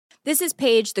This is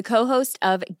Paige, the co-host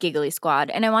of Giggly Squad,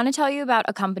 and I want to tell you about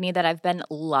a company that I've been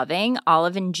loving,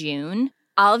 Olive & June.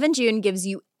 Olive & June gives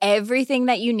you everything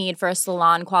that you need for a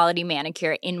salon-quality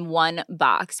manicure in one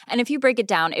box. And if you break it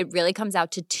down, it really comes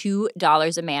out to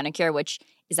 $2 a manicure, which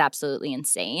is absolutely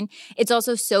insane. It's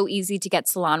also so easy to get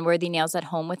salon-worthy nails at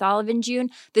home with Olive & June.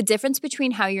 The difference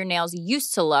between how your nails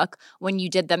used to look when you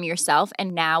did them yourself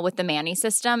and now with the Mani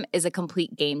system is a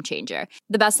complete game changer.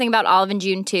 The best thing about Olive &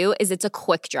 June, too, is it's a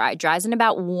quick dry. Dries in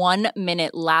about 1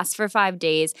 minute, lasts for 5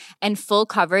 days, and full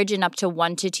coverage in up to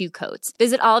 1 to 2 coats.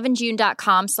 Visit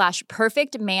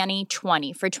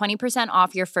oliveandjune.com/perfectmani20 for 20%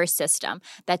 off your first system.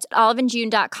 That's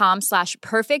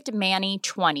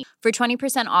oliveandjune.com/perfectmani20 for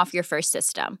 20% off your first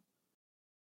system.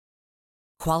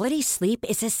 Quality sleep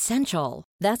is essential.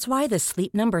 That's why the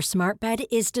Sleep Number Smart Bed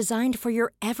is designed for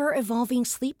your ever-evolving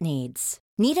sleep needs.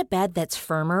 Need a bed that's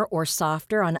firmer or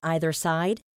softer on either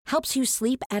side? Helps you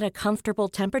sleep at a comfortable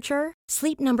temperature?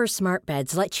 Sleep Number Smart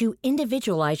Beds let you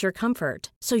individualize your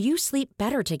comfort, so you sleep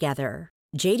better together.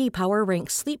 J.D. Power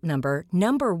ranks Sleep Number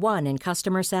number 1 in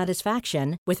customer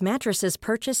satisfaction with mattresses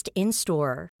purchased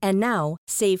in-store. And now,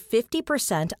 save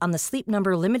 50% on the Sleep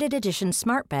Number Limited Edition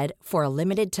Smart Bed for a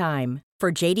limited time.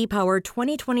 For J.D. Power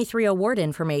 2023 award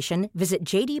information, visit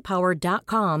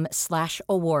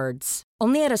jdpower.com/awards.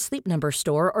 Only at a Sleep Number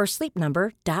store or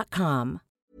sleepnumber.com.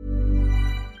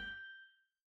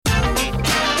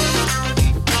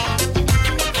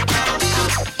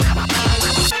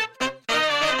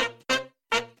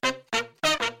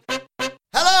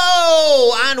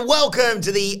 And welcome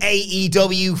to the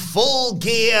AEW Full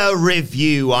Gear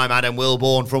Review. I'm Adam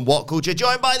Wilborn from What Culture,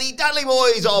 joined by the Dudley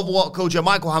Boys of What Culture,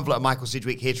 Michael Hamflett and Michael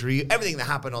Sidgwick, here to review everything that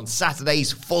happened on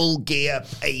Saturday's Full Gear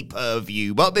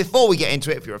pay-per-view. But before we get into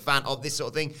it, if you're a fan of this sort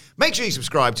of thing, make sure you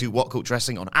subscribe to What Culture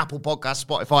Wrestling on Apple Podcasts,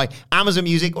 Spotify, Amazon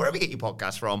Music, wherever you get your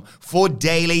podcasts from, for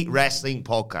daily wrestling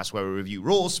podcasts where we review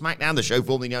Raw, SmackDown, the show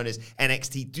formerly known as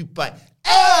NXT 2.0,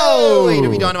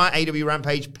 AEW Dynamite, AEW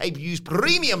Rampage, pay-per-views,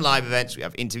 premium live events. We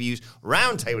have interviews,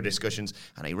 roundtable discussions,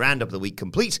 and a roundup of the week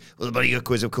complete with a bloody good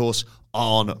quiz, of course,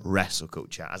 on Wrestle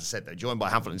Culture. As I said, they're joined by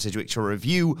Hamflett and Sidgwick to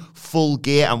review Full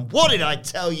Gear. And what did I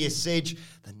tell you, Sidge?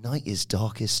 The night is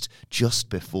darkest just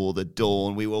before the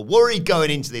dawn. We were worried going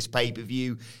into this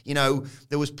pay-per-view. You know,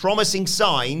 there was promising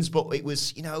signs, but it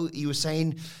was, you know, you were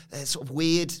saying sort of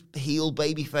weird heel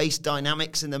babyface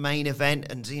dynamics in the main event.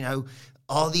 And, you know,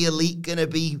 are the Elite going to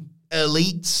be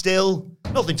elite still?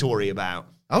 Nothing to worry about.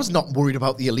 I was not worried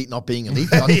about the Elite not being elite.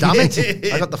 God damn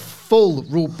it. I got the full,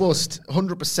 robust,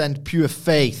 100% pure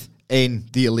faith in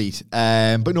the Elite.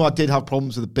 But no, I did have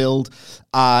problems with the build.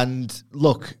 And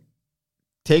look,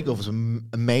 TakeOver was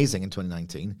amazing in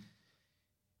 2019.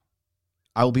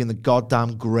 I will be in the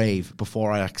goddamn grave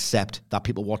before I accept that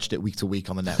people watched it week to week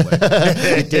on the network.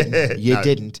 You didn't. You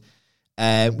didn't.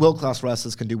 World-class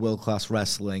wrestlers can do world-class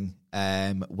wrestling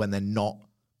when they're not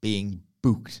being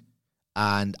booked.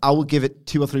 And I will give it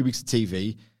 2 or 3 weeks of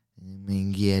TV.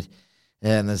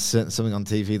 And there's something on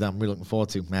TV that I'm really looking forward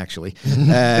to, actually.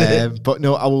 But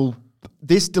no, I will.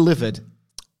 This delivered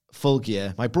Full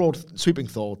Gear. My broad sweeping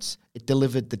thoughts, it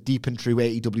delivered the deep and true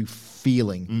AEW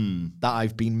feeling that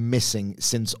I've been missing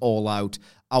since All Out.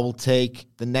 I will take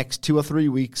the next 2 or 3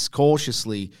 weeks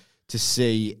cautiously to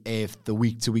see if the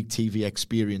week-to-week TV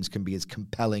experience can be as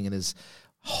compelling and as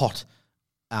hot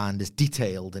and as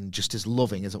detailed and just as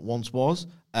loving as it once was.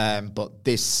 But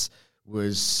this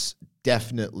was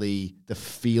definitely the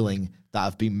feeling that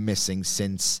I've been missing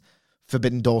since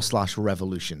Forbidden Door /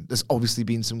 Revolution. There's obviously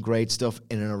been some great stuff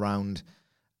in and around.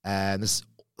 There's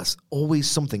always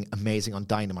something amazing on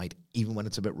Dynamite, even when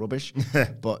it's a bit rubbish.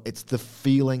 But it's the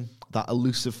feeling, that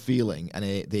elusive feeling, and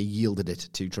they yielded it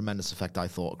to tremendous effect, I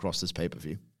thought, across this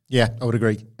pay-per-view. Yeah, I would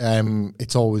agree.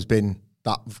 It's always been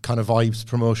that kind of vibes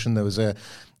promotion. There was a,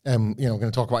 I'm going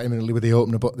to talk about it imminently with the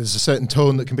opener, but there's a certain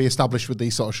tone that can be established with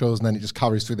these sort of shows, and then it just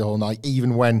carries through the whole night,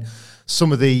 even when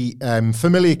some of the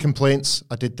familiar complaints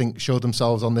I did think showed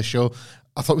themselves on this show.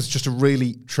 I thought it was just a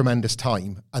really tremendous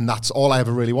time, and that's all I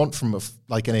ever really want from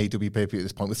like an AEW pay-per-view at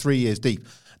this point. We're 3 years deep.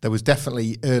 There was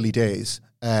definitely early days,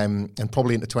 and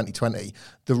probably into 2020,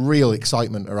 the real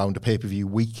excitement around a pay-per-view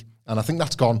week. And I think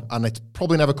that's gone, and it's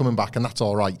probably never coming back, and that's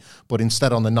all right. But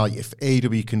instead on the night, if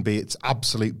AEW can be its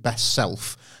absolute best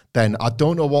self, then I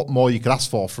don't know what more you could ask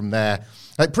for from there.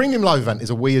 Like, premium live event is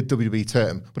a weird WWE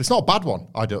term, but it's not a bad one,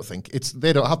 I don't think.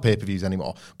 They don't have pay-per-views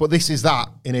anymore. But this is that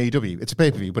in AEW. It's a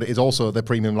pay-per-view, but it is also the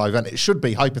premium live event. It should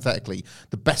be, hypothetically,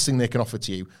 the best thing they can offer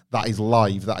to you that is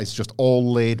live, that is just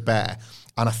all laid bare.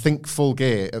 And I think Full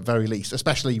Gear, at very least,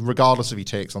 especially regardless of your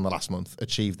takes on the last month,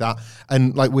 achieved that.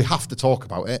 And, like, we have to talk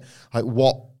about it. Like,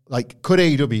 what like, could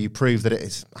AEW prove that it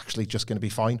is actually just going to be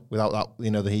fine without that,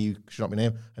 the he should not be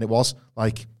named? And it was.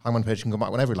 Like, Hangman Page can come back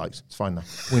whenever he likes. It's fine now.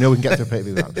 We know we can get through a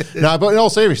pay-per-view without him. No, but in all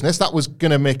seriousness, that was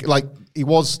going to make, like, he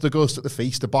was the ghost at the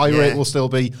feast. The buy rate will still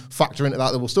be factor into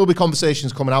that. There will still be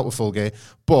conversations coming out with Full Gear,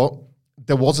 but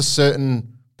there was a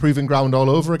certain proving ground all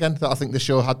over again that I think the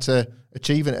show had to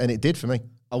achieve, and it did for me.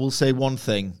 I will say one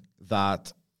thing,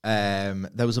 that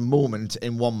there was a moment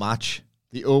in one match,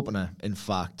 the opener, in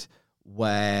fact,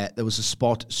 where there was a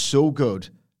spot so good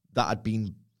that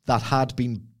had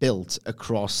been built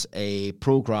across a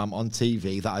program on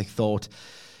TV that I thought,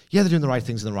 yeah, they're doing the right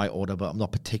things in the right order, but I'm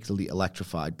not particularly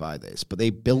electrified by this. But they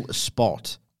built a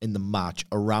spot in the match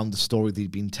around the story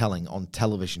they'd been telling on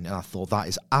television, and I thought, that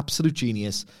is absolute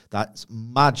genius, that's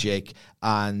magic,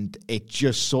 and it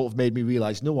just sort of made me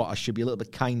realize, you know what, I should be a little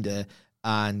bit kinder,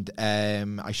 and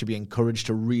I should be encouraged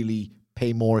to really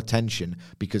pay more attention,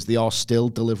 because they are still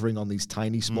delivering on these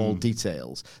tiny, small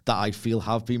details that I feel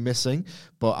have been missing.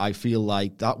 But I feel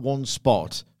like that one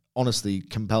spot, honestly,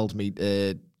 compelled me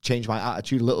to change my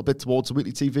attitude a little bit towards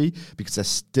weekly TV, because they're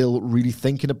still really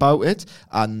thinking about it,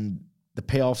 and the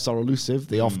payoffs are elusive.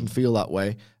 They often feel that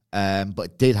way. But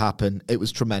it did happen. It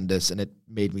was tremendous, and it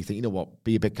made me think, you know what,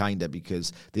 be a bit kinder,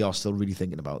 because they are still really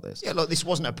thinking about this. Yeah, look, this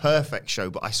wasn't a perfect show,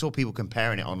 but I saw people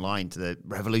comparing it online to the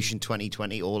Revolution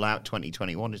 2020, All Out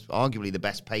 2021. It's arguably the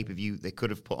best pay-per-view they could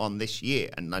have put on this year.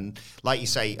 And like you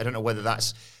say, I don't know whether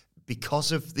that's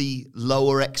because of the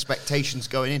lower expectations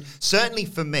going in. Certainly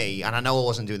for me, and I know I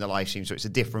wasn't doing the live stream, so it's a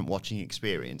different watching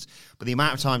experience, but the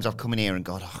amount of times I've come in here and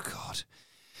gone, oh, God,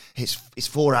 it's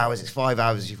 4 hours, it's 5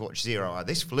 hours, you've watched 0 hour.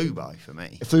 This flew by for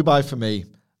me. It flew by for me.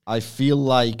 I feel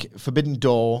like Forbidden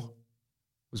Door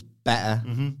was better,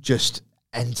 just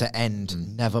end to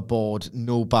end, never bored,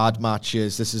 no bad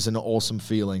matches. This is an awesome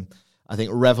feeling. I think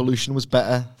Revolution was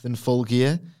better than Full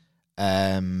Gear,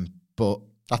 but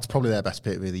that's probably their best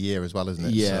pay-per-view of the year as well, isn't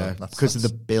it? Yeah, because of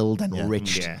the build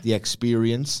enriched the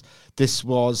experience. This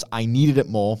was, I needed it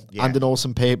more, and an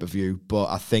awesome pay-per-view, but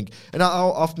I think, and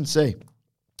I'll often say,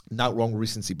 not wrong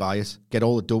recency bias. Get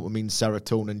all the dopamine,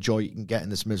 serotonin, joy you can get in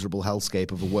this miserable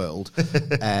hellscape of a world.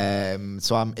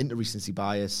 So I'm into recency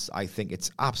bias. I think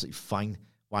it's absolutely fine.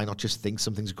 Why not just think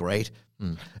something's great?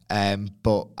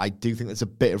 But I do think there's a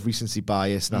bit of recency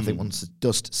bias, and I think once the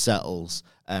dust settles,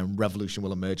 Revolution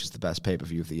will emerge as the best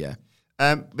pay-per-view of the year.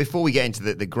 Before we get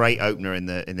into the great opener in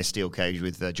the steel cage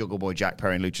with Jungle Boy, Jack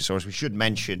Perry, and Luchasaurus, we should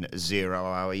mention 0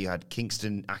 hour. You had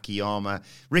Kingston Akiyama,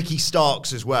 Ricky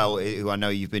Starks as well, who I know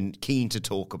you've been keen to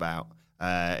talk about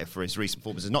for his recent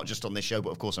performances, not just on this show, but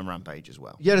of course on Rampage as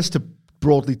well. Yeah, just to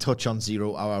broadly touch on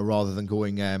 0 hour rather than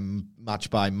going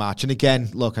match by match. And again,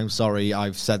 look, I'm sorry,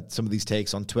 I've said some of these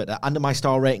takes on Twitter and in my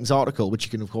star ratings article, which you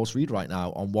can of course read right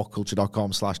now on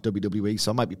whatculture.com/WWE.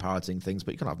 So I might be parroting things,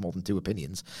 but you can have more than 2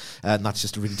 opinions. And that's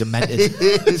just a really demented,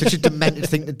 such a demented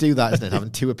thing to do, that, isn't it?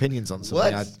 Having 2 opinions on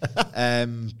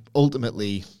something.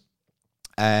 Ultimately,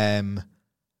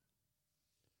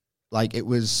 like it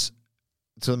was,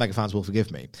 so the mega fans will forgive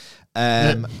me.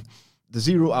 The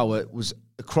 0 hour was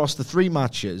across the 3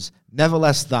 matches, never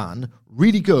less than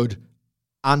really good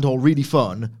and or really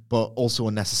fun, but also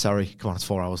unnecessary. Come on, it's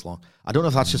 4 hours long. I don't know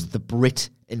if that's just the Brit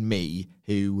in me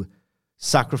who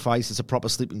sacrifices a proper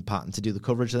sleeping pattern to do the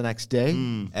coverage the next day.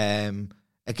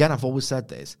 Again, I've always said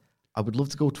this. I would love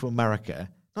to go to America,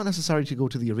 not necessarily to go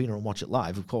to the arena and watch it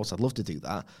live. Of course, I'd love to do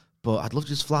that, but I'd love to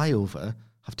just fly over,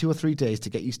 have 2 or 3 days to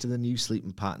get used to the new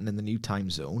sleeping pattern in the new time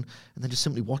zone, and then just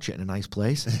simply watch it in a nice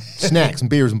place. Snacks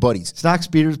and beers and buddies. Snacks,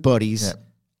 beers, buddies.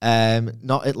 Yeah.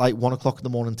 Not at like 1 o'clock in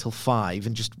the morning until 5,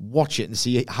 and just watch it and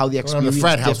see how the experience differs. On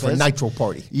a Fred differs. house for a nitro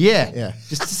party. Yeah.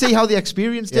 Just to see how the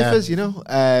experience differs, you know.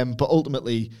 But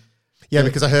ultimately,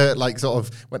 because I heard like sort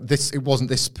of it wasn't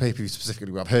this pay-per-view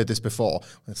specifically. I've heard this before.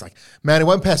 It's like, man, it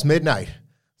went past midnight.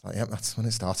 It's like, that's when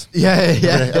it starts. Every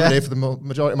day for the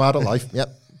majority of my adult life.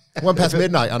 Yep. Went past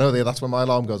midnight. I know that's when my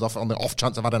alarm goes off. On the off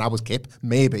chance I've had an hour's kip,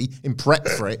 maybe in prep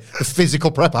for it, the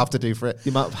physical prep I have to do for it. The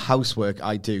amount of housework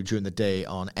I do during the day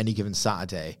on any given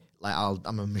Saturday, like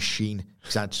I'm a machine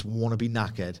because I just want to be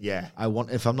knackered. Yeah,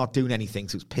 if I'm not doing anything,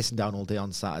 so it's pissing down all day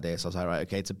on Saturday. So I was like, right,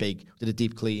 okay, did a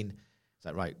deep clean. It's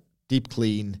like, right, deep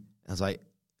clean. I was like,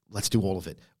 let's do all of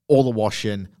it, all the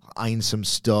washing, iron some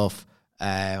stuff.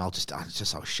 I was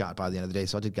shattered by the end of the day,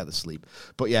 so I did get the sleep.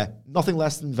 But yeah, nothing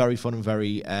less than very fun and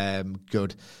very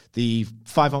good. The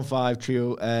 5-on-5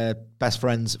 trio, best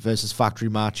friends versus factory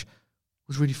match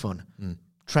was really fun.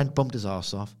 Trent bumped his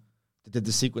arse off. They did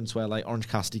the sequence where like Orange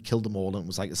Cassidy killed them all and it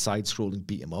was like a side-scrolling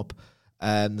beat him up.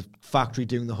 The factory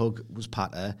doing the hug was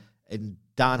Patter, and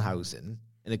Danhausen,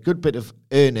 in a good bit of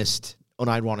earnest,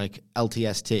 unironic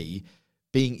LTST,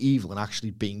 being evil and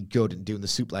actually being good and doing the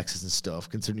suplexes and stuff,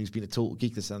 considering he's been a total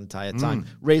geek this entire time.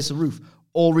 Raise the Roof,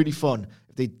 all really fun.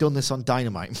 If they'd done this on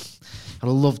Dynamite, I'd have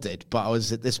loved it. But I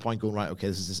was at this point going, right, okay,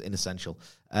 this is just inessential.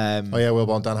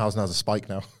 Wilborn Danhausen has a spike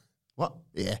now. What?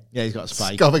 Yeah. Yeah, he's got a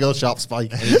spike. He's got a big old sharp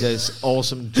spike. And he does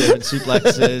awesome German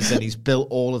suplexes, and he's built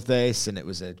all of this, and it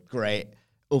was a great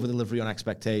over-delivery on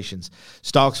expectations.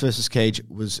 Starks versus Cage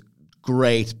was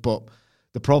great, but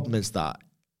the problem is that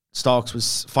Starks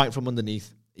was fighting from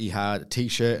underneath. He had a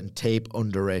T-shirt and tape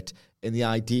under it. And the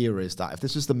idea is that if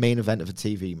this was the main event of a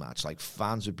TV match, like,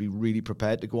 fans would be really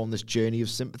prepared to go on this journey of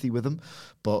sympathy with him.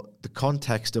 But the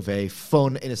context of a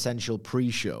fun, inessential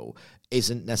pre-show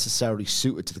isn't necessarily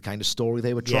suited to the kind of story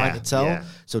they were trying to tell. Yeah.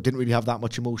 So it didn't really have that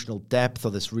much emotional depth or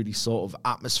this really sort of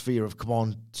atmosphere of, come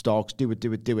on, Starks, do it,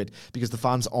 because the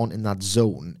fans aren't in that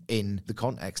zone in the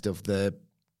context of the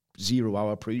 0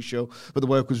 hour pre-show. But the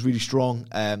work was really strong.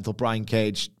 Thought Brian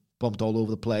Cage bumped all over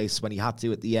the place when he had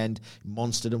to at the end,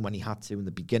 monstered him when he had to in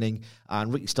the beginning,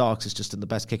 and Ricky Starks is just in the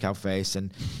best kick-out face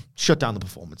and shut down the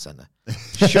Performance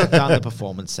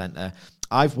Center.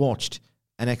 I've watched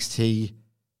NXT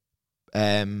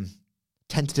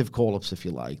tentative call-ups, if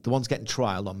you like, the ones getting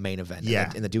trialed on main event,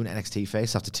 and they're doing NXT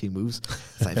face after 2 moves.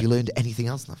 It's like, have you learned anything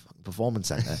else in the fucking Performance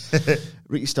Center?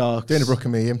 Ricky Starks, Dana Brooke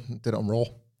and me did it on Raw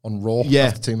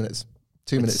after 2 minutes.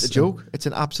 2 minutes. It's a joke. It's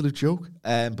an absolute joke.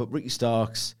 But Ricky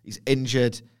Starks, he's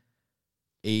injured.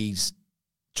 He's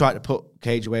tried to put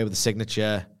Cage away with a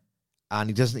signature,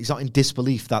 and he's not in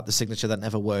disbelief that the signature that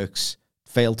never works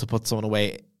failed to put someone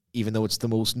away, even though it's the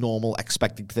most normal,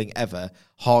 expected thing ever,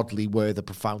 hardly worth a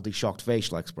profoundly shocked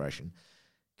facial expression.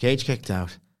 Cage kicked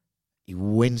out. He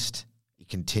winced. He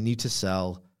continued to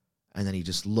sell. And then he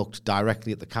just looked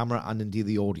directly at the camera and indeed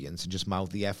the audience and just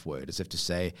mouthed the F word as if to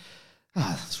say,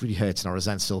 this really hurts and I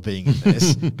resent still being in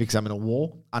this because I'm in a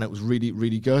war. And it was really,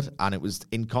 really good. And it was,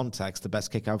 in context, the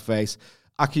best kick-out face.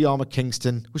 Akiyama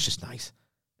Kingston was just nice.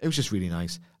 It was just really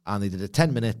nice. And they did a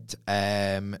 10-minute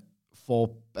 4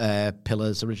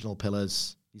 pillars, original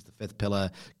pillars. He's the 5th pillar.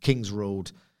 King's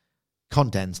Road.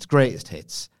 Condensed. Greatest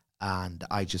hits. And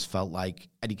I just felt like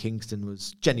Eddie Kingston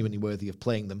was genuinely worthy of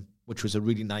playing them, which was a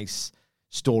really nice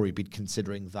story beat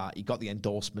considering that he got the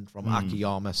endorsement from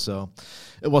Akiyama. So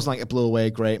it wasn't like a blow away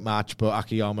great match, but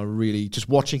Akiyama really, just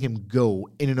watching him go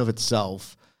in and of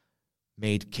itself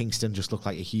made Kingston just look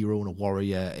like a hero and a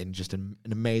warrior and just an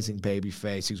amazing baby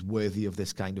face who's worthy of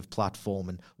this kind of platform.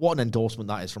 And what an endorsement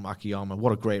that is from Akiyama.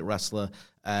 What a great wrestler.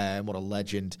 What a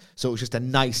legend. So it was just a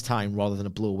nice time rather than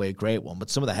a blow away great one. But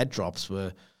some of the head drops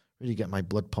were really getting my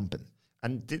blood pumping.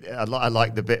 And I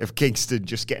like the bit of Kingston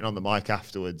just getting on the mic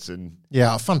afterwards. And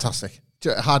yeah, fantastic.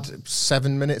 Had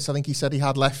 7 minutes, I think he said he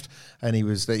had left, and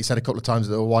he said a couple of times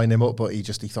that they were winding him up, but he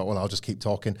thought, well, I'll just keep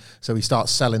talking. So he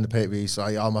starts selling the pay-per-views. So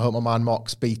I hope my man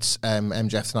Mox beats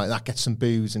MJF tonight. That gets some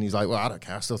boos, and he's like, well, I don't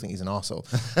care. I still think he's an arsehole.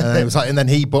 And then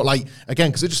it was like,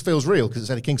 again, because it just feels real, because it's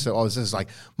Eddie Kingston. This is like,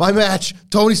 my match,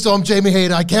 Tony Storm, Jamie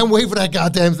Hayter. I can't wait for that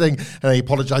goddamn thing. And then he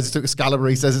apologizes to Excalibur.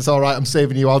 He says, it's all right, I'm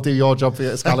saving you. I'll do your job for you,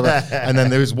 Excalibur. And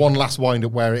then there was one last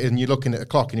wind-up where, and you're looking at the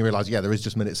clock, and you realize, there is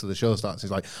just minutes till the show starts.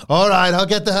 He's like, all right, I'll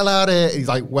get the hell out of here. He's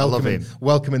like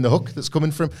welcoming the hook that's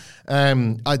coming from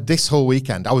this whole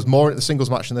weekend. I was more at the singles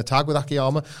match than the tag with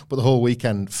Akiyama, but the whole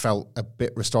weekend felt a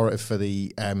bit restorative for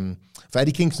the for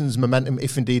Eddie Kingston's momentum,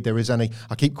 if indeed there is any.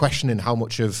 I keep questioning how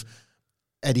much of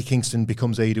Eddie Kingston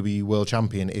becomes AEW World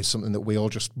Champion is something that we all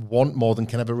just want more than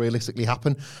can ever realistically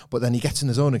happen. But then he gets in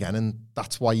his own again, and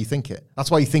that's why you think it.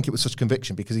 That's why you think it with such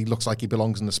conviction, because he looks like he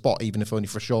belongs in the spot, even if only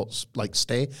for a short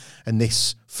stay. And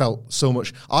this felt so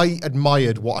much. I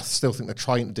admired what I still think they're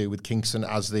trying to do with Kingston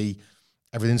as the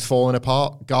everything's falling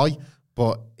apart guy,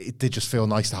 but it did just feel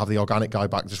nice to have the organic guy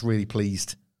back, just really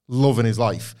pleased, loving his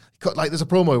life. Like, there's a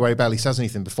promo where he barely says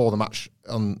anything before the match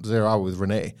on 0 Hour with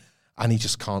Renee, and he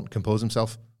just can't compose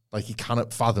himself. Like, he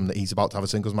cannot fathom that he's about to have a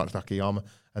singles match with Akiyama,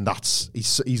 and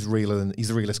he's realer than he's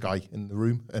the realest guy in the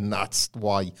room, and that's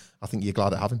why I think you're glad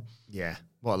to have him. Yeah,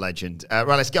 what a legend. Right,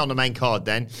 let's get on the main card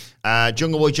then.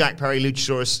 Jungle Boy, Jack Perry,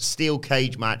 Luchasaurus, steel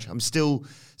cage match. I'm still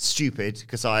stupid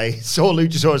because I saw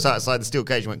Luchasaurus outside the steel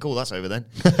cage and went, cool, that's over then.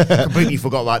 Completely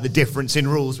forgot about the difference in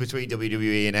rules between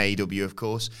WWE and AEW, of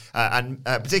course. And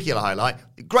particular highlight,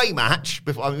 great match.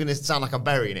 I'm going to sound like I'm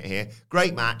burying it here.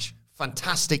 Great match.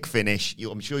 Fantastic finish.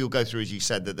 I'm sure you'll go through, as you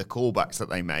said, the callbacks that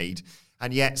they made.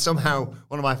 And yet, somehow,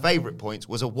 one of my favourite points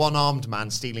was a one-armed man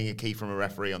stealing a key from a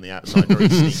referee on the outside very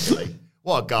sneakily.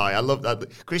 What a guy. I love that.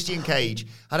 Christian Cage,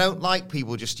 I don't like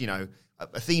people just,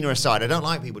 Athena aside, I don't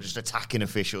like people just attacking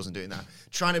officials and doing that.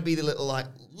 Trying to be the little,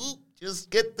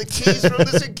 just get the keys from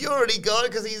the security guard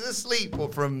because he's asleep.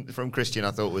 But from Christian,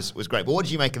 I thought was great. But what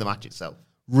did you make of the match itself?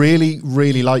 Really,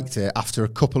 really liked it. After a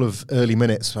couple of early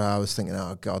minutes where I was thinking,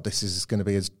 oh God, this is going to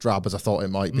be as drab as I thought it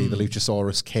might be. The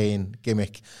Luchasaurus Kane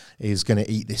gimmick is going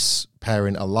to eat this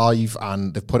pairing alive,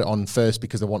 and they've put it on first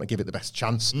because they want to give it the best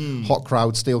chance. Hot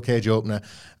crowd, steel cage opener,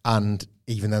 and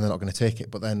even then they're not going to take it.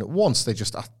 But then once they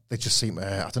just seem,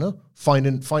 I don't know,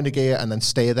 find a gear and then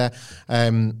stay there.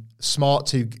 Smart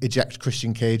to eject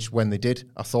Christian Cage when they did,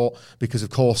 I thought, because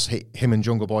of course him and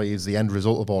Jungle Boy is the end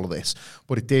result of all of this.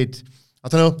 But it did, I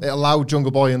don't know, it allowed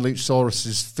Jungle Boy and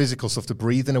Luchasaurus' physical stuff to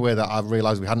breathe in a way that I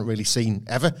realised we hadn't really seen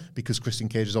ever, because Christian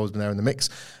Cage has always been there in the mix.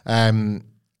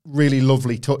 Really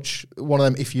lovely touch. One of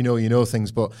them, if you know, you know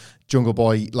things, but Jungle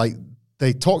Boy, like,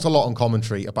 they talked a lot on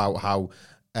commentary about how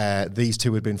these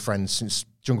two had been friends since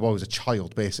Jungle Boy was a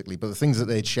child, basically. But the things that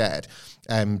they'd shared,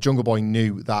 Jungle Boy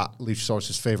knew that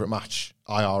Luchasaurus' favourite match,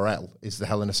 IRL, is the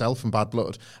Hell in a Cell from Bad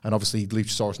Blood. And obviously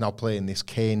Luchasaurus now playing this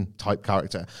Kane-type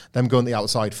character. Them going to the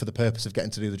outside for the purpose of getting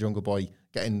to do the Jungle Boy,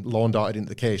 getting lawn darted into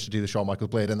the cage to do the Shawn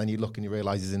Michaels Blade, and then you look and you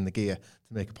realise he's in the gear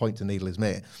to make a point to needle his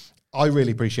mate. I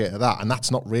really appreciated that, and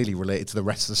that's not really related to the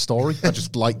rest of the story. I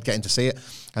just liked getting to see it.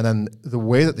 And then the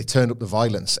way that they turned up the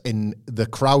violence in the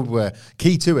crowd were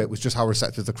key to it was just how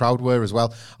receptive the crowd were as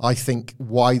well. I think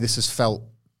why this has felt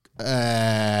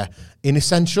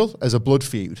inessential as a blood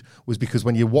feud was because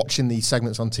when you're watching these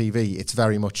segments on TV, it's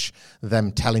very much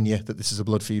them telling you that this is a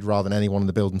blood feud rather than anyone in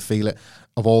the building feel it.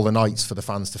 Of all the nights for the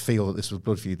fans to feel that this was a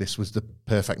blood feud, this was the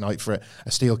perfect night for it.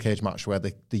 A steel cage match where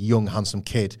the young, handsome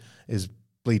kid is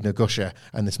bleeding a gusher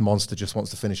and this monster just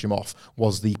wants to finish him off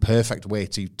was the perfect way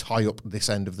to tie up this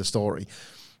end of the story.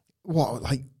 What,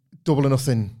 like, Double or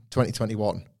Nothing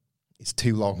 2021 is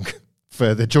too long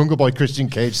for the Jungle Boy Christian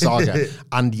Cage saga,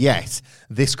 and yet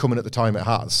this coming at the time it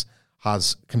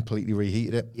has completely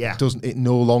reheated it. Yeah. It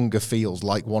no longer feels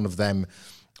like one of them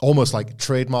almost like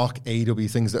trademark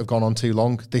AEW things that have gone on too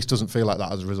long. This doesn't feel like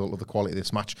that as a result of the quality of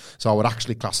this match. So I would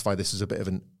actually classify this as a bit of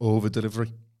an over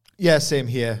delivery. Yeah, same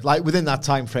here. Like, within that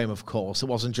time frame, of course, it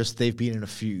wasn't just they've been in a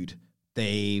feud.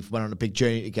 They've went on a big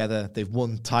journey together. They've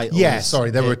won titles. Yeah,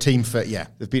 sorry, they were a team for, yeah.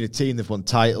 They've been a team. They've won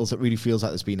titles. It really feels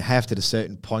like there's been heft at a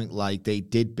certain point. Like, they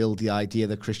did build the idea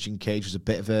that Christian Cage was a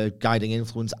bit of a guiding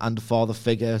influence and a father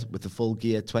figure with the Full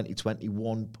Gear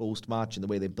 2021 post-match and the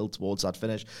way they built towards that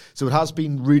finish. So it has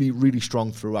been really, really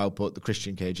strong throughout, but the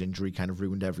Christian Cage injury kind of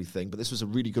ruined everything. But this was a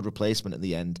really good replacement in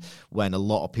the end when a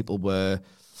lot of people were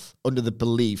under the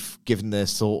belief, given their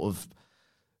sort of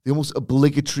the almost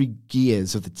obligatory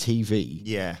gears of the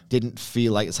TV, didn't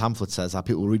feel like, as Hamflet says, how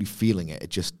people were really feeling it. It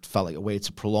just felt like a way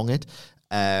to prolong it.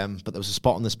 But there was a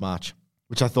spot in this match,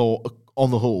 which I thought,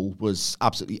 on the whole, was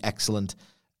absolutely excellent.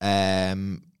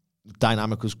 The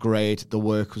dynamic was great. The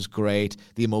work was great.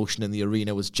 The emotion in the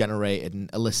arena was generated and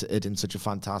elicited in such a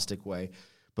fantastic way.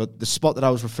 But the spot that I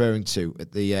was referring to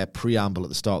at the preamble at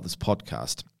the start of this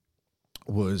podcast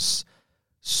was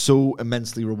so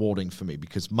immensely rewarding for me,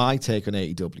 because my take on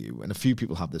AEW, and a few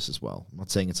people have this as well, I'm not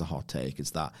saying it's a hot take,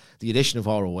 is that the addition of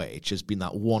ROH has been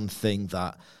that one thing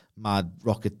that mad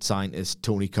rocket scientist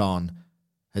Tony Khan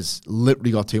has literally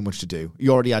got too much to do. He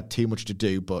already had too much to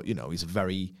do, but, you know, he's a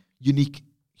very unique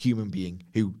human being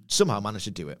who somehow managed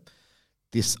to do it.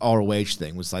 This ROH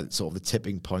thing was like sort of the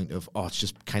tipping point of, it's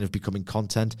just kind of becoming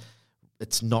content.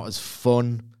 It's not as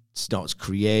fun. It's not as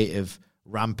creative.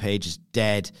 Rampage is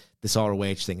dead. This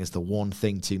ROH thing is the one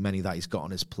thing too many that he's got on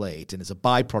his plate. And as a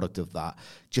byproduct of that,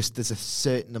 just there's a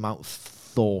certain amount of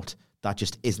thought that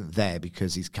just isn't there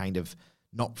because he's kind of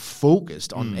not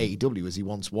focused on AEW as he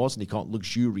once was, and he can't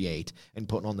luxuriate in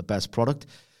putting on the best product.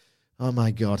 Oh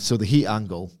my God. So the heat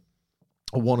angle,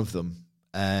 or one of them,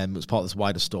 as part of this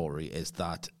wider story, is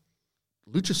that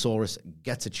Luchasaurus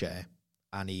gets a chair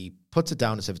and he puts it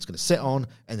down as if it's going to sit on,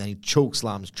 and then he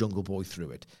chokeslams Jungle Boy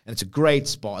through it. And it's a great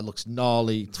spot. It looks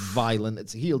gnarly. It's violent.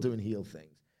 It's a heel doing heel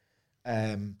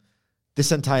things.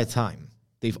 This entire time,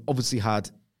 they've obviously had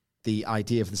the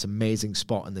idea of this amazing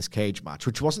spot in this cage match,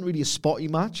 which wasn't really a spotty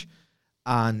match.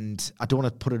 And I don't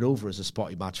want to put it over as a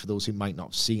spotty match for those who might not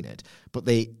have seen it. But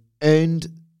they earned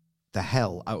the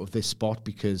hell out of this spot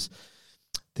because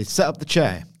they set up the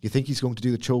chair. You think he's going to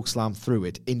do the choke slam through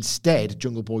it. Instead,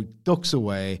 Jungle Boy ducks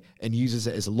away and uses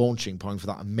it as a launching point for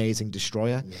that amazing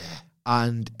destroyer. Yeah.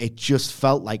 And it just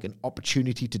felt like an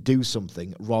opportunity to do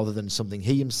something rather than something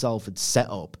he himself had set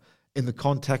up in the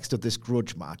context of this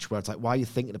grudge match, where it's like, why are you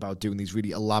thinking about doing these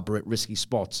really elaborate, risky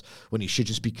spots when you should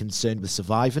just be concerned with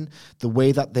surviving? The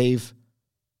way that they've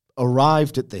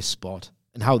arrived at this spot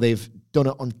and how they've done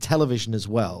it on television as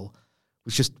well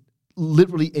was just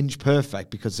literally inch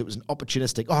perfect because it was an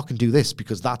opportunistic, I can do this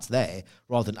because that's there,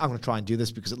 rather than I'm going to try and do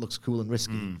this because it looks cool and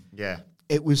risky. Yeah.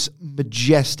 It was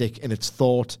majestic in its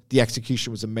thought. The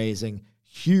execution was amazing.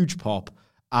 Huge pop.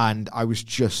 And I was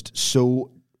just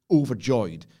so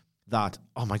overjoyed that,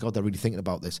 oh my God, they're really thinking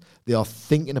about this. They are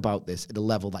thinking about this at a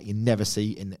level that you never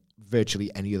see in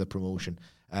virtually any other promotion.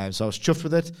 So I was chuffed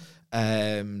with it.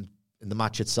 And the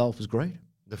match itself was great.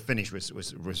 The finish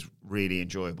was really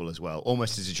enjoyable as well.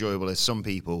 Almost as enjoyable as some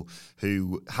people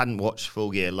who hadn't watched Full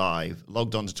Gear live,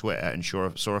 logged onto Twitter and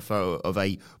saw a photo of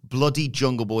a bloody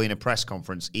Jungle Boy in a press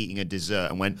conference eating a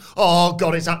dessert and went, oh,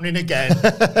 God, it's happening again.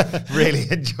 Really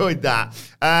enjoyed that.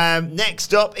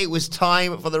 Next up, it was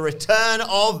time for the return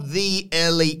of the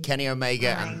Elite, Kenny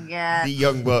Omega and the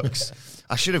Young Bucks.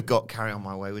 I should have got Carry On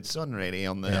My Wayward Son really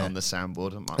on the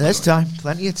soundboard. There's time,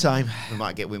 plenty of time.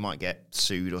 We might get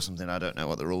sued or something. I don't know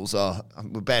what the rules are.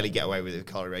 We'll barely get away with it with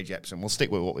Carly Rae Jepsen. We'll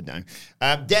stick with what we're doing.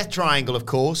 Death Triangle, of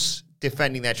course,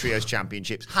 defending their trios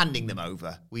championships, handing them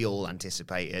over. We all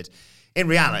anticipated. In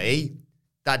reality,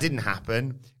 that didn't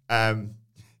happen. I'm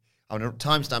going to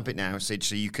timestamp it now, Sid,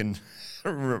 so you can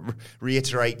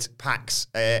reiterate Pac's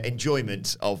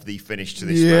enjoyment of the finish to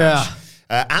this match.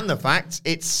 And the fact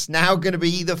it's now going to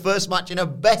be the first match in a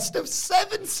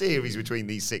best-of-7 series between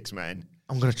these 6 men.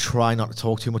 I'm going to try not to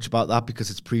talk too much about that because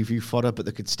it's preview fodder, but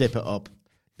they could step it up.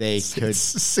 They could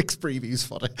 6 previews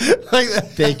fodder.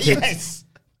 They could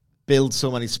build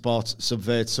so many spots,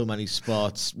 subvert so many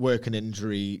spots, work an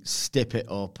injury, step it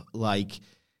up. Like,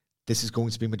 this is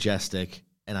going to be majestic,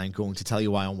 and I'm going to tell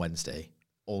you why on Wednesday.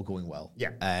 All going well.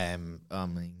 Yeah.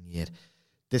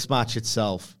 This match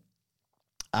itself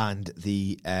and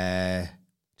the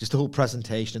just the whole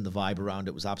presentation and the vibe around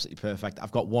it was absolutely perfect.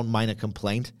 I've got one minor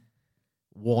complaint.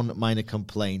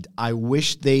 I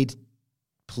wish they'd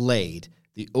played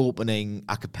the opening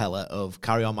a cappella of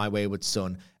Carry On My Wayward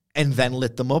Son and then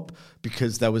lit them up,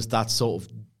 because there was that sort of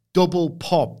double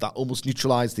pop that almost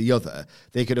neutralized the other.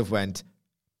 They could have went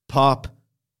pop,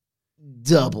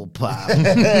 double pop.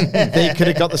 They could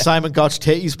have got the Simon Gotch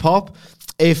titties pop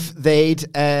if they'd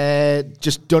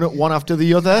just done it one after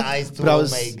the other. But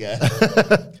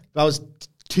I was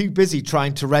too busy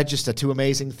trying to register 2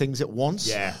 amazing things at once.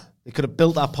 Yeah. They could have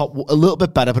built that pop a little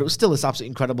bit better, but it was still this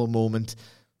absolutely incredible moment.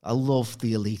 I love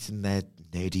the Elite in their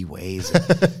nerdy ways.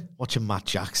 Watching Matt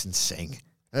Jackson sing.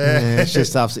 It's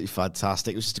just absolutely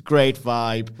fantastic. It was just a great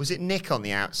vibe. Was it Nick on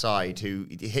the outside who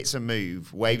hits a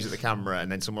move, waves at the camera,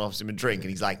 and then someone offers him a drink,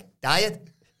 and he's like, diet?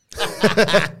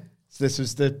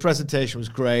 The presentation was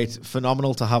great.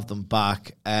 Phenomenal to have them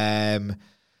back.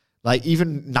 Like,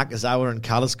 even Nakazawa and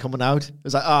Callis coming out. It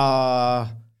was like,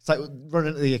 it's like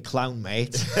running into your clown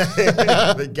mate.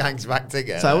 The gang's back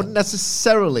together. So I wouldn't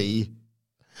necessarily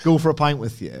go for a pint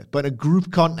with you, but in a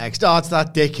group context, it's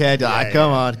that dickhead.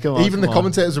 Come on. Even the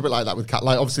commentators were a bit like that with Cat.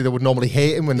 Like, obviously, they would normally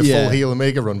hate him when the full heel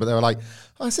Omega run, but they were like,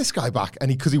 oh, is this guy back? And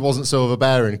because he wasn't so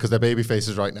overbearing, because they're baby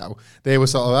faces right now, they were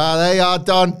sort of, they are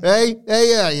done. Hey,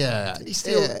 yeah. Did he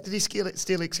steal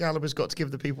Excalibur's got to give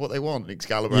the people what they want?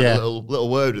 Excalibur had a little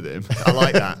word with him. I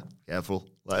like that. Careful.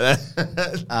 Like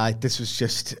that. This was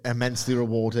just immensely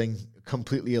rewarding,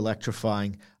 completely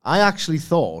electrifying. I actually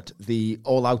thought the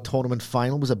All Out tournament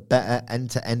final was a better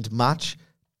end-to-end match.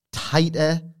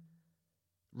 Tighter,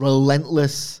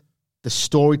 relentless. The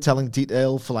storytelling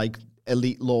detail for like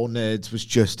Elite lore nerds was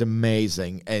just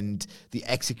amazing, and the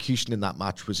execution in that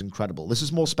match was incredible. This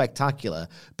was more spectacular,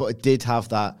 but it did have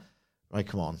that, right,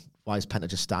 come on, why is Penta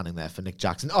just standing there for Nick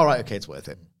Jackson? All right, okay, it's worth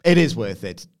it. It is worth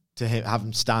it to have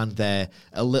him stand there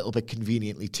a little bit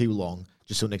conveniently too long,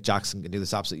 just so Nick Jackson can do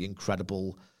this absolutely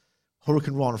incredible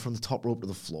Hurricane Rana from the top rope to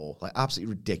the floor. Like,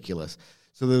 absolutely ridiculous.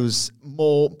 So there was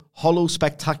more hollow,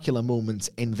 spectacular moments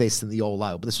in this than the All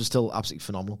Out, but this was still absolutely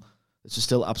phenomenal. This was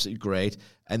still absolutely great.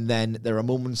 And then there are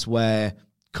moments where,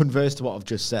 converse to what I've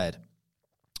just said,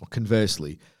 or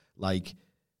conversely, like,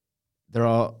 there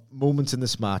are moments in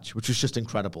this match, which was just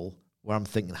incredible, where I'm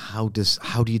thinking, how do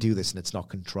you do this and it's not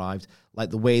contrived? Like,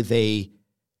 the way the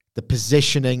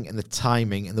positioning and the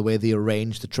timing and the way they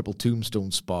arranged the triple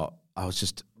tombstone spot, I was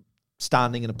just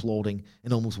standing and applauding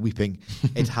and almost weeping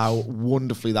at how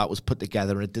wonderfully that was put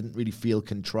together, and it didn't really feel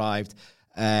contrived.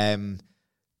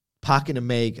 Pac and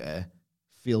Omega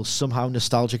feel somehow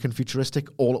nostalgic and futuristic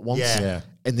all at once. Yeah.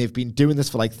 And they've been doing this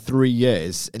for like 3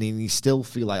 years, and you still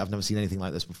feel like I've never seen anything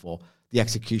like this before. The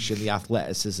execution, the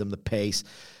athleticism, the pace.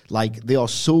 Like, they are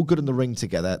so good in the ring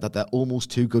together that they're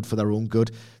almost too good for their own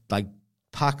good. Like,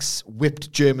 Pac's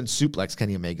whipped German suplex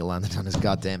Kenny Omega landed on his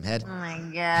goddamn head. Oh my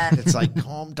God. It's like,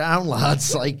 calm down,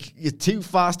 lads. Like, you're too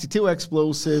fast, you're too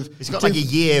explosive. He's got like a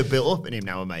year built up in him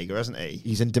now, Omega, hasn't he?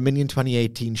 He's in Dominion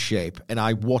 2018 shape, and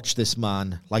I watch this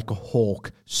man like a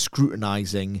hawk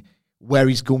scrutinizing where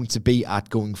he's going to be at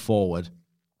going forward.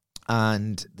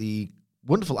 And the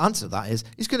wonderful answer to that is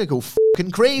he's going to go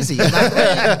fucking crazy. He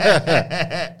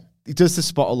does this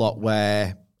spot a lot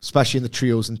where, especially in the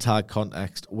trios and tag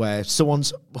context, where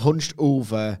someone's hunched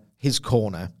over his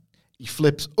corner, he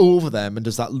flips over them and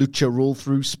does that lucha roll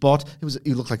through spot.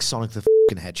 He looked like Sonic the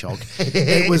fucking Hedgehog.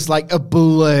 It was like a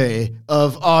blur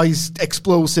of, he's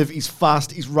explosive, he's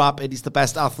fast, he's rapid, he's the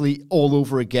best athlete all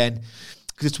over again.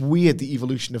 Because it's weird, the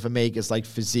evolution of Omega's like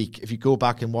physique. If you go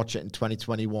back and watch it in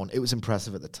 2021, it was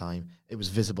impressive at the time. It was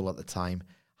visible at the time.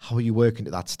 How are you working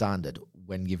to that standard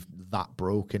when you've that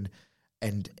broken?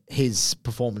 And his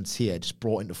performance here just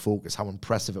brought into focus how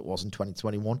impressive it was in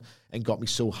 2021 and got me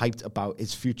so hyped about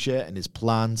his future and his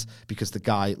plans, because the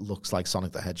guy looks like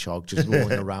Sonic the Hedgehog, just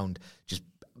rolling around, just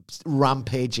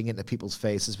rampaging into people's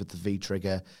faces with the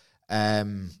V-trigger.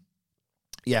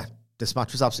 Yeah, this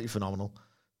match was absolutely phenomenal.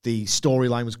 The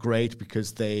storyline was great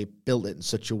because they built it in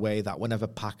such a way that whenever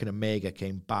Pac and Omega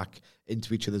came back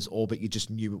into each other's orbit, you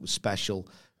just knew it was special.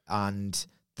 And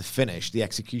the finish, the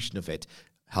execution of it,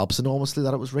 helps enormously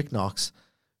that it was Rick Knox,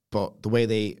 but the way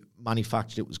they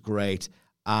manufactured it was great.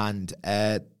 And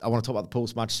I want to talk about the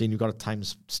post-match scene. We've got a time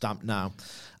stamp now.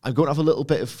 I'm going to have a little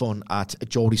bit of fun at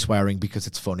Geordie swearing because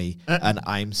it's funny, and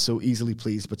I'm so easily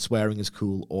pleased, but swearing is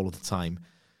cool all of the time.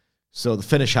 So the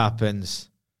finish happens.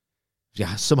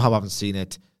 Yeah, somehow I haven't seen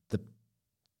it. The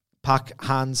Pac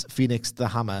hands Phoenix the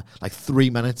hammer like 3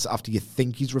 minutes after you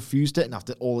think he's refused it and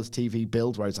after all his TV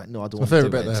build where he's like, no, I don't want to do it. My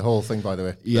favourite bit of the whole thing, by the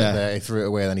way. Yeah. He threw it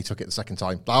away and then he took it the second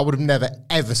time. I would have never,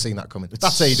 ever seen that coming.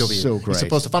 That's AEW. So great. You're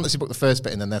supposed to fantasy book the first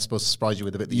bit and then they're supposed to surprise you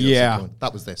with the bit that you don't see coming.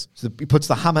 That was this. So he puts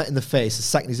the hammer in the face the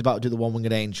second he's about to do the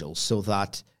one-winged angel so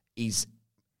that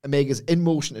Omega's in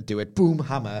motion to do it. Boom,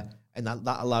 hammer. And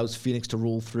that allows Phoenix to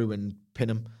roll through and pin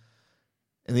him.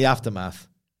 In the aftermath,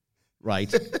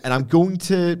 right? And I'm going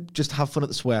to just have fun at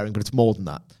the swearing, but it's more than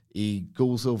that. He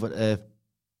goes over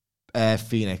to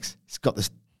Phoenix. He's got this.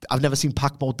 I've never seen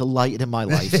Pac more delighted in my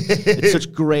life. It's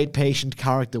such great, patient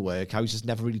character work. How he's just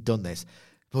never really done this.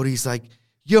 But he's like,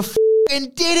 you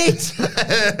f***ing did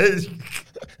it!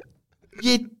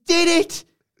 You did it!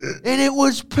 And it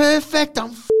was perfect. I'm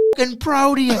f***ing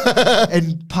proud of you.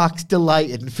 And Pac's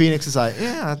delighted. And Phoenix is like,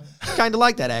 yeah, I kind of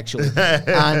like that, actually.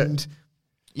 And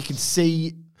you can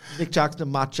see Nick Jackson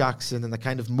and Matt Jackson, and they're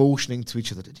kind of motioning to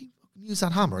each other. Did he use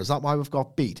that hammer? Is that why we've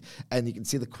got beat? And you can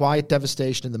see the quiet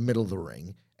devastation in the middle of the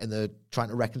ring, and they're trying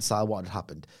to reconcile what had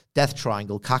happened. Death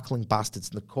Triangle, cackling bastards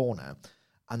in the corner.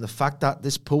 And the fact that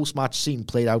this post-match scene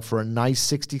played out for a nice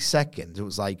 60 seconds, it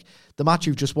was like the match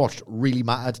you've just watched really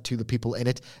mattered to the people in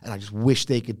it, and I just wish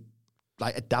they could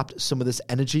like adapt some of this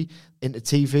energy into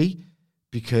TV,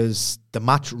 because the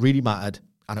match really mattered,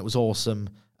 and it was awesome.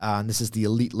 And this is the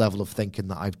elite level of thinking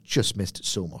that I've just missed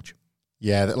so much.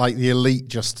 Yeah, like the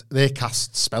elite they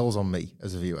cast spells on me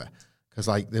as a viewer. Because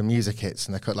like the music hits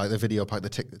and they cut like the video pack, the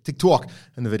TikTok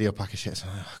and the video pack of shit.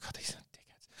 Oh God, these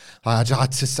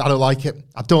dickheads. I don't like it.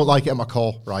 I don't like it at my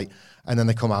core, right? And then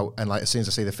they come out and like as soon as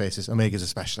I see the faces, Omega's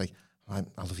especially, I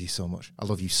love you so much. I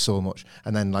love you so much.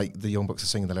 And then like the Young Bucks are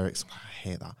singing the lyrics. I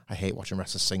hate that. I hate watching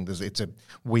wrestlers sing. It's a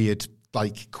weird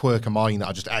like quirk of mine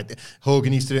that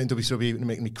Hogan used to do it in WCW to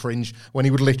make me cringe when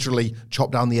he would literally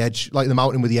chop down the edge, like the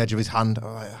mountain with the edge of his hand.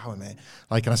 How am I?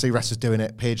 Like, and I see wrestlers doing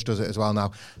it. Paige does it as well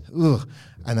now. Ugh.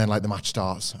 And then like the match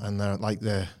starts and they're like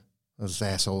those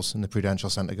assholes in the Prudential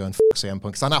Centre going, fuck CM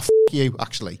Punk. So now, fuck you,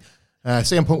 actually.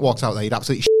 CM Punk walks out there, you'd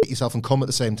absolutely shit yourself and come at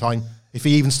the same time. If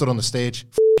he even stood on the stage,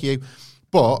 fuck you.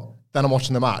 But then I'm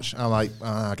watching the match, and I'm like,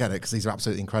 I get it, because these are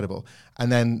absolutely incredible. And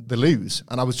then they lose,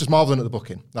 and I was just marvelling at the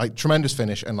booking. Like, tremendous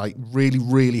finish, and like, really,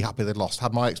 really happy they'd lost.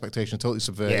 Had my expectations totally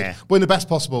subverted. But in the best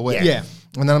possible way. Yeah.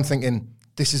 And then I'm thinking,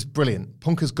 this is brilliant.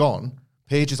 Punk is gone.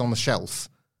 Paige is on the shelf.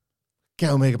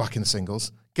 Get Omega back in the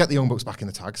singles. Get the Young Bucks back in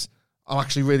the tags. I'm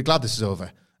actually really glad this is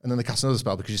over. And then they cast another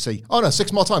spell because you see,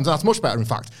 6 more times. That's much better, in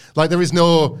fact. Like, there is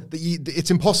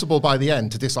it's impossible by the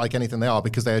end to dislike anything they are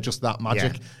because they are just that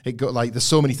magic. Yeah. There's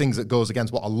so many things that goes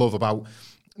against what I love about,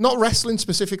 not wrestling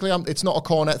specifically. It's not a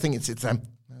cornet thing. It's them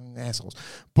assholes.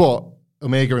 But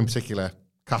Omega in particular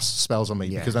casts spells on me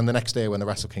because then the next day when the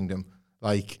Wrestle Kingdom,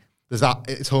 like, there's that,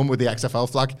 it's home with the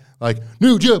XFL flag, like,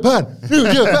 New Japan,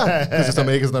 because it's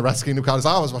Omega's in the Wrestle Kingdom crowd.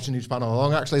 I was watching New Japan all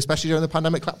along, actually, especially during the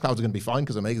pandemic. Crowds are going to be fine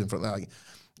because Omega's in front of like,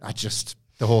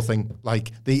 The whole thing, like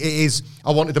it is.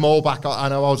 I wanted them all back. I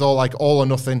know I was all like all or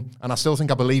nothing, and I still think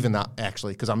I believe in that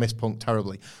actually because I miss Punk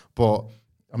terribly, but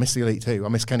I miss the Elite too. I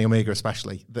miss Kenny Omega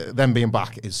especially. Them being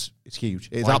back is huge.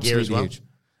 It's White gear as absolutely well. huge.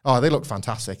 Oh, they look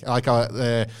fantastic. Like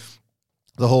the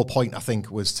whole point I think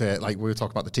was to like we were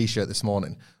talking about the T-shirt this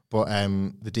morning, but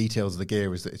the details of the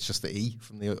gear is that it's just the E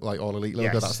from the like All Elite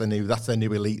logo. Yes. That's their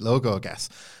new Elite logo, I guess.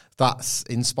 That's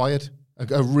inspired.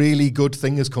 A really good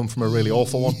thing has come from a really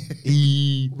awful one.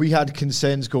 We had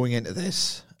concerns going into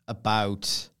this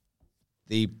about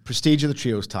the prestige of the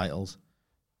trios titles,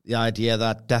 the idea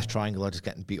that Death Triangle are just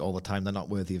getting beat all the time, they're not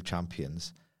worthy of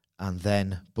champions. And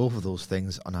then both of those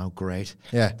things are now great.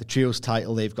 Yeah. The trios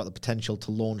title, they've got the potential to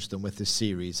launch them with this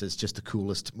series as just the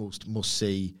coolest, most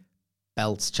must-see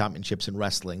belts, championships in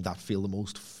wrestling that feel the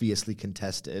most fiercely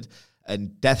contested.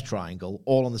 And Death Triangle,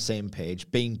 all on the same page,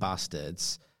 being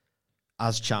bastards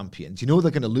as champions. You know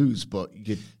they're going to lose, but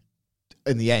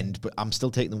in the end, but I'm still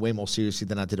taking them way more seriously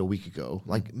than I did a week ago.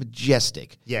 Like,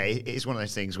 majestic. Yeah, it's one of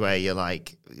those things where you're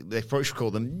like, they probably should call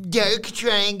them Yoke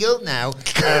Triangle now.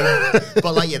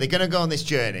 But like, yeah, they're going to go on this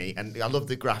journey. And I love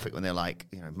the graphic when they're like,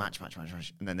 you know, match.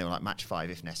 And then they were like, match 5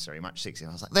 if necessary, match 6. And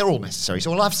I was like, they're all necessary. So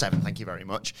we'll have 7. Thank you very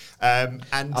much. And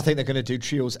I think they're going to do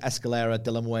trios Escalera,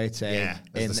 Dylan Muerte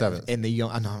as the seventh. in the young.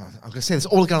 I know, I'm going to say this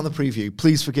all again on the preview.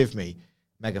 Please forgive me,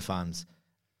 mega fans.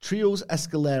 Trios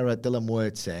Escalera, Dylan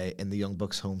Muerte in the Young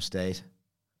Bucks home state.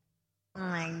 Oh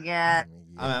my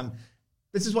God.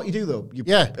 This is what you do, though.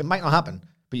 It might not happen,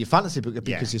 but you fantasy book it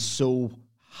because you're so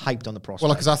hyped on the prospect.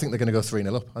 Well, because I think they're going to go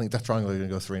 3-0 up. I think Death Triangle are going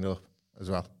to go 3-0 up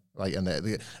as well. Like,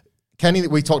 and Kenny,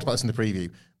 we talked about this in the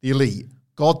preview. The Elite,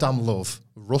 goddamn love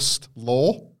Rust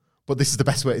Law, but this is the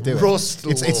best way to do it.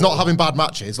 It's not having bad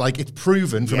matches. Like, it's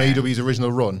proven from AEW's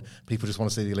original run. People just want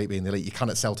to see the Elite being the Elite. You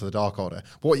cannot sell to the Dark Order.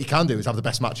 But what you can do is have the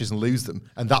best matches and lose them,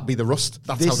 and that be the Rust.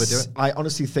 That's how they do it. I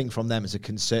honestly think from them is a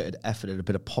concerted effort at a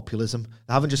bit of populism.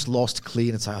 They haven't just lost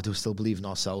clean and say, I do still believe in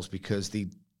ourselves, because the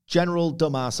general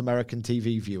dumbass American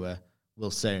TV viewer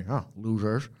will say, oh,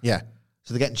 losers. Yeah.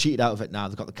 So they're getting cheated out of it now.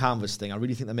 They've got the canvas thing. I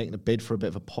really think they're making a bid for a bit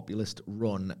of a populist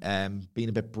run, being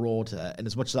a bit broader. And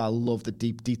as much as I love the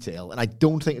deep detail, and I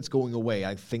don't think it's going away,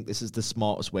 I think this is the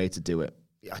smartest way to do it.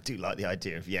 Yeah, I do like the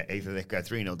idea of, either they go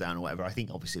 3-0 down or whatever. I think,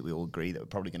 obviously, we all agree that we're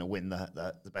probably going to win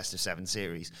the best of 7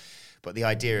 series. But the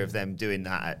idea of them doing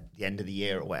that at the end of the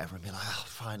year or whatever and be like, oh,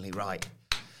 finally, right.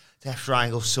 Death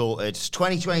Triangle sorted. It's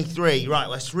 2023. Right,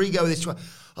 let's re-go with this.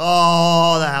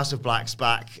 Oh, the House of Black's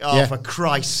back. Oh, for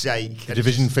Christ's sake. The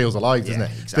division feels alive, doesn't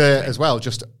it? Exactly. As well,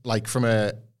 just like from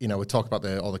a, we talk about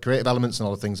all the creative elements and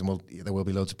all the things, and there will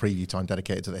be loads of preview time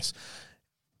dedicated to this.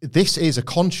 This is a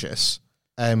conscious,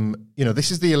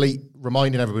 this is the Elite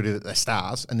reminding everybody that they're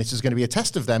stars, and this is going to be a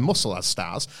test of their muscle as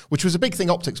stars, which was a big thing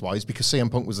optics-wise, because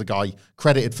CM Punk was the guy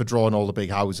credited for drawing all the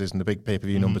big houses and the big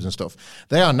pay-per-view numbers and stuff.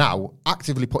 They are now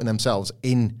actively putting themselves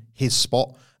in his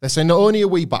spot. They're saying, not only are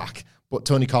we back, but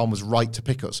Tony Khan was right to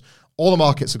pick us. All the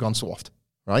markets have gone soft,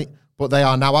 right? But they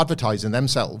are now advertising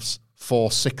themselves for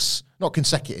 6, not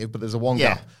consecutive, but there's a one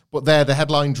gap. But they're the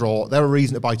headline draw. They're a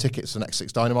reason to buy tickets for the next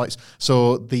 6 Dynamites.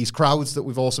 So these crowds that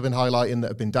we've also been highlighting that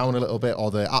have been down a little bit,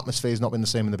 or the atmosphere's not been the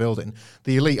same in the building,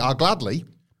 the Elite are gladly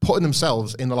putting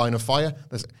themselves in the line of fire.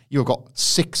 You've got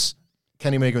 6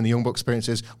 Kenny Omega and the Young Bucks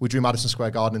experiences. We drew Madison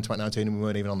Square Garden in 2019 and we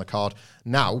weren't even on the card.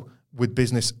 Now, with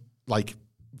business like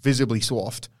visibly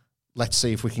soft, let's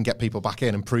see if we can get people back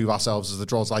in and prove ourselves as the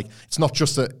draws. Like, it's not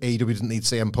just that AEW didn't need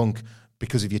CM Punk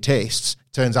because of your tastes.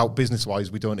 Turns out, business-wise,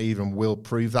 we don't either, and we'll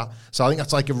prove that. So I think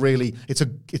that's like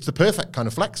it's the perfect kind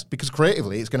of flex, because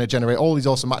creatively, it's going to generate all these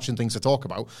awesome matching things to talk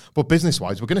about. But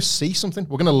business-wise, we're going to see something.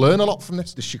 We're going to learn a lot from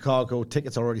this. The Chicago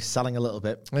tickets are already selling a little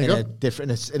bit There you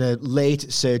in a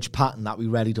late surge pattern that we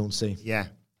rarely don't see. Yeah.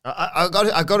 I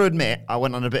got to admit, I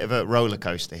went on a bit of a roller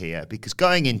coaster here, because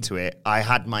going into it, I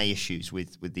had my issues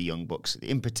with the Young Bucks,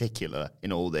 in particular,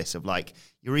 in all this, of like,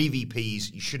 your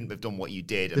EVPs, you shouldn't have done what you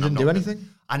did. They didn't do anything?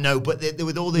 I know, but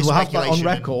with all this we'll speculation... have that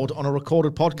on record, on a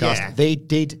recorded podcast. They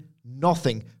did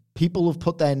nothing. People have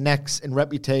put their necks and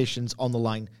reputations on the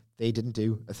line. They didn't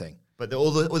do a thing. But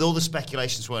with all the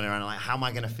speculations swirling around, like, how am I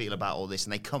going to feel about all this?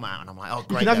 And they come out, and I'm like, oh,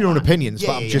 great. You can have your own opinions,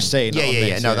 but I'm just saying.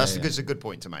 No, that's a good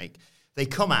point to make. They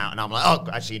come out, and I'm like, oh,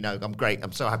 actually, no, I'm great.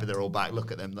 I'm so happy they're all back.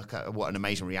 Look at them. Look at what an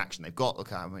amazing reaction they've got.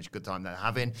 Look at how much good time they're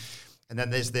having. And then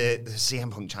there's the CM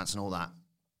Punk chance and all that.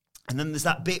 And then there's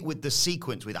that bit with the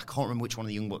sequence with, I can't remember which one of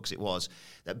the Young Bucks it was,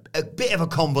 a bit of a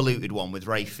convoluted one with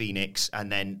Rey Fenix,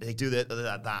 and then they do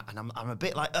that, and I'm a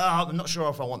bit like, I'm not sure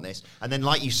if I want this. And then,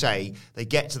 like you say, they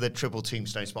get to the triple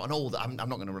tombstone spot, and all that. I'm not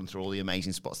going to run through all the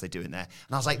amazing spots they do in there.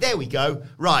 And I was like, there we go,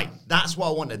 right, that's what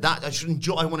I wanted. That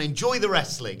I want to enjoy the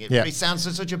wrestling. It sounds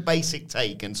such a basic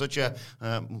take and such a,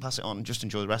 pass it on, just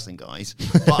enjoy the wrestling, guys.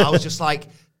 But I was just like,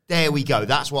 there we go.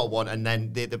 That's what I want. And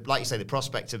then, like you say, the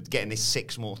prospect of getting this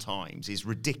 6 more times is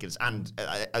ridiculous. And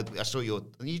I saw you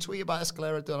tweet about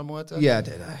Escalera de la Muerte? Yeah, I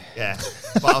did. Yeah.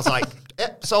 But I was like,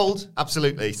 sold.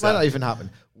 Absolutely. So. Might not even happen.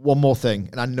 One more thing,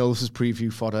 and I know this is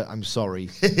preview fodder. I'm sorry.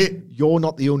 You're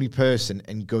not the only person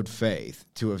in good faith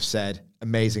to have said,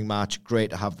 amazing match,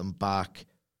 great to have them back.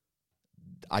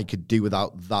 I could do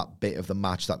without that bit of the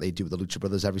match that they do with the Lucha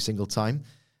Brothers every single time.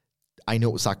 I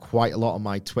noticed that quite a lot on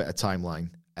my Twitter timeline.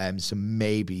 So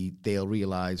maybe they'll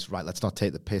realise, right, let's not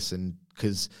take the piss, and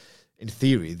because in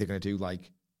theory they're going to do like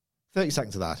 30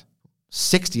 seconds of that,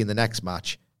 60 in the next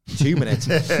match, 2 minutes,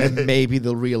 and maybe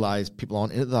they'll realise people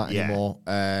aren't into that anymore.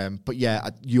 But yeah,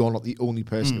 you're not the only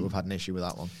person who have had an issue with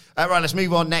that one. All right, let's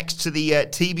move on next to the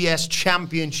TBS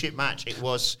Championship match. It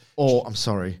was... Oh, I'm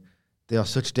sorry. They are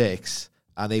such dicks.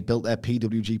 And they built their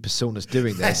PWG personas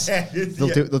doing this.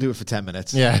 They'll do it for 10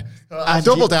 minutes. Yeah.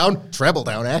 Double down, treble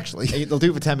down, actually. They'll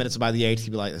do it for 10 minutes, and by the 8th,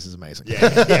 you'll be like, this is amazing.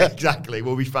 Yeah, exactly.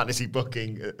 We'll be fantasy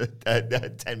booking a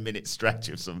 10-minute stretch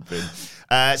of something.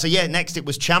 Next it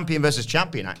was champion versus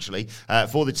champion, actually,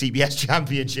 for the TBS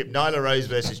Championship. Nyla Rose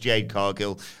versus Jade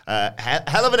Cargill.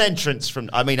 Hell of an entrance from...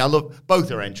 I love both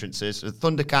their entrances.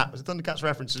 Thundercats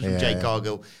references from Jade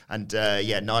Cargill. And,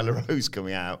 Nyla Rose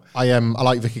coming out. I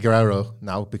like Vicky Guerrero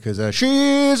now because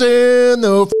she's in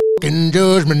the fucking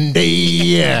Judgment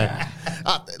Day.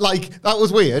 That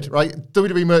was weird, right?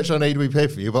 WWE merch on AEW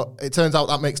pay-per-view, but it turns out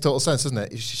that makes total sense, doesn't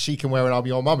it? She can wear an I'm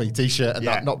Your Mommy t-shirt and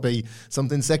that not be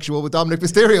something sexual with Dominic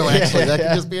Mysterio, actually. That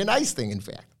could just be a nice thing, in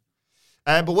fact.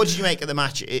 But what did you make of the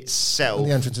match itself?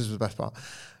 The entrances was the best part.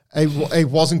 It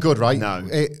wasn't good, right? No.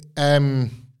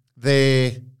 And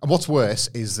what's worse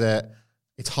is that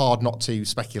it's hard not to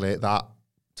speculate that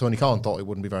Tony Khan thought it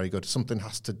wouldn't be very good. Something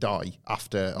has to die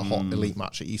after a hot Elite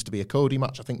match. It used to be a Cody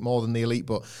match, I think, more than the Elite,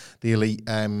 but the Elite...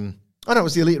 it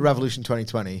was the Elite Revolution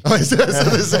 2020. It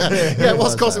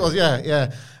was, of course it was, yeah.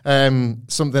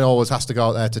 Something always has to go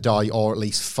out there to die, or at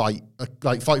least fight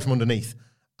from underneath.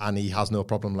 And he has no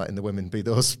problem letting the women be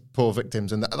those poor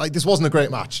victims. And this wasn't a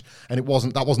great match, and that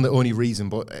wasn't the only reason,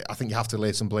 but I think you have to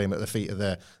lay some blame at the feet of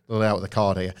the layout of the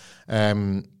card here.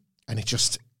 And it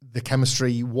just... The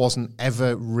chemistry wasn't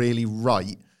ever really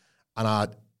right, and I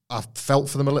felt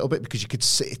for them a little bit because you could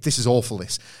see this is awful.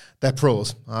 They're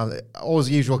pros. Always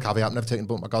the usual caveat. I've never taken a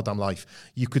book in my goddamn life.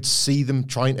 You could see them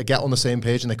trying to get on the same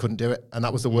page and they couldn't do it, and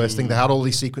that was the worst thing. They had all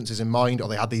these sequences in mind, or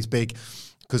they had these big.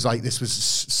 Because this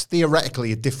was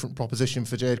theoretically a different proposition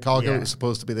for Jade Cargill. It was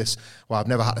supposed to be this, I've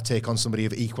never had to take on somebody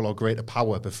of equal or greater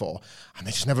power before. And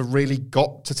they just never really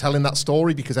got to telling that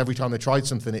story because every time they tried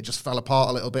something, it just fell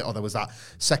apart a little bit, or there was that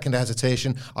second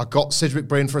hesitation. I got Sidgwick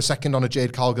Brain for a second on a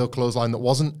Jade Cargill clothesline that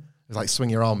wasn't. It was like, swing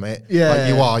your arm, mate.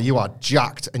 Yeah. You are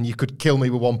jacked and you could kill me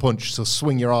with one punch, so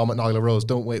swing your arm at Nyla Rose.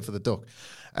 Don't wait for the duck.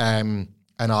 And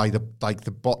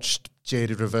the botched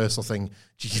jaded reversal thing,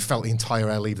 you felt the entire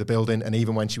air leave the building, and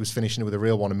even when she was finishing it with a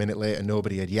real one a minute later,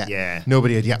 nobody had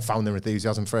yet found their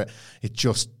enthusiasm for it. It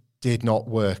just did not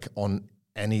work on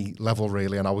any level,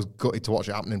 really, and I was gutted to watch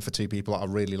it happening for two people that I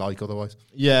really like otherwise.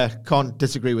 Yeah, can't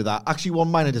disagree with that. Actually,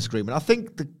 one minor disagreement. I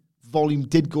think the volume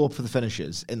did go up for the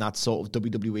finishes in that sort of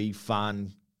WWE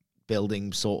fan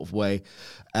building sort of way,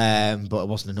 but it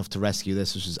wasn't enough to rescue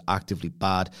this, which was actively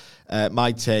bad.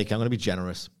 My take, I'm going to be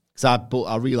generous, because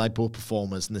I really like both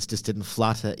performers, and this just didn't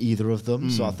flatter either of them,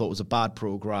 so I thought it was a bad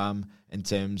program in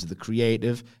terms of the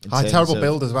creative. Terrible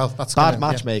build as well. That's bad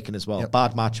matchmaking as well. Yep.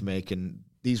 Bad matchmaking.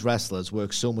 These wrestlers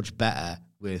work so much better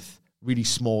with really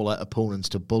smaller opponents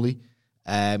to bully.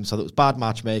 So it was bad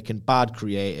matchmaking, bad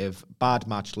creative, bad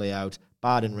match layout,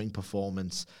 bad in-ring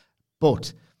performance.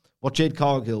 But what Jade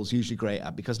Cargill's usually great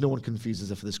at, because no one confuses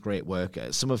her for this great work,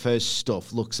 some of her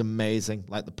stuff looks amazing,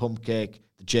 like the pump kick,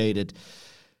 the jaded.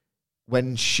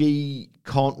 When she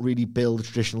can't really build a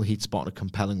traditional heat spot in a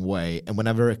compelling way, and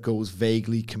whenever it goes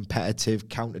vaguely competitive,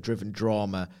 counter-driven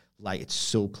drama, like it's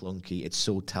so clunky, it's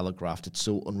so telegraphed, it's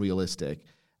so unrealistic.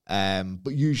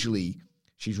 But usually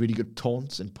she's really good at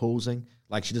taunts and posing,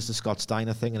 like she does the Scott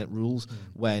Steiner thing, and it rules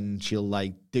when she'll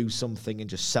like do something and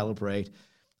just celebrate.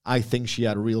 I think she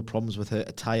had real problems with her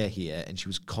attire here, and she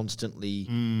was constantly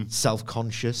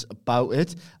self-conscious about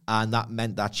it, and that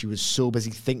meant that she was so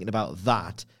busy thinking about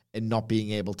that in not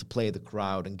being able to play the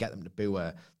crowd and get them to boo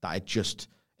her, that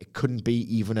it couldn't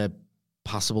be even a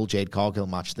passable Jade Cargill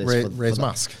match. Ray's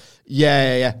mask.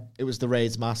 Yeah. It was the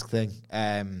Ray's mask thing.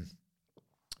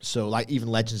 So, like, even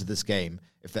legends of this game,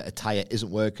 if the attire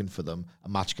isn't working for them, a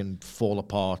match can fall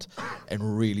apart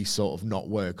and really sort of not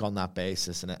work on that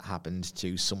basis. And it happened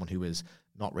to someone who is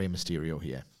not Rey Mysterio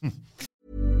here.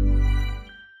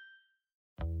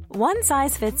 One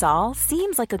size fits all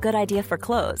seems like a good idea for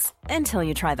clothes until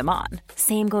you try them on.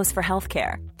 Same goes for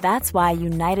healthcare. That's why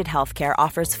United Healthcare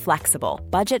offers flexible,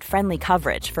 budget-friendly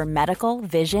coverage for medical,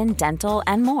 vision, dental,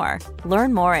 and more.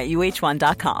 Learn more at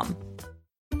uh1.com.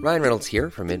 Ryan Reynolds here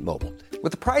from Mint Mobile.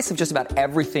 With the price of just about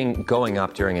everything going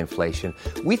up during inflation,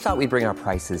 we thought we'd bring our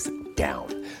prices down.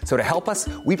 So to help us,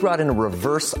 we brought in a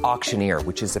reverse auctioneer,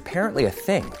 which is apparently a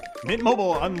thing. Mint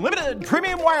Mobile Unlimited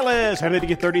Premium Wireless. How to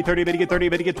get 30, 30, bit to get 30,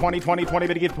 bit to get 20, 20, 20,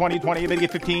 bit to get 20, 20, bit to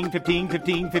get 15, 15,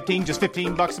 15, 15, just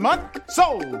 $15 a month?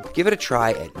 Sold! Give it a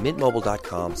try at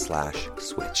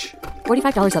mintmobile.com/switch.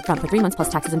 $45 up front for 3 months plus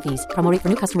taxes and fees. Promo rate for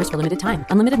new customers for limited time.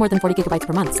 Unlimited more than 40 gigabytes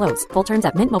per month. Slows full terms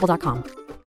at mintmobile.com.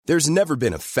 There's never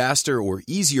been a faster or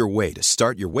easier way to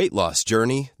start your weight loss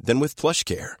journey than with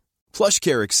PlushCare.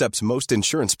 PlushCare accepts most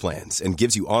insurance plans and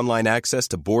gives you online access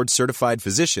to board-certified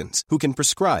physicians who can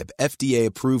prescribe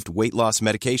FDA-approved weight loss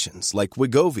medications like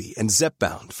Wegovy and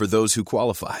Zepbound for those who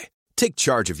qualify. Take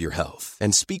charge of your health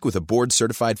and speak with a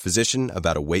board-certified physician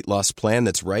about a weight loss plan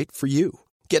that's right for you.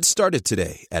 Get started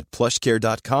today at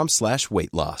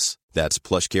plushcare.com/weight loss. That's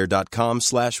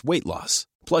plushcare.com/weight loss.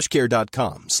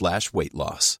 plushcare.com/weight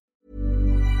loss.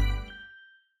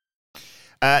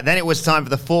 Then it was time for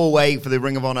the four-way for the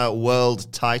Ring of Honor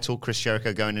World title. Chris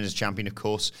Jericho going in as champion, of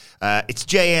course. It's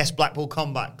JS, Blackpool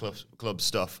Combat Club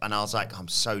stuff. And I was like, I'm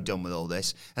so done with all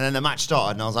this. And then the match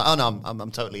started, and I was like, oh, no,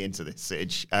 I'm totally into this,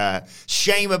 Sidge.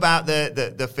 Shame about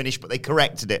the finish, but they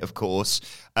corrected it, of course.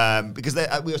 Because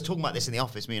we were talking about this in the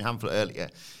office, me and Hamlet earlier.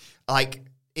 Like,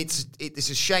 it's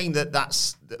a shame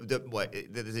that's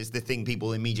the thing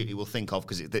people immediately will think of,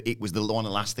 because it was one of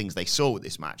the last things they saw with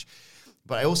this match.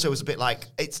 But I also was a bit like,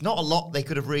 it's not a lot they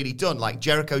could have really done. Like,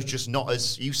 Jericho's just not,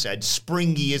 as you said,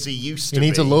 springy as he used to be. He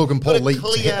needs a Logan Paul leap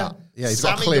to hit that. Yeah, he's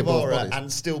got clear both bodies.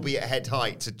 And still be at head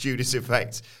height to Judas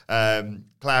Effect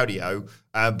Claudio.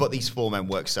 But these four men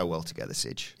work so well together,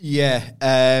 Sidge. Yeah.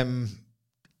 I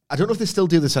don't know if they still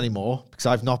do this anymore, because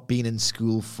I've not been in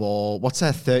school for,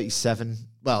 37?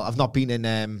 Well, I've not been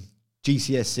in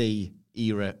GCSE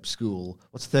era school.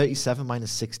 What's 37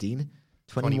 minus 16?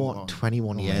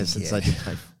 21 years since I did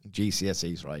my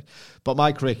GCSEs, right? But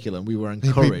my curriculum, we were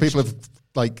encouraged. People have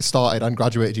started and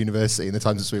graduated university in the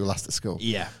time since we were last at school.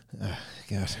 Yeah.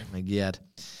 God. My God.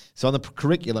 So on the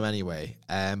curriculum anyway,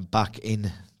 back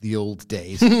in the old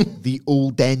days, the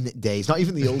olden days, not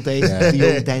even the old days,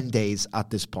 the olden days at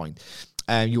this point,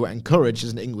 you were encouraged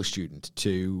as an English student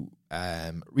to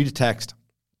read a text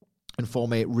and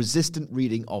form a resistant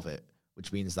reading of it,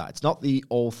 which means that it's not the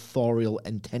authorial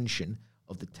intention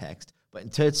of the text, but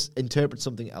interpret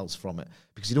something else from it,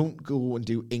 because you don't go and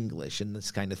do English and this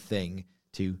kind of thing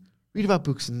to read about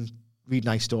books and read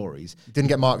nice stories. You didn't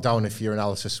get marked down if your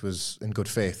analysis was in good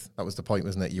faith. That was the point,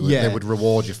 wasn't it? They would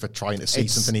reward you for trying to see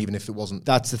something, even if it wasn't.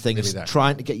 That's the thing, really is there.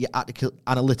 Trying to get your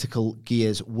analytical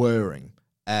gears whirring,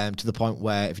 to the point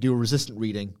where if you do a resistant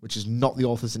reading, which is not the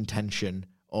author's intention,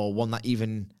 or one that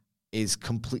even is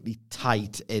completely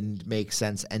tight and makes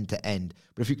sense end to end,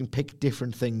 but if you can pick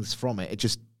different things from it, it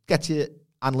just gets your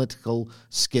analytical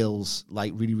skills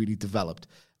like really, really developed.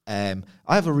 I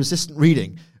have a resistant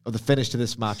reading of the finish to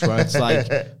this match where it's like,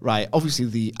 right, obviously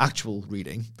the actual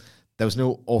reading, there was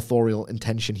no authorial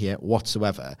intention here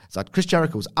whatsoever. It's like Chris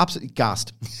Jericho was absolutely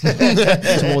gassed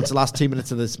towards the last 2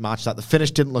 minutes of this match, that the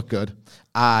finish didn't look good.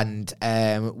 And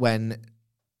when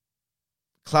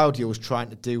Claudio was trying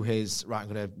to do his, right, I'm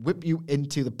going to whip you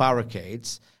into the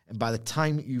barricades, and by the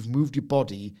time you've moved your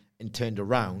body and turned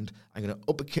around, I'm going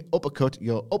to uppercut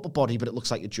your upper body, but it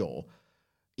looks like your jaw.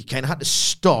 He kind of had to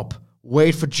stop,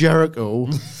 wait for Jericho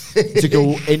to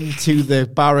go into the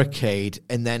barricade,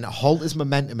 and then halt his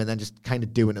momentum, and then just kind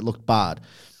of do it. It looked bad.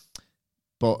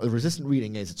 But the resistant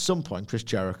reading is, at some point, Chris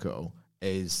Jericho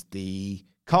is the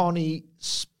corny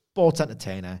sports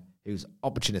entertainer who's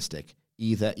opportunistic.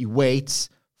 Either he waits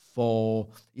for,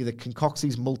 concocts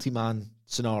these multi-man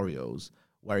scenarios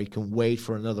where he can wait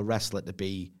for another wrestler to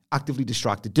be actively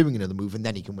distracted doing another move, and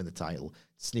then he can win the title,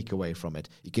 sneak away from it.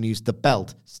 He can use the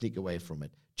belt, sneak away from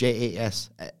it. JAS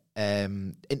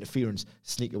interference,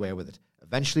 sneak away with it.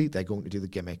 Eventually, they're going to do the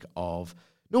gimmick of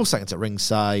no seconds at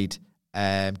ringside,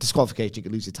 disqualification, you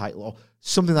could lose your title, or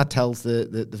something that tells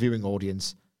the viewing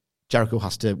audience, Jericho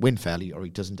has to win fairly or he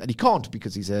doesn't. And he can't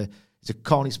because he's a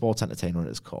corny sports entertainer at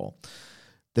his core.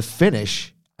 The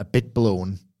finish, a bit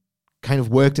blown, kind of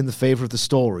worked in the favor of the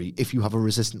story if you have a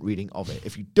resistant reading of it.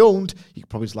 If you don't, you can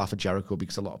probably just laugh at Jericho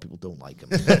because a lot of people don't like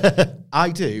him. I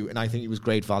do, and I think it was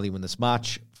great value in this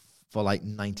match for like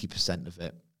 90% of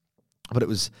it. But it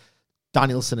was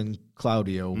Danielson and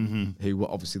Claudio who were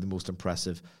obviously the most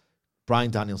impressive.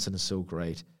 Bryan Danielson is so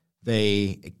great.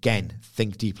 They, again,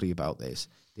 think deeply about this.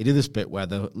 They do this bit where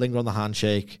they linger on the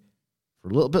handshake for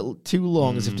a little bit too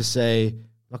long as if to say, I'm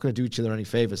not going to do each other any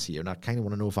favors here, and I kind of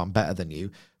want to know if I'm better than you.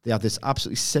 They have this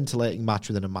absolutely scintillating match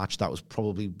within a match that was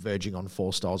probably verging on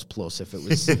 4 stars plus if it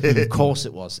was. Of course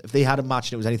it was. If they had a match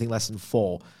and it was anything less than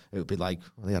 4, it would be like,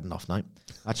 well, they had an off night.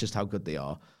 That's just how good they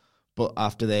are. But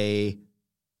after they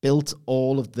built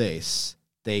all of this,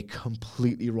 they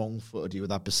completely wrong-footed you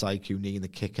with that Bisaiku knee and the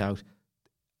kick out.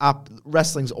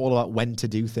 Wrestling's all about when to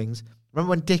do things.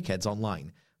 Remember when dickheads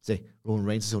online say, Roman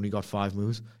Reigns has only got 5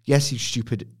 moves? Yes, you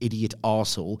stupid idiot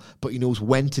arsehole, but he knows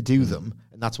when to do them,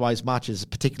 and that's why his matches,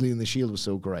 particularly in the Shield, were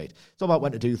so great. It's all about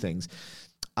when to do things.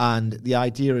 And the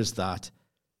idea is that,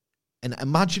 and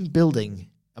imagine building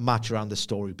a match around the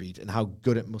story beat and how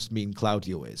good it must mean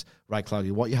Claudio is. Right,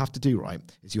 Claudio, what you have to do, right,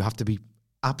 is you have to be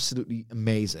absolutely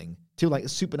amazing to like a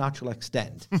supernatural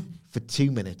extent for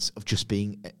 2 minutes of just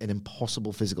being an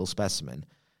impossible physical specimen.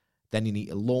 Then you need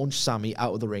to launch Sami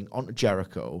out of the ring onto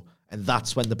Jericho, and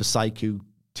that's when the Bisaiku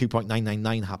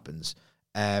 2.999 happens,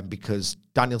 because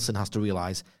Danielson has to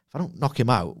realize, if I don't knock him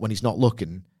out when he's not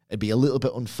looking, it'd be a little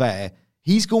bit unfair.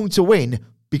 He's going to win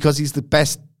because he's the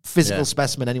best physical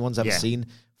specimen anyone's ever seen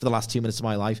for the last 2 minutes of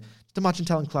my life. Just imagine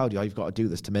telling Claudio, you've got to do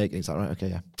this to make it. He's like, right, okay,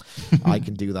 yeah, I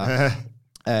can do that.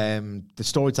 The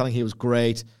storytelling here was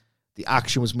great. The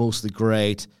action was mostly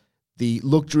great. The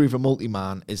luxury of a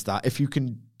multi-man is that if you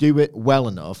can do it well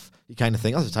enough, you kind of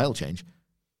think, oh, that's a title change.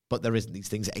 But there isn't. These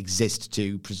things that exist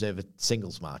to preserve a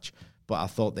singles match. But I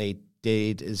thought they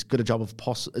did as good a job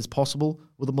as possible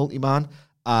with a multi-man.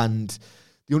 And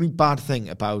the only bad thing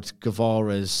about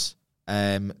Guevara's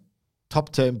top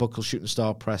turnbuckle shooting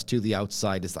star press to the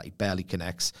outside is that he barely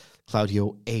connects.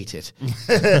 Claudio ate it.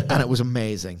 And it was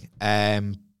amazing.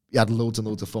 He had loads and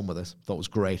loads of fun with it. Thought it was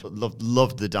great.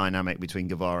 Loved the dynamic between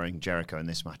Guevara and Jericho in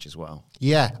this match as well.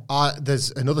 Yeah,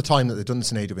 there's another time that they've done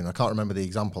this in AEW, and I can't remember the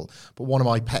example, but one of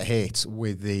my pet hates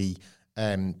with the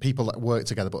people that work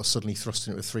together but are suddenly thrust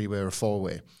into a 3-way or a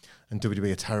 4-way, and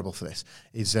WWE are terrible for this,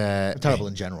 is... terrible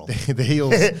in general.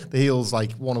 The heels,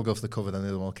 like, one will go for the cover, then the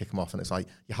other one will kick them off, and it's like,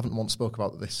 you haven't once spoke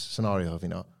about this scenario, have you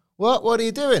not? What are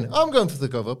you doing? I'm going for the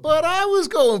cover, but I was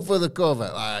going for the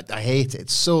cover. I hate it.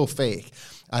 It's so fake.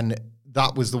 And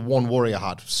that was the one worry I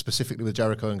had, specifically with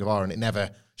Jericho and Guevara, and it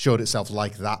never showed itself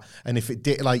like that. And if it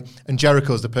did, and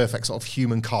Jericho's the perfect sort of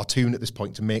human cartoon at this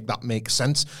point to make that make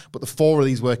sense. But the 4 of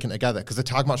these working together, because the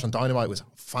tag match on Dynamite was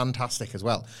fantastic as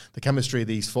well. The chemistry of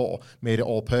these 4 made it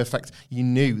all perfect. You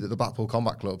knew that the Blackpool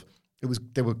Combat Club,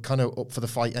 they were kind of up for the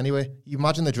fight anyway. You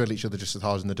imagine they drill each other just as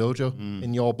hard as in the dojo.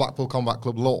 In your Blackpool Combat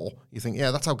Club lore, you think,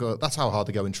 yeah, that's how hard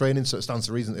they go in training, so it stands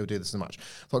to reason they would do this in the match.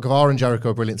 I thought Guevara and Jericho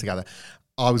were brilliant together.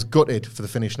 I was gutted for the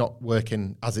finish not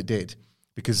working as it did,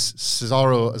 because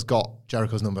Cesaro has got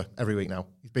Jericho's number every week now.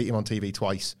 He's beat him on TV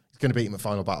twice. He's going to beat him at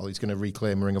Final Battle. He's going to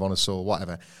reclaim Ring of Honor soul,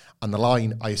 whatever. And the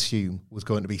line, I assume, was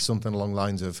going to be something along the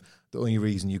lines of, the only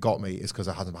reason you got me is because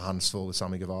I had my hands full with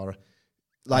Sammy Guevara.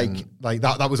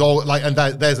 That was all, and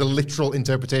there's a literal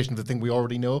interpretation of the thing we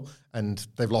already know, and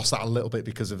they've lost that a little bit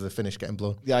because of the finish getting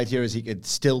blown. The idea is he could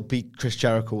still beat Chris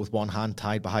Jericho with one hand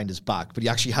tied behind his back, but he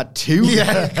actually had 2.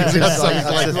 Yeah, that's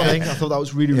the thing. I thought that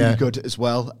was really, really good as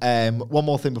well. One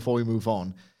more thing before we move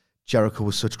on. Jericho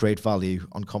was such great value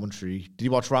on commentary. Did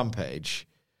you watch Rampage?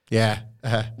 Yeah.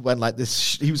 When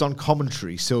he was on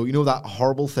commentary, so you know that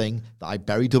horrible thing that I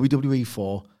bury WWE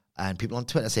for, and people on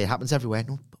Twitter say it happens everywhere.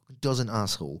 No, doesn't,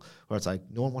 asshole, where it's like,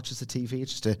 no one watches the TV,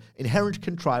 it's just an inherent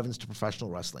contrivance to professional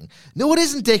wrestling. No, it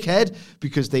isn't, dickhead,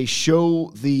 because they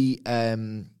show the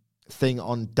thing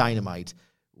on Dynamite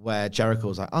where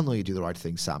Jericho's like, I know you do the right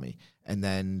thing, Sammy, and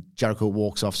then Jericho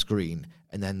walks off screen,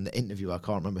 and then the interviewer, I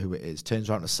can't remember who it is, turns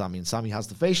around to Sammy, and Sammy has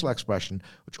the facial expression,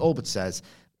 which all but says,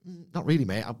 not really,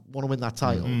 mate, I want to win that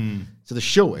title. So they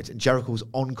show it, and Jericho's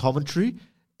on commentary,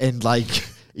 and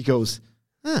he goes,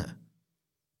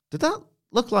 did that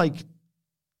look like,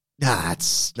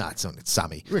 it's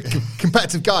Sammy. We're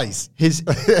competitive guys. His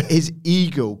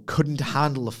ego couldn't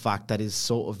handle the fact that his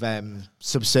sort of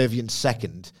subservient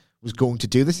second was going to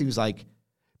do this. He was like,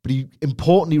 but he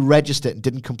importantly registered and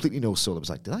didn't completely know soul. It was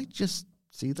like, did I just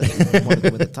see that he wanted to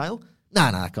win the title?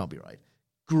 Nah, that can't be right.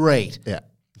 Great. Yeah.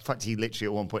 In fact, he literally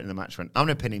at one point in the match went, I'm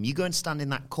going to pin him. You go and stand in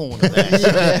that corner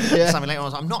there. Something later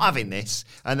on, I'm not having this.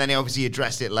 And then he obviously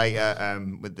addressed it later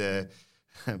with the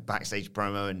backstage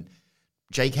promo and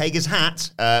Jake Hager's hat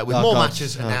with more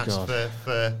matches announced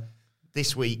for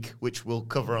this week, which we'll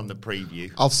cover on the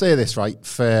preview. I'll say this, right,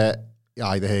 for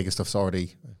the Hager stuff's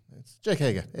already... It's Jake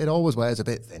Hager. It always wears a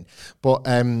bit thin. But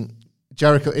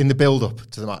Jericho, in the build-up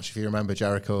to the match, if you remember,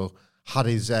 Jericho had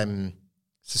his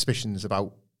suspicions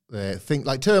about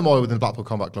turmoil within the Blackpool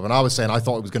Combat Club, and I was saying I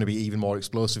thought it was going to be even more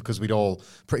explosive because we'd all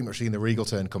pretty much seen the Regal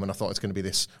turn coming. I thought it's going to be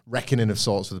this reckoning of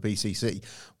sorts for the BCC,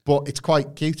 but it's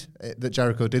quite cute that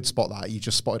Jericho did spot that. He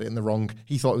just spotted it in the wrong.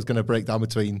 He thought it was going to break down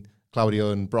between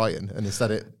Claudio and Brian, and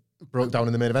instead it broke down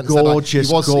in the main event. Gorgeous,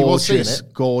 he was seeing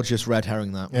it. Gorgeous red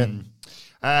herring that. Yeah.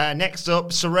 Next up,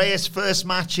 Soraya's first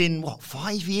match in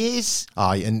 5 years?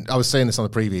 And I was saying this on the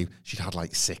preview. She'd had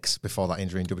 6 before that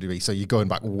injury in WWE, so you're going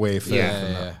back way further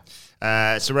than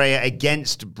that. Saraya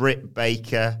against Britt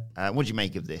Baker. What do you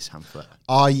make of this, Hamflet?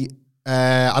 I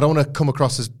don't want to come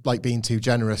across as being too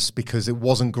generous because it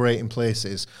wasn't great in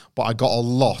places, but I got a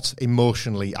lot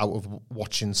emotionally out of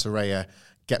watching Saraya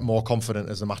get more confident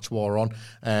as the match wore on.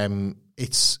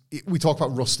 We talk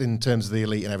about rust in terms of the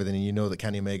Elite and everything, and you know that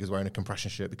Kenny Omega's wearing a compression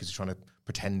shirt because he's trying to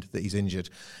pretend that he's injured.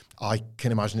 I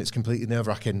can imagine it's completely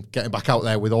nerve-wracking getting back out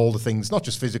there with all the things, not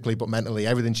just physically, but mentally,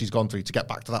 everything she's gone through to get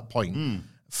back to that point.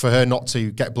 For her not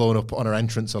to get blown up on her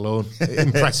entrance alone, it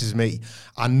impresses me.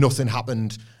 And nothing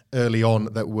happened early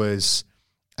on that was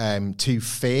too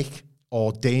fake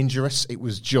or dangerous. It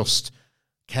was just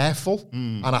careful.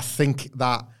 And I think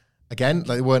that, again,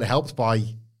 they weren't helped by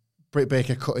Britt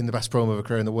Baker cutting the best promo of her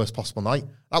career in the worst possible night.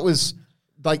 That was,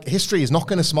 history is not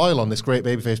going to smile on this great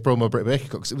babyface promo Britt Baker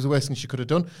cut because it was the worst thing she could have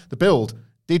done. The build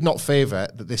did not favour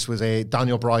that this was a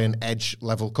Daniel Bryan Edge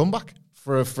level comeback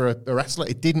for a wrestler.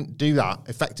 It didn't do that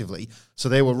effectively. So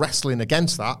they were wrestling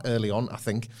against that early on, I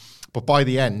think. But by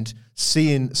the end,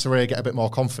 seeing Saraya get a bit more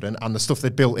confident and the stuff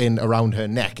they built in around her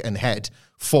neck and head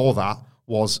for that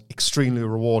was extremely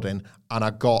rewarding. And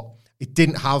it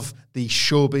didn't have the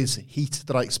showbiz heat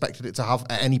that I expected it to have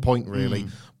at any point, really.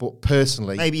 But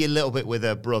personally... Maybe a little bit with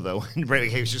her brother when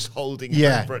he was just holding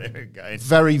her in front of her going...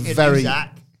 Very,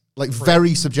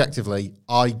 very subjectively,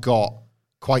 I got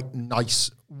quite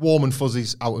nice, warm and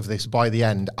fuzzies out of this by the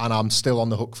end, and I'm still on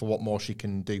the hook for what more she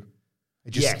can do.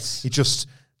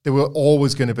 They were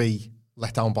always going to be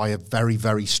let down by a very,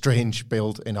 very strange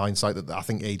build in hindsight that I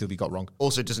think AEW got wrong.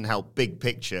 Also, it doesn't help big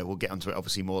picture. We'll get onto it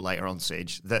obviously more later on,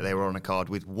 Sige, that they were on a card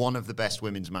with one of the best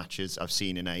women's matches I've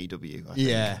seen in AEW. I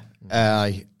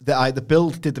think. The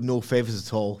build did them no favours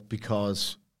at all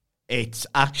because it's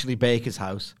actually Baker's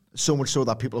house. So much so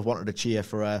that people have wanted to cheer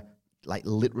for her,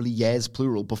 literally years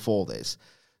plural before this.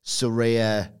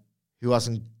 Saraya, who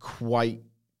hasn't quite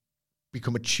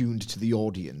become attuned to the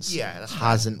audience,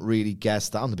 hasn't really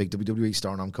guessed that I'm the big WWE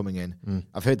star and I'm coming in.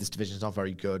 I've heard this division's not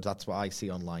very good. That's what I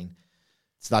see online.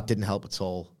 So that didn't help at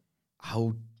all.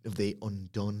 How have they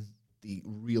undone the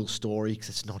real story? Because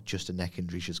it's not just a neck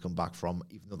injury she's come back from,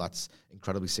 even though that's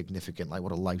incredibly significant,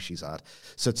 what a life she's had.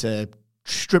 So to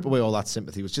strip away all that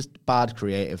sympathy was just bad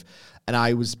creative. And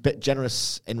I was a bit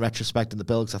generous in retrospect in the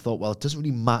bill because I thought, well, it doesn't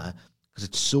really matter because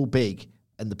it's so big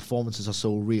and the performances are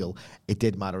so real. It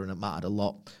did matter, and it mattered a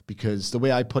lot because the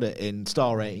way I put it in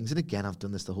star ratings, and again, I've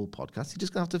done this the whole podcast, you're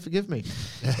just going to have to forgive me,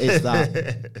 is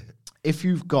that if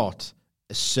you've got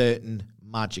a certain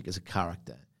magic as a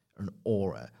character, or an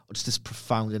aura, or just this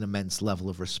profound and immense level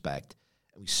of respect,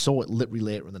 and we saw it literally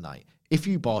later in the night, if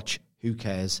you botch, who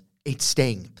cares? It's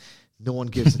Sting. No one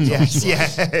gives a toss.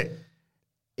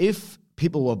 If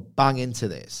people were bang into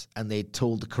this and they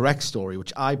told the correct story,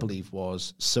 which I believe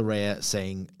was Saraya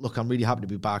saying, look, I'm really happy to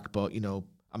be back, but,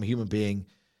 I'm a human being.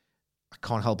 I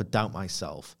can't help but doubt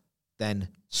myself. Then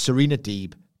Serena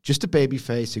Deeb, just a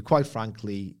babyface who, quite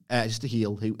frankly, just a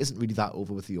heel who isn't really that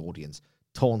over with the audience,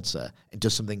 taunts her and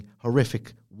does something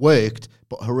horrific, worked,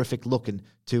 but horrific looking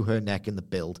to her neck in the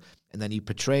build. And then you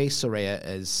portray Saraya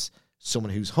as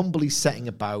someone who's humbly setting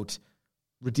about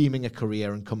redeeming a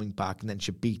career and coming back, and then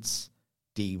she beats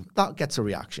Deeb. That gets a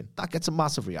reaction. That gets a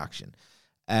massive reaction.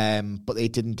 But they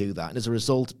didn't do that. And as a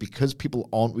result, because people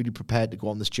aren't really prepared to go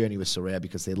on this journey with Saraya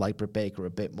because they like Britt Baker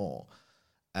a bit more,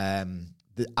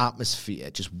 the atmosphere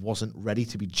just wasn't ready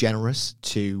to be generous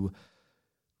to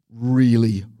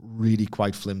really, really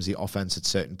quite flimsy offense at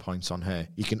certain points on her.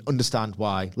 You can understand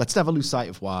why. Let's never lose sight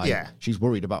of why. Yeah. She's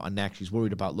worried about her neck. She's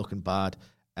worried about looking bad.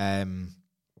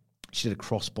 She did a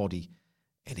crossbody,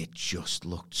 and it just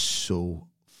looked so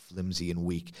flimsy and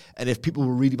weak. And if people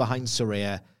were really behind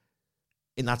Saraya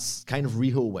in that kind of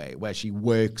Riho way, where she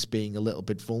works being a little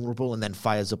bit vulnerable and then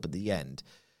fires up at the end,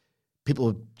 people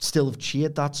would still have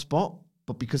cheered that spot.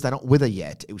 But because they're not with her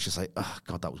yet, it was just like, oh,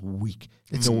 God, that was weak.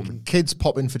 It's kids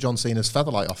pop in for John Cena's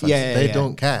Featherlight offense. They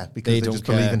don't care because they just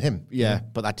believe in him. Yeah,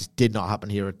 but that just did not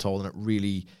happen here at all. And it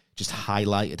really just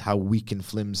highlighted how weak and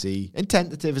flimsy and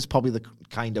tentative is probably the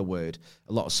kind of word.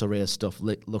 A lot of Saraya stuff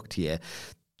looked here.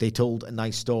 They told a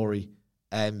nice story.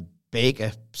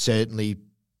 Baker certainly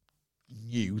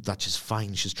knew that's just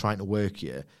fine. She's trying to work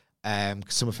here.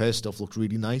 Some of her stuff looked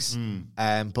really nice.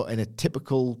 But in a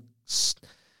typical...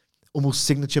 almost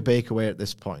signature Baker way at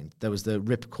this point. There was the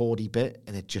Rip Cordy bit,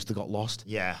 and it just got lost.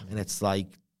 Yeah. And it's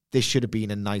like, this should have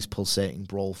been a nice pulsating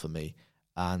brawl for me.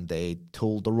 And they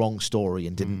told the wrong story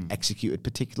and didn't execute it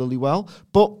particularly well.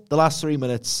 But the last 3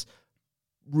 minutes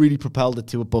really propelled it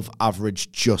to above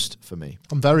average just for me.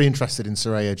 I'm very interested in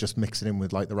Saraya just mixing in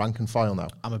with like the rank and file now.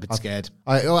 I'm a bit scared.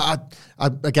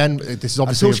 Again, this is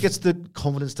obviously... Until she gets the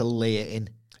confidence to lay it in.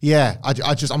 Yeah,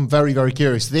 I'm very, very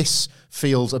curious. This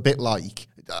feels a bit like...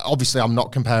 Obviously, I'm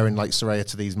not comparing like Saraya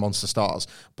to these monster stars,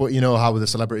 but you know how the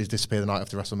celebrities disappear the night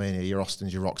after WrestleMania, your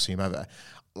Austins, your Roxy, whomever.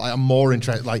 Like, I'm more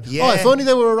interested. Like, if only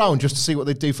they were around just to see what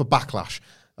they'd do for Backlash.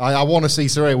 I want to see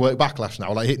Saraya work Backlash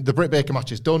now. Like, the Britt Baker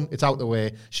match is done; it's out the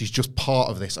way. She's just part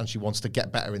of this, and she wants to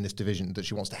get better in this division. That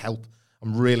she wants to help.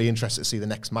 I'm really interested to see the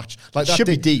next match. Like that should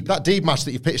be deep. That deep match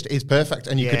that you've pitched is perfect,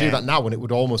 and you could do that now, and it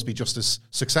would almost be just as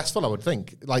successful, I would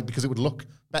think. Like, because it would look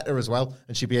better as well,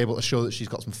 and she'd be able to show that she's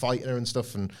got some fight in her and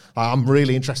stuff. And I'm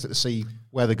really interested to see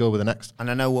where they go with the next. And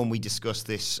I know when we discussed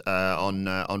this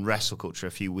on Wrestle Culture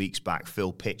a few weeks back,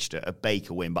 Phil pitched a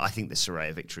Baker win, but I think the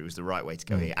Saraya victory was the right way to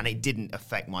go here, and it didn't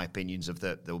affect my opinions of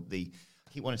the I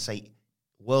keep wanting to say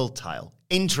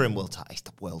interim world title. It's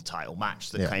the world title match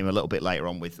that came a little bit later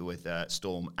on with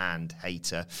Storm and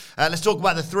Hayter. Let's talk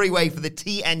about the three-way for the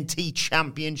TNT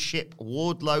Championship.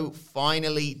 Wardlow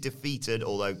finally defeated,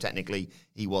 although technically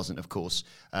he wasn't, of course,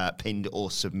 pinned or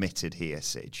submitted here,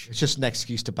 Sidge. It's just an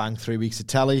excuse to bang 3 weeks of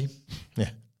telly,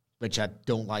 which I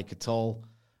don't like at all.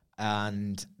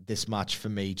 And this match for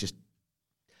me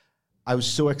I was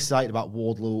so excited about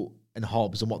Wardlow and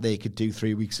Hobbs and what they could do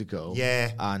 3 weeks ago.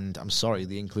 Yeah. And I'm sorry,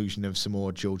 the inclusion of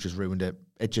Samoa Joe just ruined it.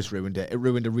 It just ruined it. It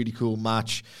ruined a really cool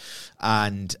match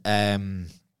and a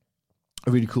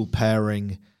really cool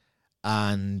pairing.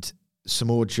 And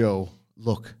Samoa Joe,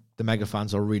 look, the mega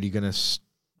fans are really going to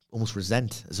almost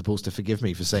resent as opposed to forgive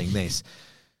me for saying this.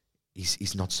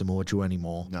 He's not Samoa Joe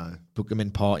anymore. No. Book him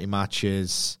in party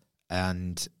matches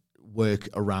and work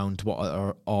around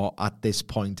what are at this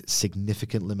point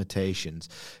significant limitations,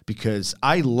 because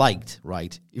I liked,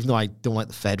 even though I don't like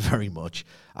the Fed very much,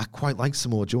 I quite like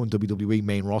Samoa Joe in WWE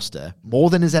main roster more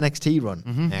than his NXT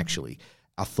run, actually.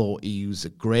 I thought he was a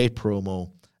great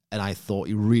promo, and I thought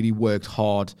he really worked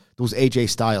hard. Those AJ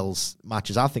Styles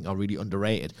matches I think are really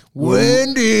underrated.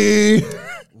 Wendy!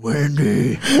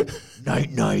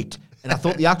 Night. And I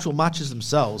thought the actual matches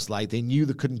themselves, like, they knew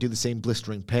they couldn't do the same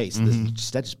blistering pace.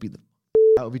 Instead, just beat the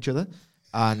out of each other.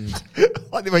 And I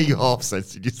like the way you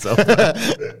half-censored yourself.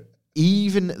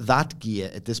 Even that gear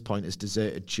at this point is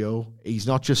deserted Joe. He's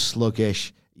not just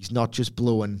sluggish. He's not just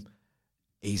blowing.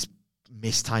 He's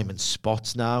mistiming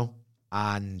spots now.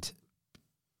 And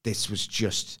this was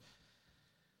just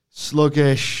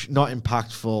sluggish, not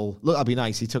impactful. Look, that'd be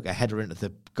nice. He took a header into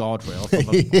the guardrail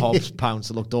from a Hobbs pounce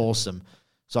that looked awesome.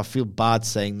 So I feel bad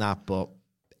saying that, but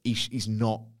he's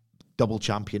not double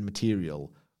champion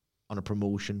material on a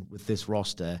promotion with this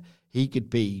roster. He could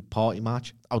be party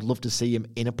match. I would love to see him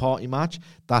in a party match.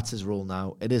 That's his role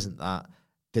now. It isn't that.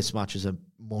 This match is a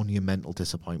monumental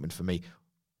disappointment for me.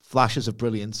 Flashes of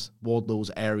brilliance. Wardlow's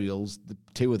aerials, the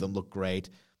two of them look great.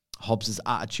 Hobbs'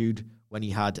 attitude when he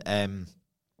had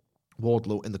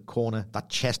Wardlow in the corner, that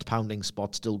chest-pounding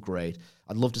spot, still great.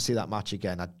 I'd love to see that match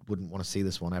again. I wouldn't want to see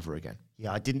this one ever again.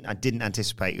 Yeah, I didn't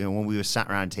anticipate, when we were sat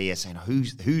around here saying,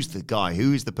 who's the guy,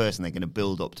 who is the person they're going to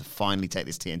build up to finally take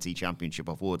this TNT Championship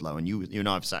off Wardlow? And you and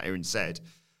I have sat here and said,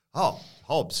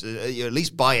 Hobbs, you're at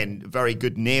least buying very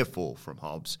good near fall from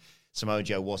Hobbs. Samoa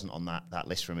Joe wasn't on that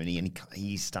list from me, and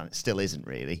he still isn't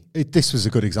really. This was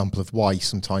a good example of why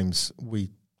sometimes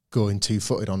we go in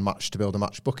two-footed on match to build a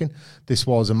match booking. This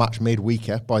was a match made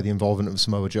weaker by the involvement of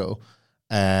Samoa Joe.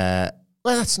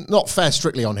 Well, that's not fair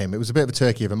strictly on him. It was a bit of a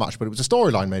turkey of a match, but it was a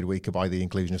storyline made weaker by the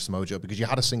inclusion of Samoa Joe, because you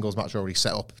had a singles match already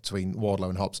set up between Wardlow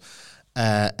and Hobbs,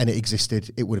 and it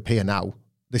existed, it would appear now,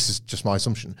 this is just my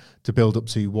assumption, to build up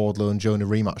to Wardlow and Joe in a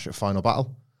rematch at Final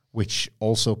Battle, which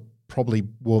also probably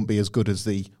won't be as good as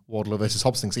the Wardlow versus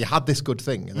Hobbs thing. So you had this good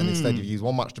thing, and then instead you used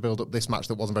one match to build up this match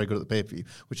that wasn't very good at the pay-per-view,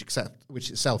 which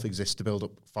itself exists to build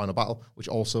up Final Battle, which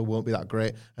also won't be that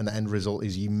great, and the end result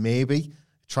is you maybe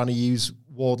trying to use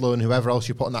Wardlow and whoever else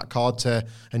you put on that card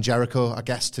and Jericho, I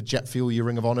guess, to jet fuel your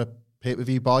Ring of Honor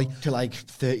pay-per-view buy. To like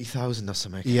 30,000 or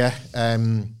something. Yeah.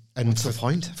 And what's the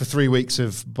point? For 3 weeks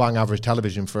of bang average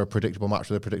television for a predictable match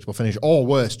with a predictable finish, or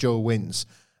worse, Joe wins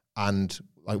and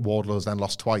like Wardlow's then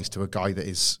lost twice to a guy that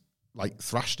is like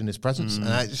thrashed in his presence.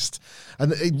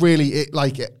 And it really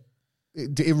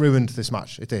ruined this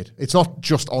match. It did. It's not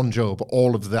just on Joe, but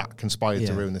all of that conspired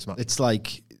to ruin this match. It's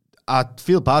like, I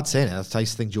feel bad saying it. I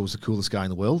used to think Joe's the coolest guy in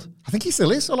the world. I think he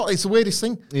still is. It's the weirdest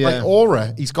thing. Yeah. Like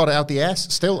aura, he's got it out the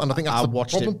ass still, and I think that's the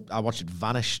problem. I watched it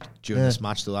vanish during this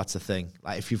match, though. That's the thing.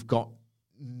 Like, if you've got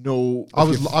no... I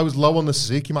was low on the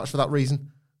Suzuki match for that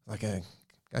reason. Like,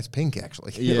 guy's pink,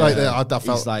 actually. Yeah. I felt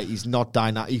he's like, he's not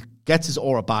dynamic. He gets his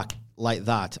aura back like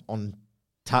that on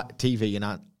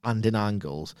TV and in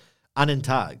angles and in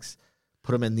tags.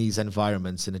 Put him in these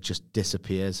environments and it just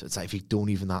disappears. It's like, if you don't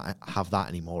even have that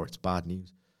anymore, it's bad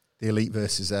news. The Elite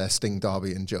versus Sting,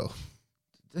 Darby and Joe.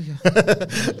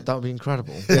 That would be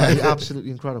incredible. Yeah,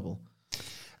 absolutely incredible.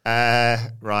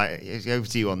 Right, over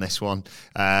to you on this one.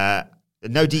 No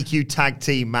DQ tag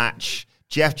team match.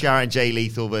 Jeff Jarrett and Jay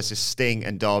Lethal versus Sting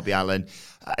and Darby Allin.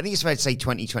 I think it's fair to say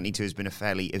 2022 has been a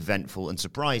fairly eventful and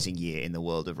surprising year in the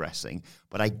world of wrestling,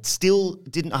 but I still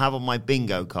didn't have on my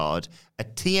bingo card a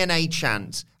TNA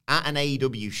chant at an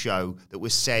AEW show that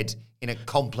was said in a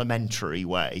complimentary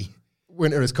way.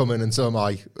 Winter is coming, and so am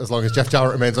I. As long as Jeff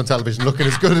Jarrett remains on television, looking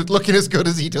as good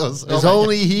as he does, as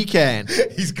only he can.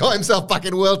 He's got himself back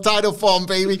in world title form,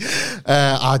 baby.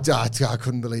 I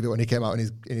couldn't believe it when he came out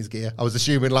in his gear. I was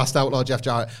assuming last Outlaw Jeff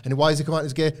Jarrett, and why does he come out in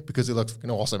his gear? Because he looks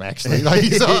fucking awesome, actually. Like,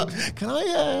 can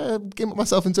I get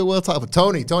myself into a world title? But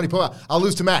Tony, put out. I'll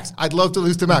lose to Max. I'd love to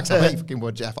lose to Max. I bet you fucking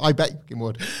would, Jeff. I bet you fucking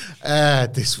would.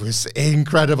 This was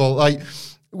incredible. Like.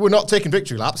 We're not taking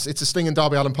victory laps. It's a Sting and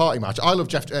Darby Allin party match. I love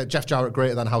Jeff Jarrett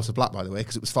greater than House of Black, by the way,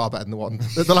 because it was far better than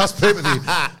the last pay-per-view.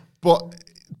 But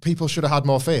people should have had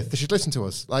more faith. They should listen to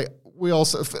us. Like, we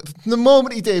also, the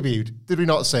moment he debuted, did we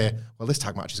not say, well, this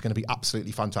tag match is going to be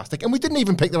absolutely fantastic? And we didn't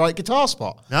even pick the right guitar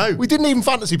spot. No. We didn't even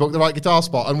fantasy book the right guitar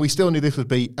spot, and we still knew this would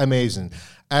be amazing.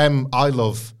 I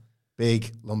love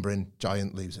big, lumbering,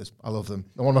 giant losers. I love them.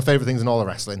 They're one of my favourite things in all of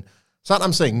wrestling.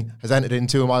 Satnam Singh has entered in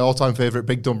two of my all-time favourite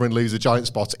big dumbering loser giant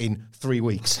spots in 3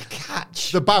 weeks.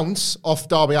 Catch. The bounce off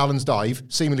Darby Allin's dive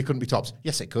seemingly couldn't be topped.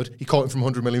 Yes, it could. He caught him from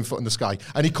 100 million foot in the sky.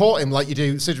 And he caught him like you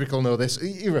do. Sidgwick will know this.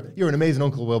 You're an amazing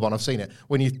uncle, Wilborn. I've seen it.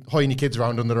 When you're hoying your kids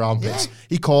around under their armpits. Yeah.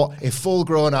 He caught a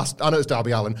full-grown ass, I know it's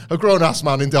Darby Allin, a grown-ass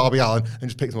man in Darby Allin, and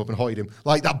just picked him up and hoyed him.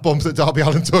 Like that bump that Darby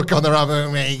Allin took on the ramp. Oh,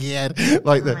 my God.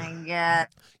 Like oh, my God.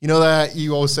 You know,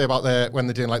 you always say about when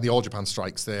they're doing like the All Japan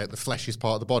strikes, the fleshiest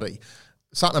part of the body.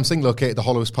 Satnam Singh located the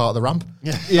hollowest part of the ramp.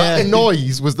 Yeah. That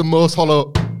noise was the most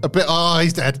hollow. A bit. Oh,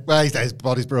 he's dead. Well, he's dead. His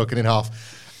body's broken in half.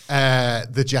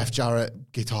 The Jeff Jarrett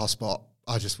guitar spot.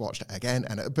 I just watched it again,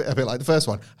 and a bit like the first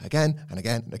one, again and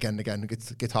again and again and again.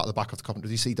 Guitar at the back of the coffin. Did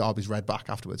you see Darby's red back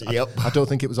afterwards? Yep. I don't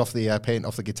think it was off the paint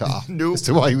off the guitar. No. As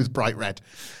to why he was bright red.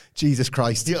 Jesus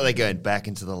Christ. You know, they're going back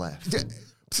into the left.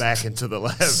 Back into the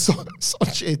left.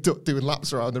 Sanjay Dutt doing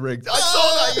laps around the ring. I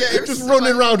saw that, yeah. Just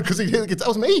running around because he hit the guitar. That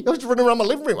was me. I was just running around my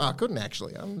living room. I couldn't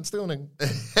actually. I'm still in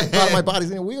part of my body's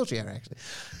in a wheelchair, actually.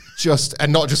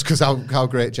 And not just because how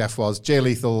great Jeff was. Jay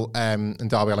Lethal and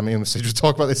Darby Allin, we just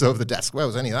talk about this over the desk. Where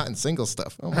was any of that in single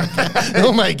stuff? Oh my God.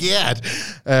 Oh my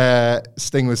God.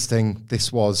 Sting was Sting.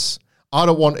 This was... I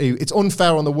don't want to... It's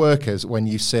unfair on the workers when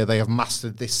you say they have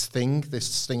mastered this Sting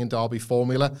and Darby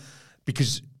formula,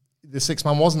 because... The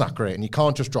 6-man wasn't that great, and you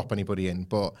can't just drop anybody in.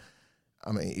 But,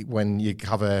 I mean, when you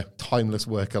have a timeless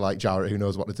worker like Jarrett who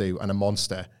knows what to do, and a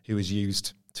monster who is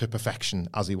used to perfection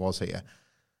as he was here,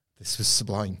 this was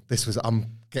sublime. I'm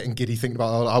getting giddy thinking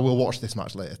about it. I will watch this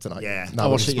match later tonight. Yeah. I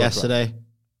watched it yesterday.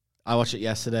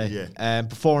 Yeah.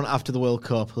 Before and after the World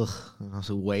Cup. Ugh, that was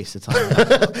a waste of time.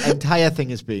 The entire thing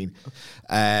has been.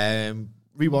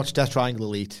 Rewatched Death Triangle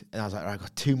Elite, and I was like, right, I've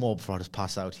got 2 more before I just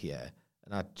pass out here.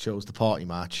 And I chose the party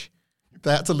match. They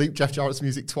had to loop Jeff Jarrett's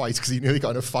music twice because he nearly got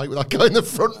in a fight with that guy in the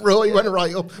front row. He went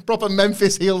right up. Proper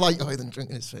Memphis heel, like, oh, then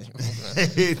drinking his face.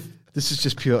 This is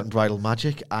just pure unbridled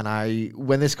magic. And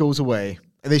when this goes away,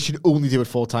 and they should only do it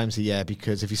 4 times a year,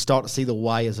 because if you start to see the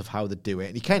wires of how they do it,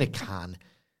 and you kind of can,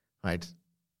 right?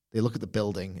 They look at the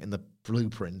building and the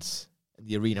blueprints and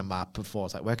the arena map before.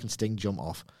 It's like, where can Sting jump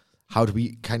off? How do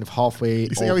we kind of halfway...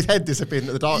 You see how his head disappeared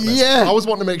into the darkness? Yeah. I was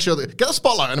wanting to make sure that... Get a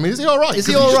spotlight on him. Is he all right? Is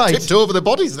he all right? He just tipped over the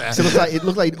bodies there. So it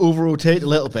looked like he'd over-rotate a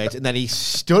little bit, and then he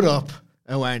stood up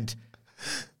and went...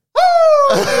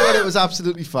 and it was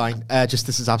absolutely fine.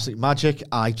 This is absolute magic.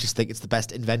 I just think it's the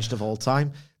best invention of all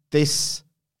time. This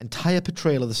entire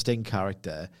portrayal of the Sting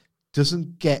character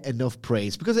doesn't get enough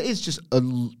praise because it is just a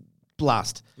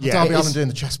blast. Yeah, Darby Allin doing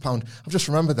the chest pound. I've just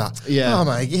remembered that. Yeah. Oh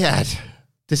my God.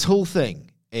 This whole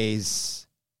thing is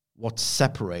what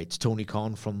separates Tony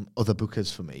Khan from other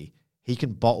bookers for me. He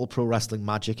can bottle pro wrestling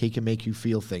magic. He can make you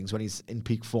feel things when he's in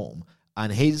peak form.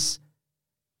 And his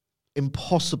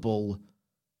impossible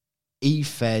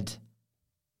E-fed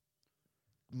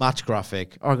match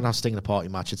graphic, I'm going to have Sting in a party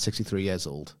match at 63 years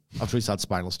old after he's had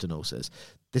spinal stenosis.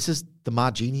 This is the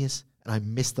mad genius, and I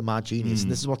miss the mad genius.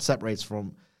 And this is what separates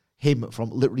from him from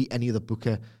literally any other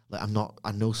booker. Like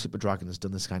I know Super Dragon has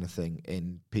done this kind of thing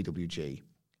in PWG,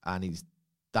 and he's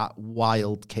that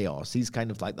wild chaos. He's kind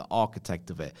of like the architect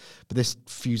of it. But this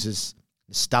fuses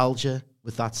nostalgia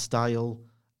with that style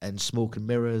and smoke and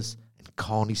mirrors and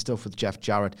corny stuff with Jeff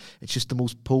Jarrett. It's just the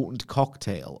most potent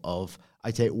cocktail of,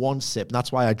 I take one sip, and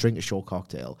that's why I drink a short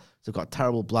cocktail. So I've got a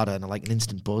terrible bladder and I like an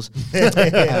instant buzz.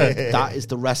 That is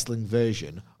the wrestling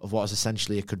version of what is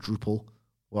essentially a quadruple.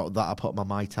 That I put in my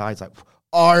Mai Tai. It's like,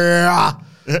 oh yeah!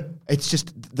 It's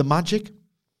just the magic.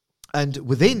 And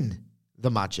within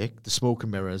the magic, the smoke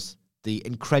and mirrors, the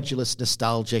incredulous,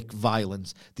 nostalgic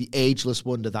violence, the ageless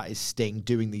wonder that is Sting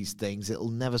doing these things, it'll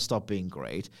never stop being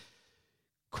great.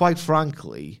 Quite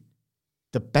frankly,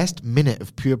 the best minute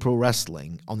of pure pro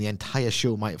wrestling on the entire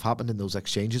show might have happened in those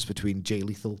exchanges between Jay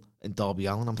Lethal and Darby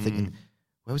Allin. I'm thinking,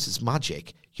 where was this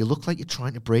magic? You look like you're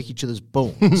trying to break each other's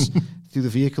bones through the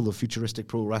vehicle of futuristic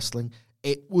pro wrestling.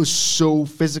 It was so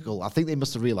physical. I think they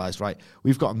must have realized, right,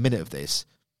 we've got a minute of this.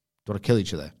 Do you want to kill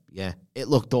each other? Yeah. It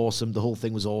looked awesome. The whole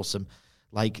thing was awesome.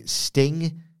 Like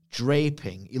Sting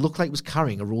draping. He looked like he was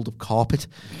carrying a rolled up carpet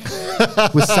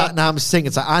with Satnam Singh.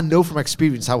 It's like, I know from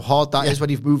experience how hard that is when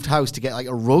you've moved house to get like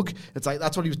a rug. It's like,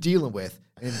 that's what he was dealing with.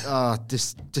 And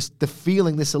just the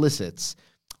feeling this elicits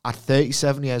at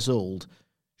 37 years old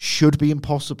should be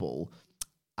impossible.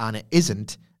 And it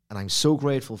isn't. And I'm so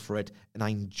grateful for it. And I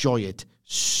enjoy it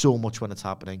so much when it's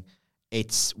happening.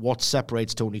 It's what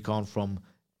separates Tony Khan from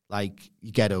like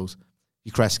your Ghettos,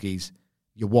 your Kreskys,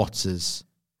 your Wattses,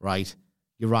 right?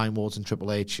 Your Ryan Wards and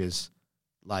Triple H's,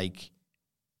 like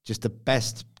just the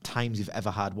best times you've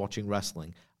ever had watching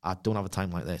wrestling. I don't have a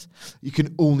time like this. You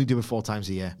can only do it 4 times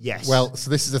a year. Yes. Well, so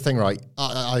this is the thing, right?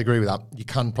 I agree with that. You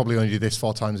can probably only do this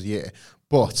 4 times a year.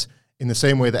 But in the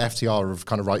same way that FTR have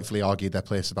kind of rightfully argued their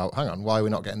place about, hang on, why are we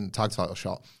not getting the tag title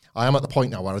shot? I am at the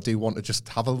point now where I do want to just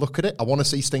have a look at it. I want to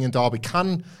see Sting and Darby.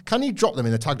 Can you drop them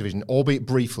in the tag division, albeit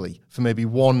briefly, for maybe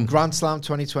one... Grand Slam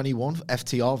 2021,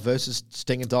 FTR versus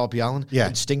Sting and Darby Allin. Yeah.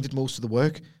 And Sting did most of the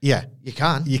work. Yeah. You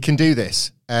can. You can do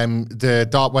this. When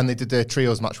they did the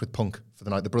trios match with Punk for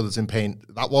the night, the Brothers in Pain,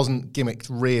 that wasn't gimmicked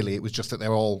really. It was just that they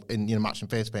were all in match and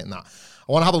face paint and that.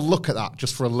 I want to have a look at that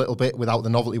just for a little bit without the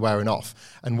novelty wearing off.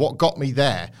 And what got me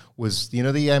there was, the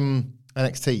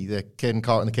NXT, the Caden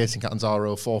Carter and the Casey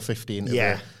Catanzaro 450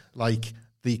 into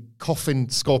the coffin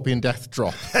Scorpion Death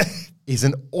drop is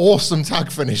an awesome tag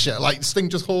finisher. Like Sting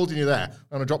just holding you there. I'm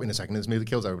going to drop you in a second. There's a move that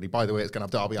kills everybody. By the way, it's going to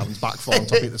have Darby Allin's back foot on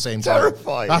top of it at the same time.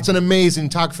 Terrifying. That's an amazing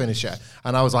tag finisher.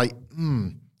 And I was like,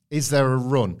 is there a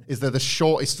run? Is there the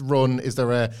shortest run? Is there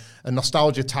a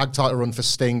nostalgia tag title run for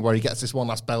Sting where he gets this one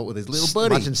last belt with his little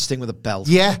buddy? Imagine Sting with a belt.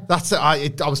 Yeah, that's it.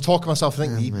 I was talking to myself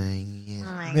thinking,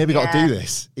 maybe got to do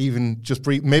this. Even just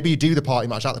brief. Maybe you do the party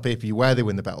match at the pay-per-view where they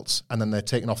win the belts and then they're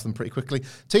taken off them pretty quickly.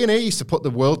 TNA used to put the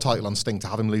world title on Sting to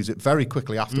have him lose it very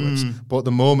quickly afterwards. But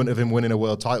the moment of him winning a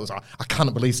world title was like, I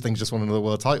can't believe Sting's just won another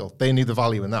world title. They knew the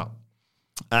value in that.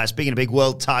 Speaking of big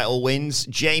world title wins,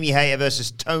 Jamie Hayter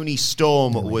versus Tony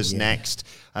Storm was next.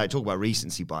 Talk about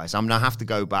recency bias. I'm going to have to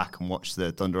go back and watch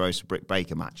the Thunder Rosa Britt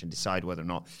Baker match and decide whether or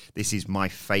not this is my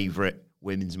favourite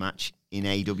women's match in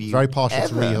AEW. Very partial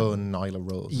to Riho and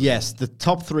Nyla Rose. Yes, the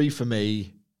top 3 for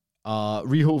me are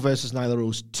Riho versus Nyla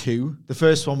Rose 2. The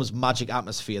first one was Magic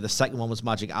Atmosphere. The second one was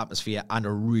Magic Atmosphere and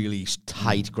a really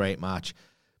tight, great match.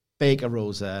 Baker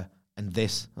Rosa. And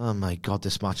this, oh my God,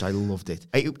 this match, I loved it.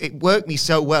 It worked me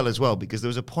so well as well because there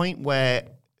was a point where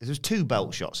there was 2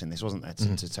 belt shots in this, wasn't there,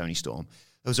 to Tony Storm.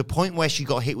 There was a point where she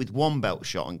got hit with 1 belt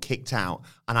shot and kicked out,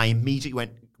 and I immediately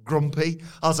went grumpy.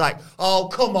 I was like, oh,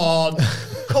 come on,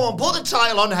 put the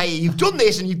title on. Hey, you've done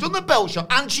this and you've done the belt shot,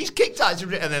 and she's kicked out.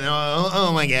 And then,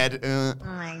 oh my God. Oh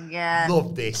my God.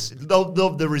 Love this.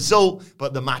 Love the result,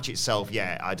 but the match itself,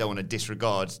 yeah, I don't want to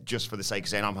disregard just for the sake of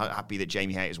saying I'm happy that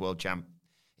Jamie Hayter's world champ.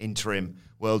 Interim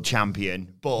world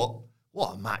champion, but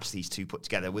what a match these two put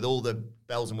together with all the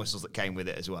bells and whistles that came with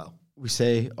it as well. We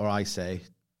say, or I say,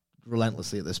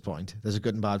 relentlessly at this point, there's a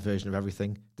good and bad version of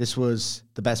everything. This was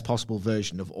the best possible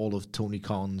version of all of Tony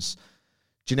Khan's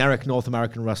generic North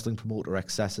American wrestling promoter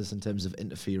excesses in terms of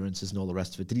interferences and all the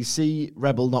rest of it. Did you see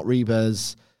Rebel Not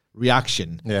Reba's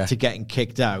reaction to getting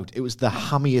kicked out. It was the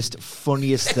hammiest,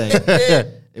 funniest thing.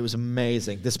 It was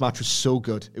amazing. This match was so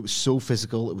good. It was so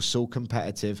physical. It was so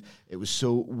competitive. It was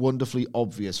so wonderfully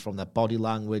obvious from their body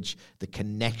language, the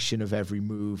connection of every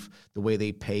move, the way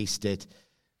they paced it,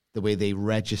 the way they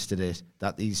registered it,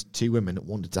 that these two women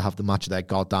wanted to have the match of their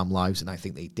goddamn lives, and I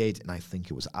think they did, and I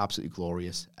think it was absolutely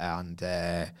glorious. And,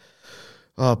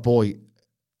 oh boy,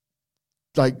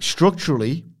 like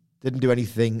structurally, didn't do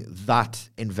anything that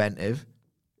inventive.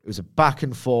 It was a back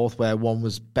and forth where one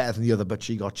was better than the other, but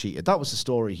she got cheated. That was the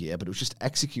story here, but it was just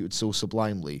executed so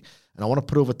sublimely. And I want to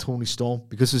put over Toni Storm,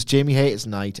 because it was Jamie Hayter's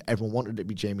night. Everyone wanted it to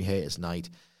be Jamie Hayter's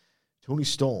night. Toni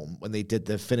Storm, when they did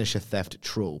the finisher theft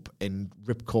trope in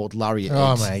Ripcord Lariat.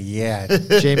 Oh my, yeah.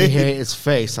 Jamie Hayter's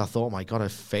face, I thought, oh my God, her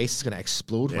face is going to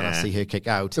explode when I see her kick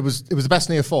out. It was the best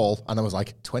near fall, and there was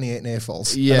like 28 near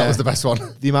falls. Yeah. And that was the best one.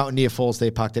 The amount of near falls they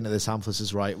packed into this Hamflett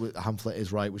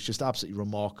is right, was just absolutely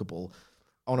remarkable.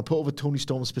 I want to put over Toni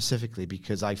Storm specifically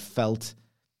because I felt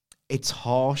it's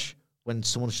harsh when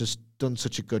someone's just done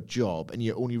such a good job and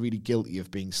you're only really guilty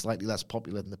of being slightly less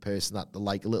popular than the person that they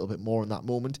like a little bit more in that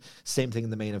moment. Same thing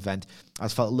in the main event. I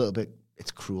just felt a little bit,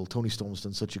 it's cruel. Toni Storm's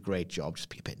done such a great job. Just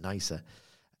be a bit nicer.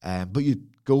 But you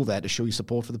go there to show your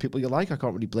support for the people you like. I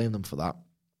can't really blame them for that.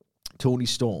 Toni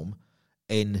Storm,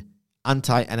 in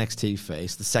anti-NXT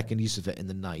face, the second use of it in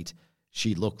the night,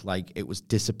 she looked like it was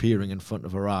disappearing in front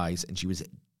of her eyes, and she was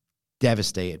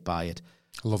devastated by it.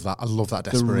 I love that. I love that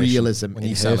desperation. The realism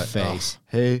in her face.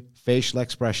 Oh. Her facial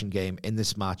expression game in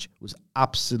this match was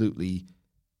absolutely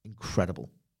incredible.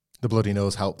 The bloody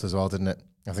nose helped as well, didn't it?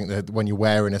 I think that when you're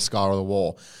wearing a Scar of the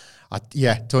War,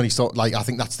 Toni Storm, like, I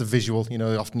think that's the visual. You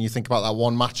know, often you think about that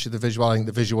one match, the visual. I think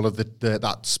the visual of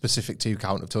that specific 2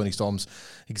 count of Toni Storm's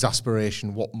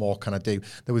exasperation. What more can I do?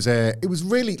 It was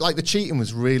really, like, the cheating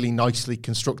was really nicely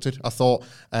constructed. I thought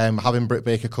having Britt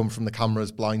Baker come from the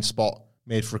camera's blind spot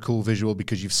made for a cool visual,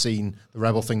 because you've seen the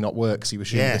Rebel thing not work, so you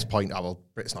assume at this point,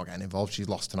 Britt's not getting involved, she's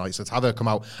lost tonight, so let's have her come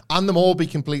out and them all be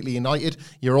completely united.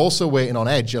 You're also waiting on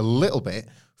Edge a little bit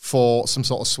for some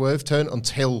sort of swerve turn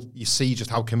until you see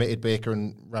just how committed Baker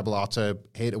and Rebel are to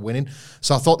Hayter winning.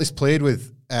 So I thought this played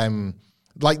with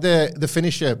like the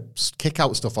finisher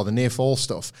kick-out stuff or the near-fall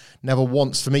stuff, never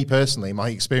once, for me personally, my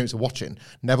experience of watching,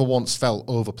 never once felt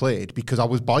overplayed, because I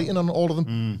was biting on all of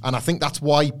them. And I think that's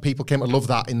why people came to love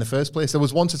that in the first place. There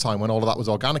was once a time when all of that was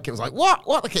organic. It was like, what?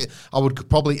 I would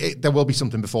probably, there will be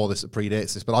something before this that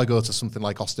predates this, but I go to something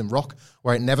like Austin Rock,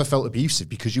 where it never felt abusive,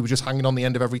 because you were just hanging on the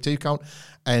end of every 2 count.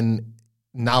 And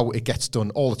now it gets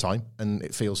done all the time, and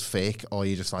it feels fake, or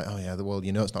you're just like, oh yeah, well,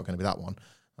 you know it's not going to be that one.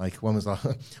 Like, when was the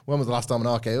last time an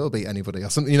RKO beat anybody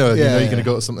or something? You know you're going to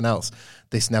go to something else.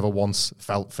 This never once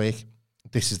felt fake.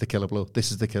 This is the killer blow.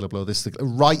 This is the killer blow. This is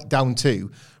right down to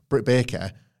Britt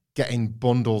Baker getting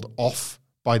bundled off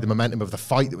by the momentum of the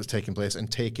fight that was taking place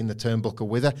and taking the turnbuckle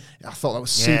with her. I thought that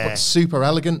was super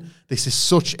elegant. This is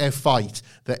such a fight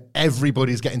that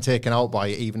everybody's getting taken out by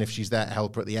it, even if she's there to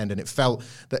help her at the end. And it felt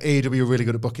that AEW are really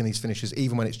good at booking these finishes,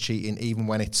 even when it's cheating, even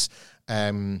when it's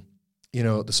you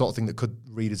know, the sort of thing that could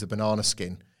read as a banana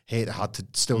skin. Hayter had to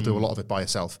still do a lot of it by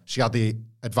herself. She had the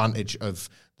advantage of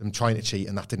them trying to cheat,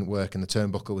 and that didn't work, and the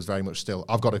turnbuckle was very much still,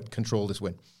 I've got to control this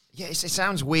win. Yeah, it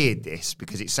sounds weird, this,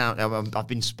 because I've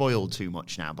been spoiled too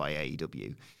much now by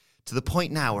AEW, to the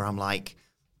point now where I'm like,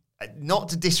 not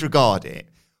to disregard it,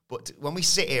 but when we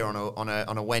sit here on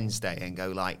a Wednesday and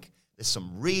go like, there's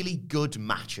some really good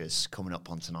matches coming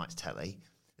up on tonight's telly,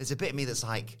 there's a bit of me that's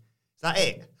like, is that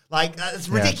it? Like, it's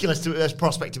ridiculous as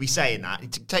prospect to be saying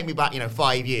that. Take me back,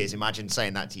 5 years, imagine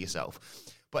saying that to yourself.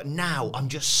 But now I'm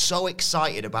just so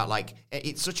excited about, like,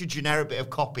 it's such a generic bit of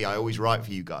copy I always write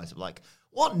for you guys of, like,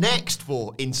 what next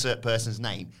for insert person's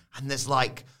name? And there's,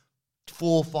 like,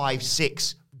 4, 5,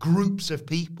 6 groups of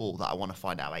people that I want to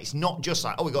find out about. It's not just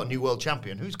like, oh, we got a new world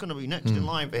champion. Who's going to be next in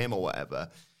line for him or whatever?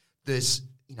 There's,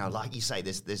 like you say,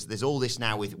 there's all this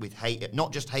now with Hayter,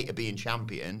 not just Hayter being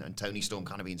champion and Toni Storm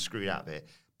kind of being screwed out of it.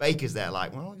 Baker's there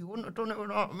like, well, you wouldn't have done it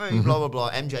without me, blah, blah,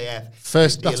 blah. MJF.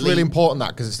 First, that's really important, that,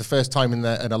 because it's the first time in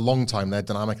a long time their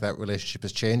dynamic, their relationship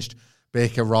has changed.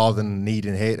 Baker, rather than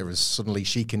needing Hayter, is suddenly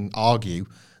she can argue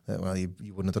that, well, you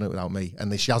wouldn't have done it without me.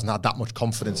 And she hasn't had that much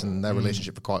confidence in their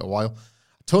relationship for quite a while.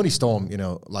 Toni Storm,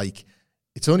 like,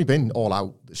 it's only been All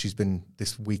Out that she's been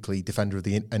this weekly defender of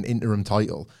an interim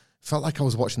title. Felt like I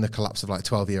was watching the collapse of like a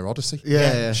 12-year Odyssey.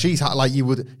 Yeah. She's had like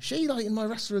in my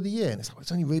wrestler of the year. And it's like,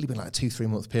 it's only really been like a 2-3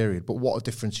 month period, but what a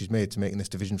difference she's made to making this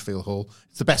division feel whole.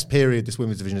 It's the best period this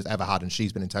women's division has ever had, and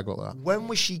she's been integral to that. When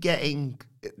was she getting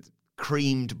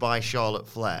creamed by Charlotte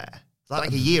Flair? that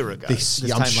like a year ago?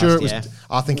 I'm sure it was.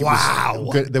 I think it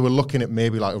was good. They were looking at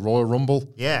maybe like a Royal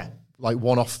Rumble. Yeah. Like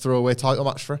one-off throwaway title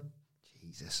match for it.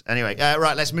 Jesus. Anyway,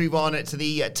 right, let's move on to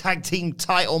the tag team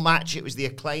title match. It was the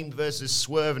Acclaimed versus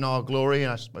Swerve in Our Glory,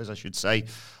 and I suppose I should say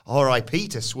R.I.P.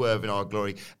 to Swerve in Our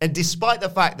Glory. And despite the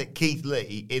fact that Keith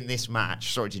Lee in this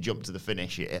match, sorry to jump to the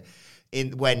finish here,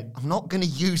 when I'm not going to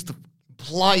use the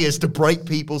pliers to break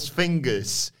people's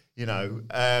fingers,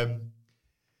 there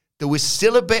was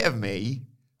still a bit of me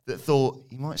that thought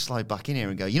he might slide back in here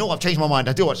and go, you know what, I've changed my mind.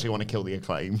 I do actually want to kill the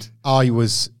Acclaimed. I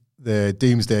was the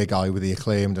Doomsday guy with the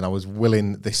Acclaimed, and I was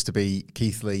willing this to be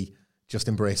Keith Lee just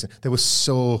embracing. They were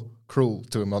so cruel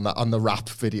to him on the rap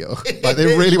video. Like,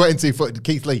 they really went into foot.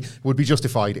 Keith Lee would be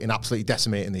justified in absolutely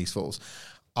decimating these fools.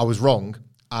 I was wrong,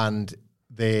 and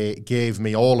they gave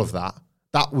me all of that.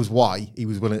 That was why he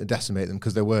was willing to decimate them,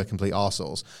 because they were complete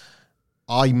arseholes.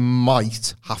 I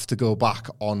might have to go back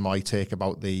on my take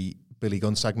about the Billy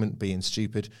Gunn segment being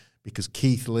stupid, because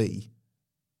Keith Lee,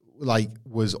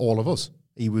 was all of us.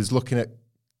 He was looking at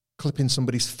clipping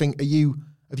somebody's finger.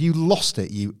 Have you lost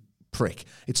it, you prick?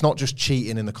 It's not just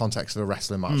cheating in the context of a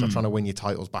wrestling match. I'm trying to win your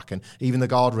titles back, and even the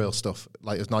guardrail stuff,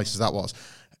 as nice as that was,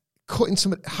 cutting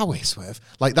somebody. How is Swerve?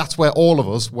 That's where all of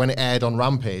us, when it aired on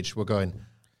Rampage, were going,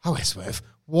 how is Swerve?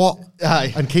 What?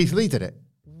 Aye. And Keith Lee did it.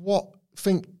 What?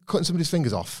 Cutting somebody's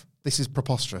fingers off. This is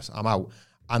preposterous. I'm out.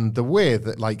 And the way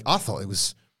that, I thought it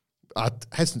was, I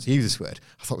hesitant to use this word,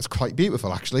 I thought it was quite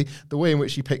beautiful, actually. The way in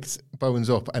which he picked Bowens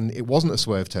up, and it wasn't a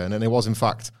swerve turn, and it was, in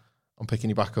fact, I'm picking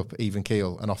you back up, even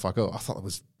keel, and off I go. I thought it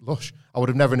was lush. I would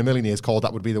have never in a million years called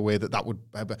that would be the way that would,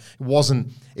 but it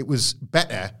wasn't. It was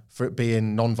better for it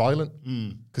being non-violent,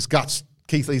 because that's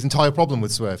Keith Lee's entire problem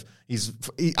with Swerve.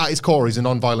 At his core, he's a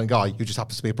non-violent guy who just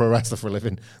happens to be a pro wrestler for a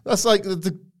living. That's like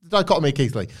the dichotomy of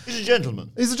Keith Lee. He's a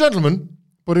gentleman. He's a gentleman,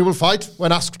 but he will fight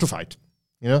when asked to fight.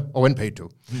 Or when paid to.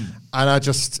 And I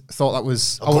just thought that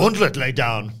was... A gauntlet laid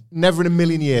down. Never in a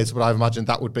million years would I have imagined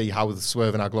that would be how the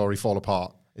Swerve and Our Glory fall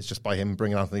apart. It's just by him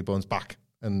bringing Anthony Bowens back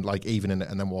and evening it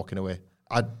and then walking away.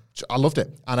 I loved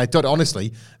it. And I don't,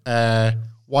 honestly,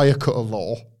 wire cut a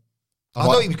law. I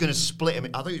thought he was going to split him.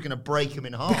 I thought he was going to break him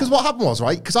in half. Because what happened was,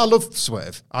 right, because I love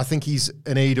Swerve. I think he's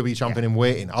an AEW champion in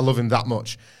waiting. I love him that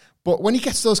much. But when he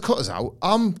gets those cutters out,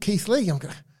 I'm Keith Lee. I'm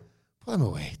going to put them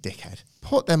away, dickhead.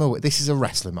 Put them away. This is a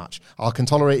wrestling match. I can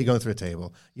tolerate you going through a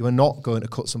table. You are not going to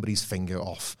cut somebody's finger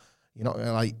off. You're not going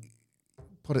to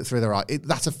put it through their eye.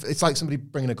 It's like somebody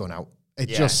bringing a gun out.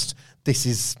 This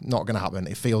is not going to happen.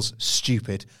 It feels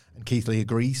stupid. And Keith Lee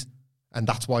agrees. And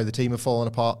that's why the team have fallen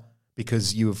apart.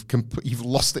 Because you've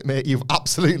lost it, mate. You've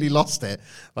absolutely lost it.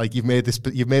 You've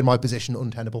made my position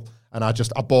untenable. And I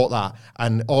bought that.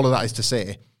 And all of that is to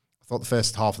say, I thought the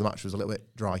first half of the match was a little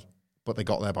bit dry. But they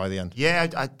got there by the end. Yeah,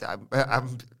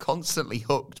 I'm constantly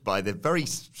hooked by the very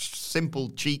simple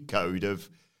cheat code of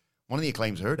one of the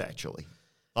Acclaims hurt, actually.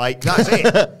 That's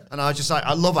it. And I was just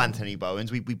I love Anthony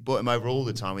Bowens. We put him over all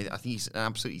the time. I think he's an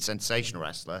absolutely sensational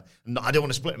wrestler. And I don't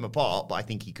want to split him apart, but I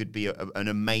think he could be an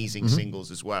amazing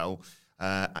singles as well.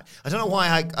 I don't know why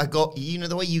I got,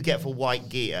 the way you get for white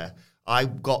gear, I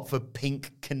got for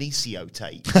pink Kinesio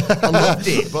tape. I loved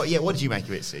it. But yeah, what did you make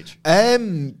of it, Sige?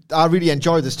 I really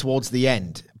enjoyed this towards the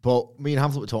end. But me and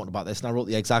Hamlet were talking about this, and I wrote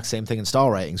the exact same thing in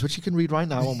star ratings, which you can read right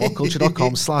now on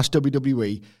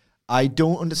whatculture.com/WWE. I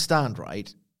don't understand,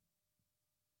 right?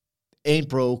 Ain't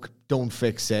broke, don't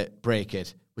fix it, break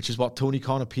it, which is what Tony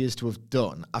Khan appears to have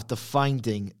done after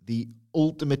finding the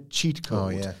ultimate cheat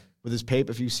code with his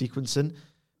pay-per-view sequencing.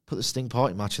 Put the Sting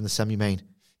Party match in the semi-main.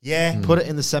 Yeah. Put it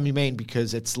in the semi-main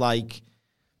because it's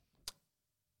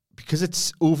because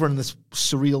it's over in this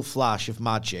surreal flash of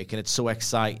magic and it's so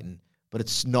exciting, but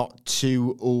it's not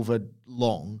too over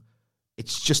long.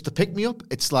 It's just to pick me up.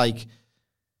 It's like,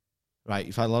 right,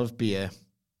 you've had a lot of beer.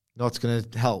 You know what's going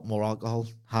to help? More alcohol?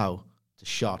 How? It's a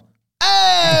shot.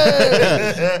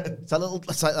 Hey! It's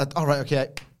like, all right, okay,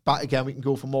 back again. We can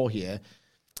go for more here.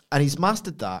 And he's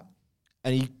mastered that.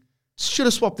 And he should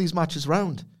have swapped these matches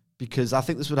around because I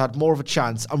think this would have had more of a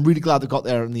chance. I'm really glad they got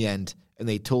there in the end. And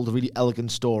they told a really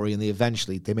elegant story. And they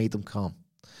made them calm.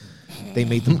 They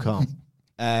made them calm.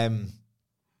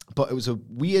 But it was a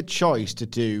weird choice to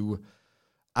do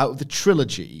out of the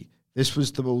trilogy. This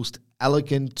was the most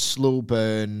elegant, slow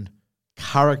burn,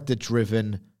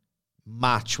 character-driven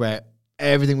match where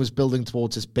everything was building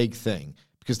towards this big thing.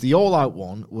 Because the all-out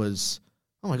one was,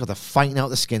 oh my God, they're fighting out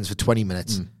the skins for 20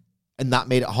 minutes. And that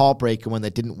made it heartbreaking when they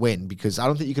didn't win because I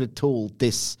don't think you could have told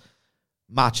this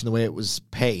match in the way it was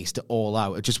paced all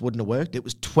out. It just wouldn't have worked. It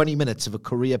was 20 minutes of a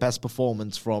career best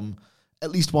performance from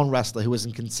at least one wrestler who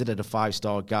isn't considered a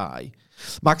 5-star guy.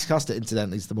 Max Caster,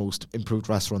 incidentally, is the most improved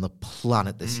wrestler on the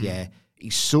planet this year.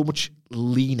 He's so much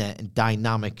leaner and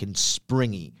dynamic and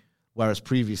springy, whereas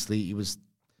previously he was,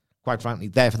 quite frankly,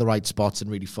 there for the right spots and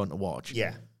really fun to watch.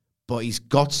 Yeah. But he's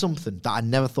got something that I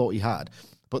never thought he had.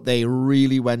 But they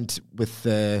really went with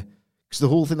the... Because the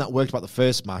whole thing that worked about the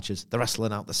first match is they're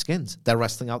wrestling out the skins. They're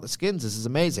wrestling out the skins. This is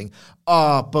amazing.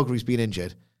 Oh, Buggery's been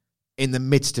injured in the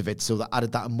midst of it, so that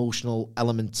added that emotional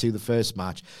element to the first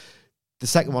match. The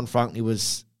second one, frankly,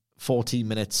 was 14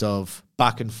 minutes of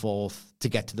back and forth to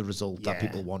get to the result that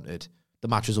people wanted. The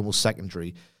match was almost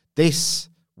secondary. This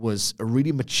was a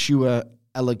really mature,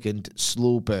 elegant,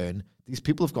 slow burn. These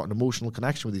people have got an emotional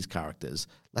connection with these characters.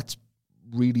 Let's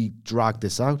really drag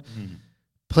this out.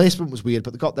 Placement was weird,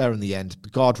 but they got there in the end. The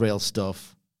guardrail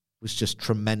stuff was just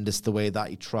tremendous, the way that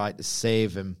he tried to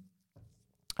save him.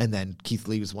 And then Keith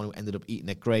Lee was the one who ended up eating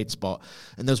a great spot.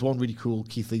 And there's one really cool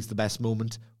Keith Lee's the best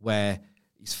moment where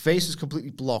his face was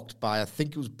completely blocked by, I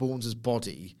think it was Bones'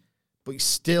 body, but he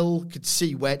still could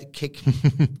see where to kick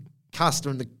Caster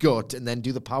in the gut and then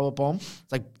do the power bomb.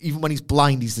 It's like, even when he's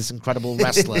blind, he's this incredible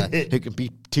wrestler who can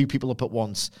beat two people up at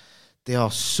once. They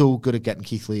are so good at getting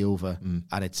Keith Lee over,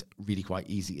 and it's really quite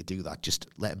easy to do that. Just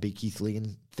let him be Keith Lee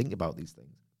and think about these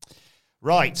things.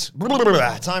 Right.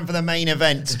 Time for the main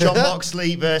event. Jon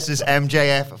Moxley versus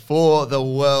MJF for the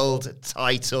world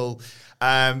title.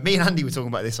 Me and Andy were talking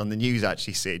about this on the news,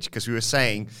 actually, Sidge, because we were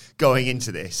saying, going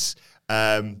into this,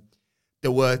 there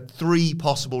were 3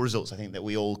 possible results, I think, that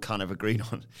we all kind of agreed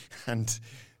on. And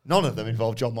none of them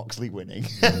involved Jon Moxley winning.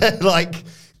 Like,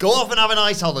 go off and have a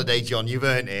nice holiday, John. You've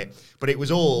earned it. But it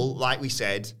was all, like we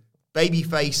said,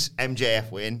 babyface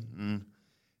MJF win.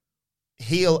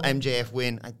 Heel MJF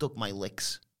win. I duck my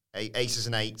licks. Aces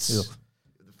and eights.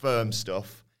 Firm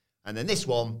stuff. And then this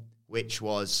one, which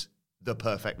was the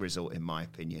perfect result, in my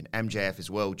opinion. MJF is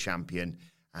world champion.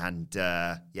 And,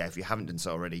 if you haven't done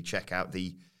so already, check out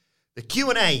the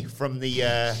Q&A from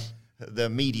the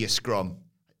media scrum.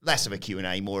 Less of a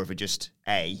Q&A, more of a just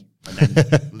and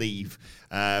then leave,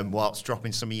 whilst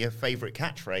dropping some of your favourite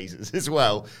catchphrases as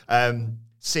well.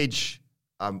 Sidge,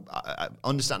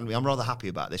 understandably, I'm rather happy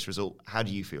about this result. How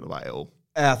do you feel about it all?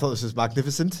 I thought this was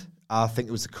magnificent. I think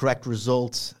it was the correct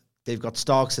result. They've got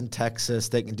Starks in Texas.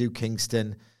 They can do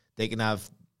Kingston. They can have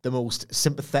the most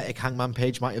sympathetic Hangman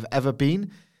Page might have ever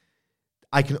been.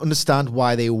 I can understand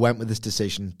why they went with this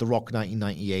decision, the Rock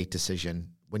 1998 decision,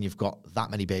 when you've got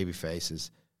that many baby faces.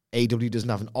 AEW doesn't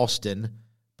have an Austin,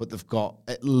 but they've got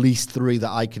at least 3 that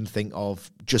I can think of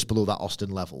just below that Austin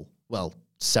level. Well,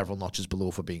 several notches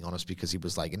below, for being honest, because he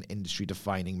was like an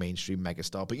industry-defining mainstream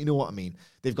megastar. But you know what I mean?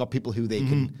 They've got people who they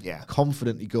can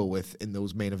confidently go with in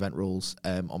those main event roles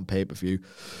on pay-per-view.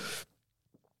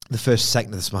 The first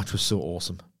second of this match was so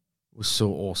awesome. It was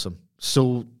so awesome.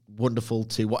 So wonderful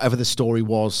to whatever the story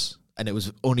was, and it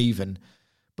was uneven.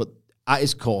 But at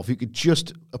his core, if you could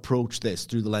just approach this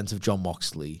through the lens of Jon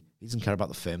Moxley, he doesn't care about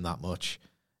the firm that much.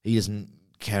 He doesn't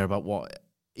care about what...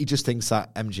 He just thinks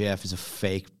that MJF is a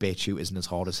fake bitch who isn't as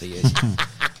hard as he is.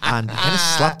 And I kind of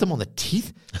slapped him on the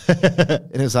teeth.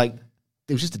 And it was like,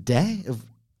 it was just a dare of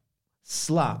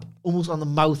slap, almost on the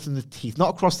mouth and the teeth,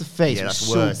 not across the face. Yeah, it was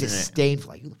that's so worse,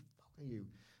 disdainful. Like, who the fuck are you?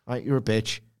 Right, you're a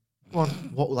bitch. Come on,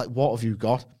 what have you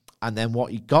got? And then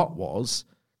what he got was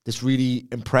this really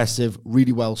impressive,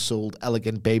 really well sold,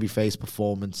 elegant babyface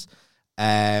performance.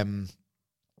 And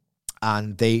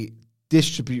they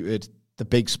distributed the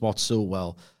big spots so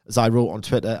well. As I wrote on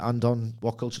Twitter and on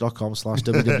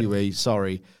whatculture.com/WWE,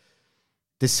 sorry,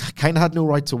 this kind of had no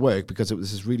right to work because it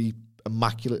was this really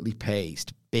immaculately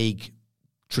paced, big,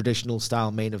 traditional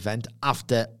style main event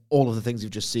after all of the things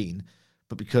you've just seen.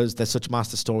 But because they're such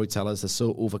master storytellers, they're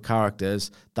so over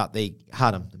characters that they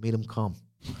had them. They made them come.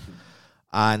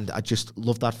 And I just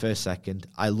loved that first second.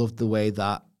 I loved the way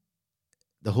that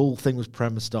the whole thing was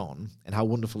premised on, and how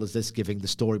wonderful is this, giving the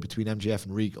story between MJF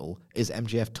and Regal. Is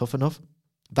MJF tough enough?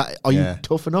 Are you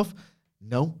tough enough?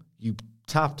 No. You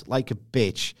tapped like a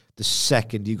bitch the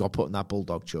second you got put in that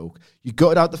bulldog choke. You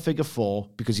gutted out the figure 4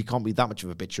 because you can't be that much of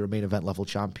a bitch. You're a main event level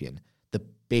champion. The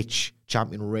bitch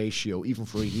champion ratio, even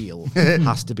for a heel,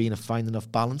 has to be in a fine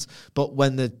enough balance. But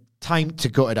when the time to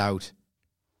gut it out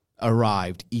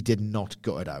arrived, he did not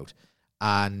gut it out.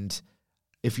 And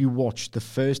if you watch the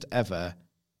first ever,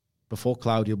 before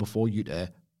Claudio, before Yuta,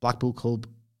 Blackpool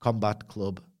Combat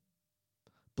Club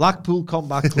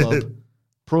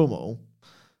promo,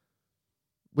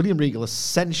 William Regal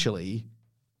essentially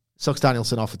sucks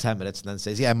Danielson off for 10 minutes and then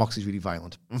says, yeah, Moxley's really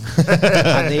violent.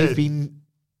 And they've been,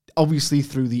 obviously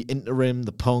through the interim,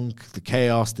 the Punk, the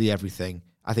Chaos, the everything,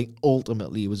 I think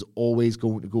ultimately it was always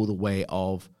going to go the way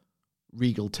of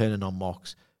Regal turning on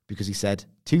Mox, because he said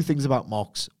 2 things about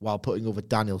Mox while putting over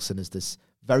Danielson as this,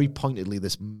 very pointedly,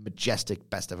 this majestic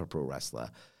best ever pro wrestler.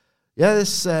 Yeah,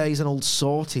 he's an old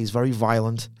sort. He's very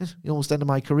violent. He almost ended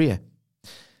my career.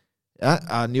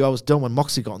 I knew I was done when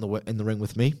Moxley got in the ring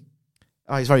with me.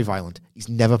 He's very violent. He's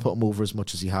never put him over as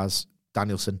much as he has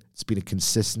Danielson. It's been a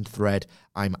consistent thread.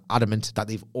 I'm adamant that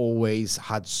they've always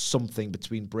had something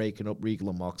between breaking up Regal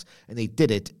and Mox, and they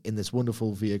did it in this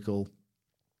wonderful vehicle,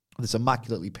 this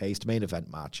immaculately paced main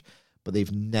event match. But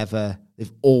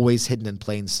they've always hidden in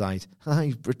plain sight.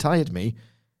 You've retired me,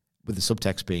 with the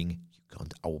subtext being,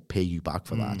 I will pay you back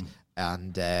for that.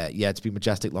 And it's been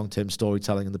majestic long-term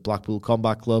storytelling in the Blackpool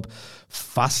Combat Club.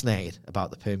 Fascinated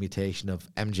about the permutation of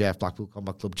MJF, Blackpool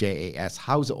Combat Club, JAS.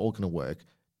 How's it all going to work?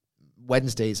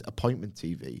 Wednesday's appointment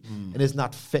TV. And isn't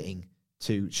that fitting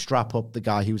to strap up the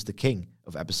guy who's the king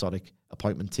of episodic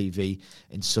appointment TV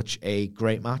in such a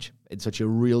great match, in such a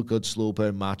real good slow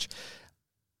burn match?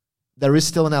 There is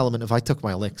still an element of I took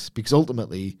my licks, because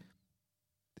ultimately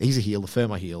he's a heel, the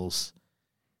firm are heels.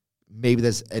 Maybe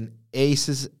there's an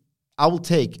aces. I will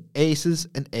take aces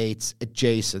and eights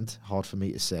adjacent, hard for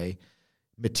me to say,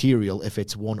 material if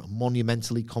it's one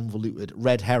monumentally convoluted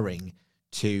red herring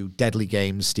to Deadly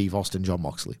Games, Steve Austin, Jon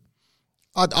Moxley.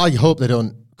 I hope they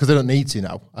don't, because they don't need to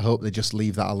now. I hope they just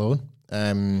leave that alone.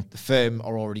 The firm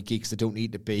are already geeks. They don't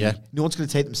need to be. Yeah. No one's going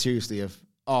to take them seriously that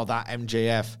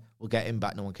MJF will get him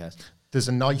back. No one cares. There's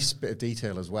a nice bit of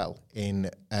detail as well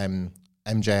in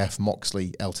MJF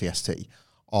Moxley LTST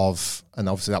and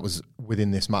obviously that was within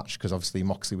this match, because obviously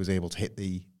Moxley was able to hit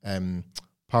the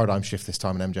paradigm shift this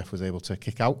time and MJF was able to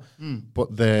kick out. But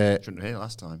shouldn't have hit it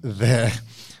last time.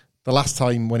 The last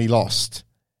time when he lost,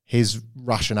 his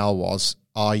rationale was,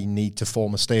 I need to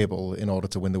form a stable in order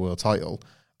to win the world title,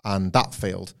 and that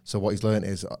failed. So what he's learned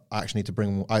is, I actually need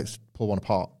to pull one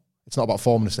apart. It's not about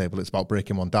forming a stable, it's about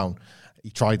breaking one down.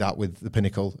 He tried that with the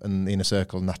Pinnacle and the Inner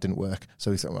Circle, and that didn't work. So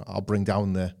he said, well, I'll bring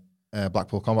down the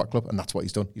Blackpool Combat Club, and that's what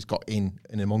he's done. He's got in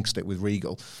amongst it with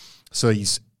Regal. So I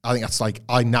think that's like,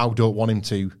 I now don't want him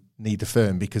to need the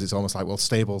firm, because it's almost like, well,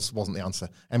 stables wasn't the answer.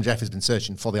 MJF has been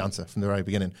searching for the answer from the very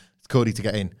beginning. It's Cody to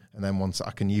get in, and then once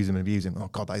I can use him and abuse him, oh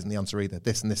God, that isn't the answer either.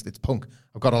 This and this, it's Punk.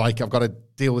 I've got to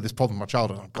deal with this problem from my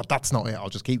childhood. Oh God, that's not it. I'll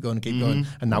just keep going and keep going.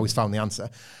 And now he's found the answer.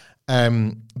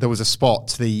 There was a spot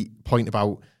to the point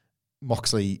about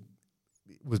Moxley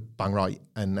was bang right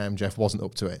and MJF wasn't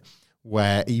up to it,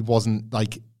 where he wasn't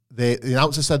like, the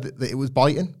announcer said that it was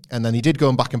biting, and then he did go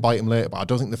and back and bite him later, but I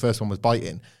don't think the first one was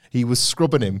biting. He was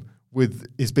scrubbing him with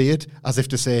his beard, as if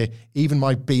to say, even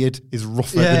my beard is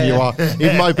rougher than you are.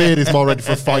 Even my beard is more ready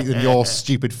for a fight than your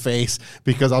stupid face,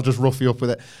 because I'll just rough you up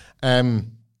with it.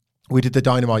 We did the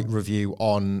Dynamite review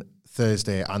on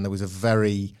Thursday, and there was a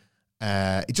very...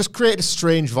 it just created a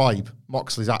strange vibe,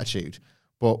 Moxley's attitude.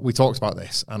 But we talked about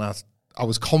this, and I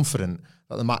was confident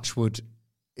that the match would...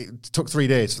 It took 3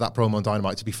 days for that promo on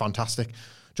Dynamite to be fantastic.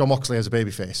 Jon Moxley as a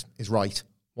babyface is right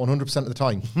 100% of the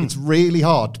time. It's really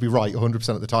hard to be right 100%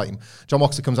 of the time. Jon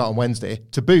Moxley comes out on Wednesday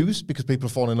to booze because people are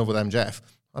falling in love with MJF.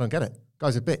 I don't get it.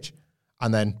 Guy's a bitch.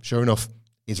 And then, sure enough,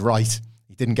 he's right.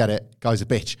 He didn't get it. Guy's a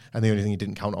bitch. And the only thing he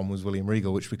didn't count on was William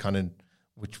Regal, which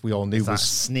we all knew was...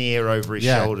 sneer over his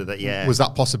shoulder was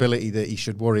that possibility that he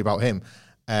should worry about him.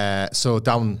 So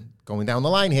going down the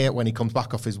line here, when he comes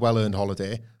back off his well-earned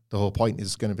holiday, the whole point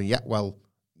is going to be,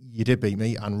 you did beat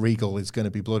me, and Regal is going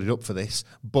to be blooded up for this,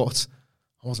 but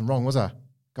I wasn't wrong, was I?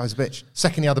 Guy's a bitch.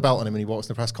 Second, he had the belt on him and he walks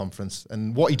in the press conference,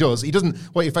 and what he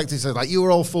effectively says, like, you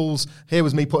were all fools, here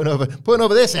was me putting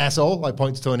over this asshole, like,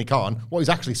 point to Tony Khan. What he's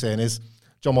actually saying is,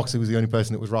 Jon Moxley was the only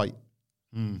person that was right.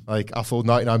 Like, I fooled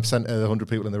 99% of the 100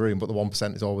 people in the room, but the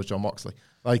 1% is always Jon Moxley.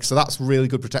 Like, so that's really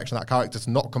good protection of that character,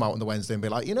 to not come out on the Wednesday and be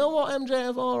like, you know what,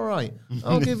 MJF, all right,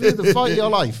 I'll give you the fight of your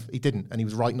life. He didn't, and he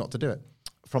was right not to do it.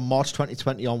 From March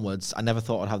 2020 onwards, I never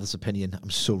thought I'd have this opinion. I'm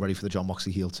so ready for the Jon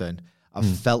Moxley heel turn. I've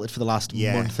felt it for the last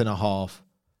month and a half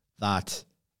that...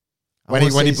 When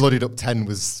he bloodied up 10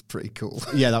 was pretty cool.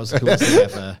 Yeah, that was the coolest thing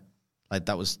ever. Like,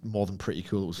 that was more than pretty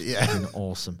cool. It was fucking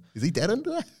awesome. Is he dead under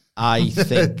there? I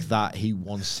think that he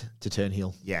wants to turn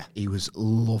heel. Yeah. He was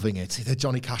loving it. See the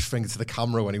Johnny Cash finger to the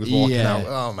camera when he was walking out.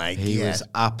 Oh, my God. He was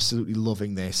absolutely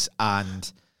loving this.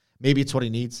 And maybe it's what he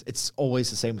needs. It's always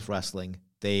the same with wrestling.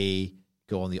 They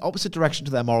go in the opposite direction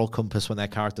to their moral compass when their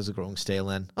characters are growing stale.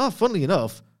 And, funnily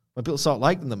enough, when people start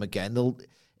liking them again,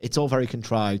 it's all very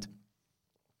contrived.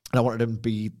 And I wanted him to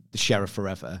be the sheriff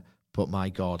forever. But, my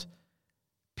God,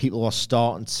 people are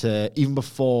starting to, even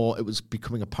before it was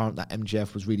becoming apparent that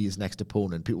MJF was really his next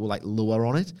opponent, people were like lower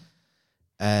on it.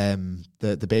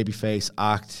 the babyface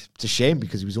act. It's a shame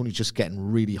because he was only just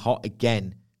getting really hot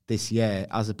again this year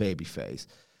as a babyface.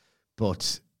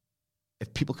 But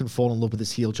if people can fall in love with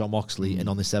this heel Jon Moxley, and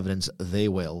on this evidence they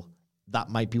will, that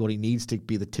might be what he needs to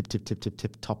be the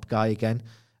tip top guy again.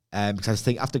 Because I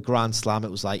think after Grand Slam,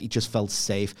 it was like he just felt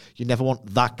safe. You never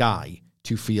want that guy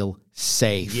to feel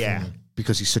safe,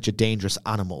 because he's such a dangerous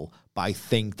animal. But I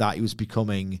think that he was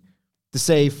becoming the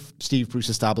safe Steve Bruce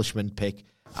establishment pick,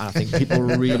 and I think people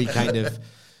were really kind of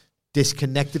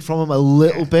disconnected from him a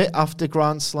little bit after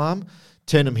Grand Slam.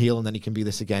 Turn him heel, and then he can be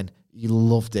this again. He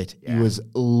loved it. He was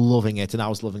loving it, and I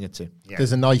was loving it too. Yeah.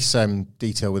 There's a nice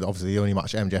detail with obviously the only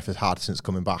match MJF has had since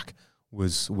coming back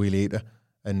was Wheelie Eater.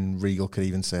 And Regal could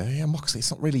even say, yeah, Moxley,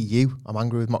 it's not really you. I'm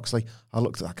angry with Moxley. I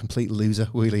looked at that complete loser,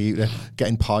 Wheelie Eater,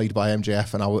 getting pied by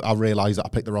MJF, and I realised that I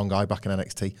picked the wrong guy back in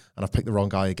NXT, and I've picked the wrong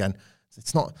guy again.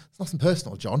 It's nothing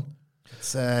personal, John.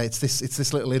 It's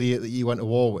this little idiot that you went to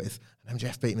war with, and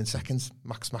MJF beat him in seconds.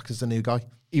 Max is the new guy.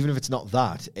 Even if it's not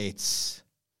that, it's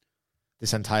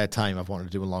this entire time I've wanted to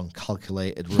do a long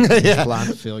calculated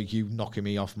plan for you knocking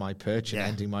me off my perch and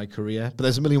ending my career. But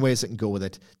there's a million ways that can go with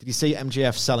it. Did you see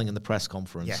MJF selling in the press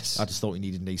conference? Yes. I just thought he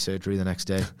needed knee surgery the next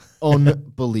day.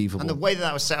 Unbelievable. And the way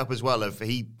that was set up as well,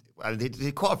 they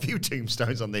did quite a few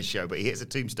tombstones on this show, but he hits a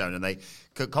tombstone, and they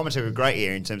commentary were great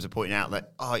here in terms of pointing out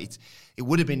that it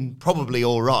would have been probably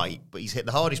all right, but he's hit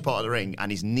the hardest part of the ring,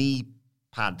 and his knee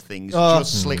pad things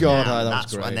just slipped down.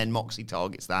 And then Moxley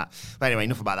targets that. But anyway,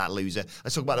 enough about that loser.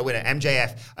 Let's talk about the winner,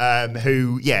 MJF,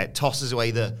 who tosses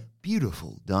away the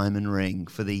beautiful diamond ring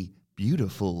for the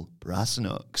beautiful brass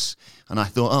knucks. And I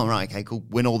thought, oh, right, okay, cool.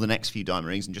 Win all the next few diamond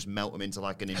rings and just melt them into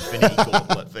like an infinity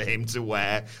gauntlet for him to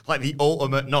wear, like the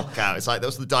ultimate knockout. It's like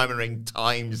that's the diamond ring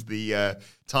times the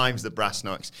brass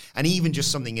knucks. And even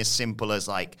just something as simple as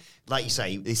like you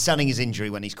say, he's selling his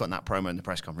injury when he's cutting that promo in the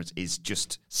press conference is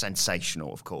just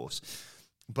sensational, of course.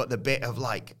 But the bit of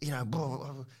like,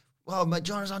 well,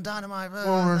 John's on Dynamite.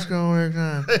 Let's go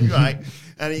again. Right.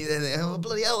 And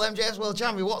bloody hell, MJF's world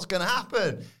champion, what's going to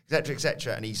happen? Etc.,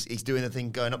 etc. And he's doing the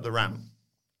thing going up the ramp.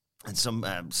 And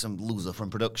some loser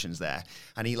from production's there.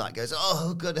 And he like goes,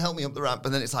 oh, good, help me up the ramp.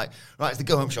 And then it's like, right, it's the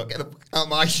go-home shot. Get out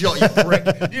my shot, you prick.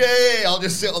 Yeah, I'll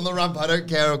just sit on the ramp. I don't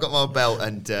care. I've got my belt.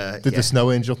 And Did the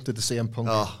Snow Angel, did the CM Punk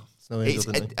Snow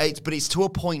Angel, didn't he? But it's to a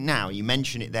point now, you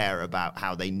mention it there about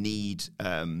how they needed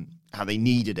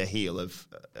a heel of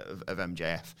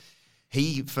MJF.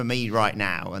 He, for me right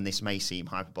now, and this may seem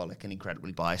hyperbolic and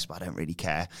incredibly biased, but I don't really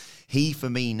care. He, for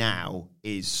me now,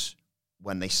 is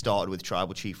when they started with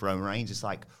Tribal Chief Roman Reigns. It's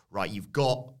like, right, you've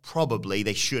got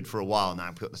they should for a while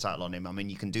now put the title on him. I mean,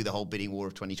 you can do the whole bidding war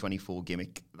of 2024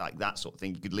 gimmick, like that sort of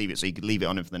thing. You could leave it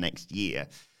on him for the next year.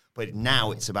 But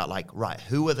now it's about like, right,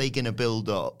 who are they going to build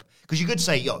up? Because you could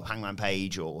say, Hangman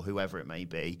Page or whoever it may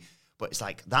be. But it's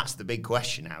like, that's the big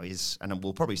question now and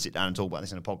we'll probably sit down and talk about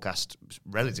this in a podcast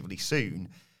relatively soon,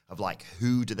 of like,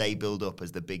 who do they build up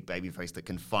as the big babyface that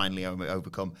can finally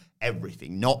overcome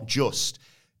everything? Not just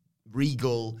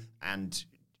Regal and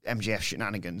MJF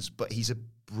shenanigans, but he's a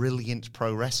brilliant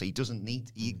pro wrestler. He doesn't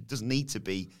need to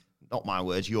be, not my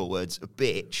words, your words, a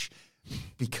bitch,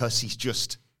 because he's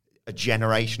just a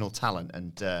generational talent.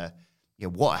 And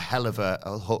what a hell of a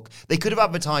hook. They could have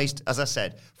advertised, as I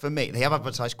said, for me, they have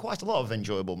advertised quite a lot of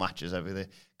enjoyable matches over the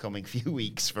coming few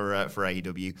weeks for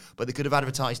AEW, but they could have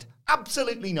advertised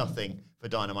absolutely nothing for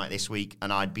Dynamite this week,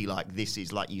 and I'd be like, this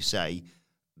is, like you say,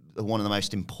 one of the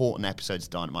most important episodes of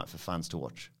Dynamite for fans to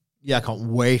watch. Yeah, I can't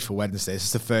wait for Wednesday. This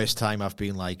is the first time I've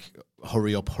been like,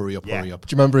 hurry up. Do you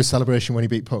remember his celebration when he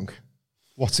beat Punk?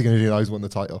 What's he going to do now he's won the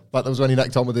title? That was when he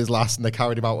necked on with his last and they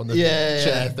carried him out on the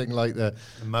chair thing like the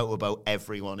motorboat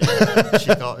everyone in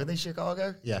Chicago. Are they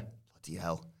Chicago? Yeah. Bloody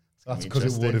hell. That's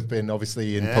because it would have been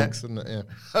obviously in Punk's, wouldn't it?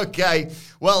 Yeah. Okay.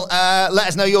 Well, let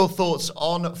us know your thoughts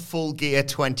on Full Gear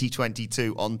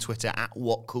 2022 on Twitter at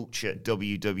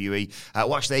WhatCultureWWE.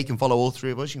 Actually, you can follow all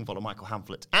three of us. You can follow Michael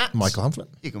Hamflett at Michael Hamflett.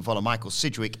 You can follow Michael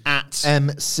Sidgwick at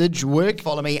Sidgwick.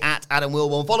 Follow me at Adam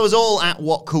Wilborn. Follow us all at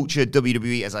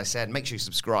WhatCultureWWE. As I said, make sure you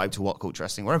subscribe to What Culture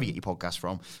Wrestling wherever you get your podcasts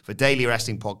from for daily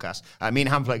wrestling podcasts. Me and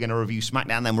Hamflett are going to review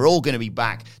SmackDown. Then we're all going to be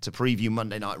back to preview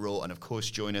Monday Night Raw, and of course,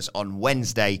 join us on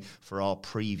Wednesday for our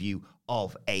preview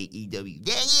of AEW.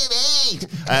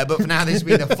 But for now, this has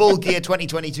been the Full Gear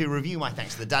 2022 review. My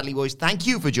thanks to the Dudley Boys. Thank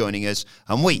you for joining us,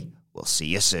 and we will see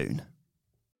you soon.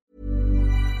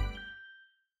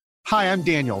 Hi, I'm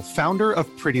Daniel, founder of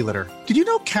Pretty Litter. Did you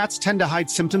know cats tend to hide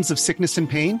symptoms of sickness and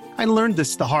pain? I learned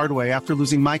this the hard way after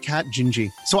losing my cat, Gingy.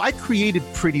 So I created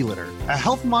Pretty Litter, a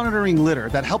health monitoring litter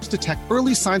that helps detect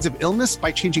early signs of illness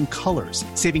by changing colors,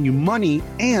 saving you money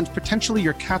and potentially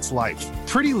your cat's life.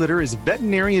 Pretty Litter is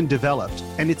veterinarian developed,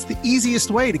 and it's the easiest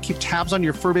way to keep tabs on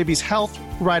your fur baby's health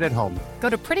right at home. Go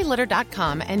to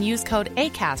prettylitter.com and use code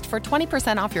ACAST for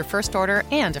 20% off your first order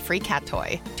and a free cat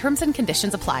toy. Terms and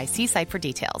conditions apply. See site for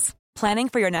details. Planning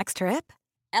for your next trip?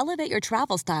 Elevate your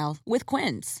travel style with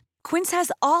Quince. Quince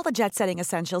has all the jet-setting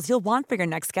essentials you'll want for your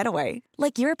next getaway,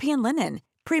 like European linen,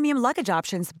 premium luggage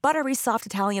options, buttery soft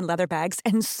Italian leather bags,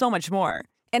 and so much more.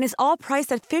 And is all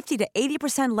priced at 50 to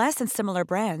 80% less than similar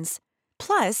brands.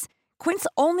 Plus, Quince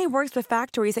only works with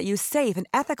factories that use safe and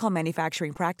ethical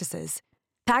manufacturing practices.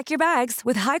 Pack your bags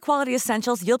with high-quality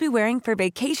essentials you'll be wearing for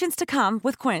vacations to come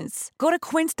with Quince. Go to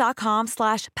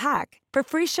quince.com/pack for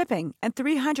free shipping and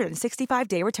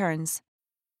 365-day returns.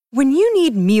 When you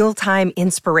need mealtime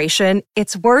inspiration,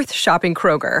 it's worth shopping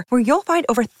Kroger, where you'll find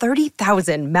over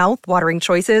 30,000 mouth-watering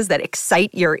choices that excite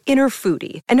your inner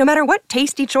foodie. And no matter what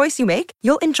tasty choice you make,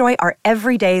 you'll enjoy our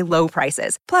everyday low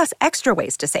prices, plus extra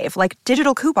ways to save, like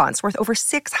digital coupons worth over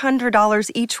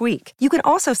 $600 each week. You can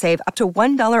also save up to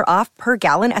 $1 off per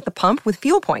gallon at the pump with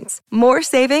fuel points. More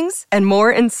savings and more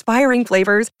inspiring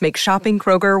flavors make shopping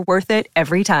Kroger worth it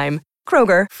every time.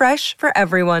 Kroger, fresh for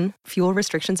everyone. Fuel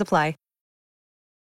restrictions apply.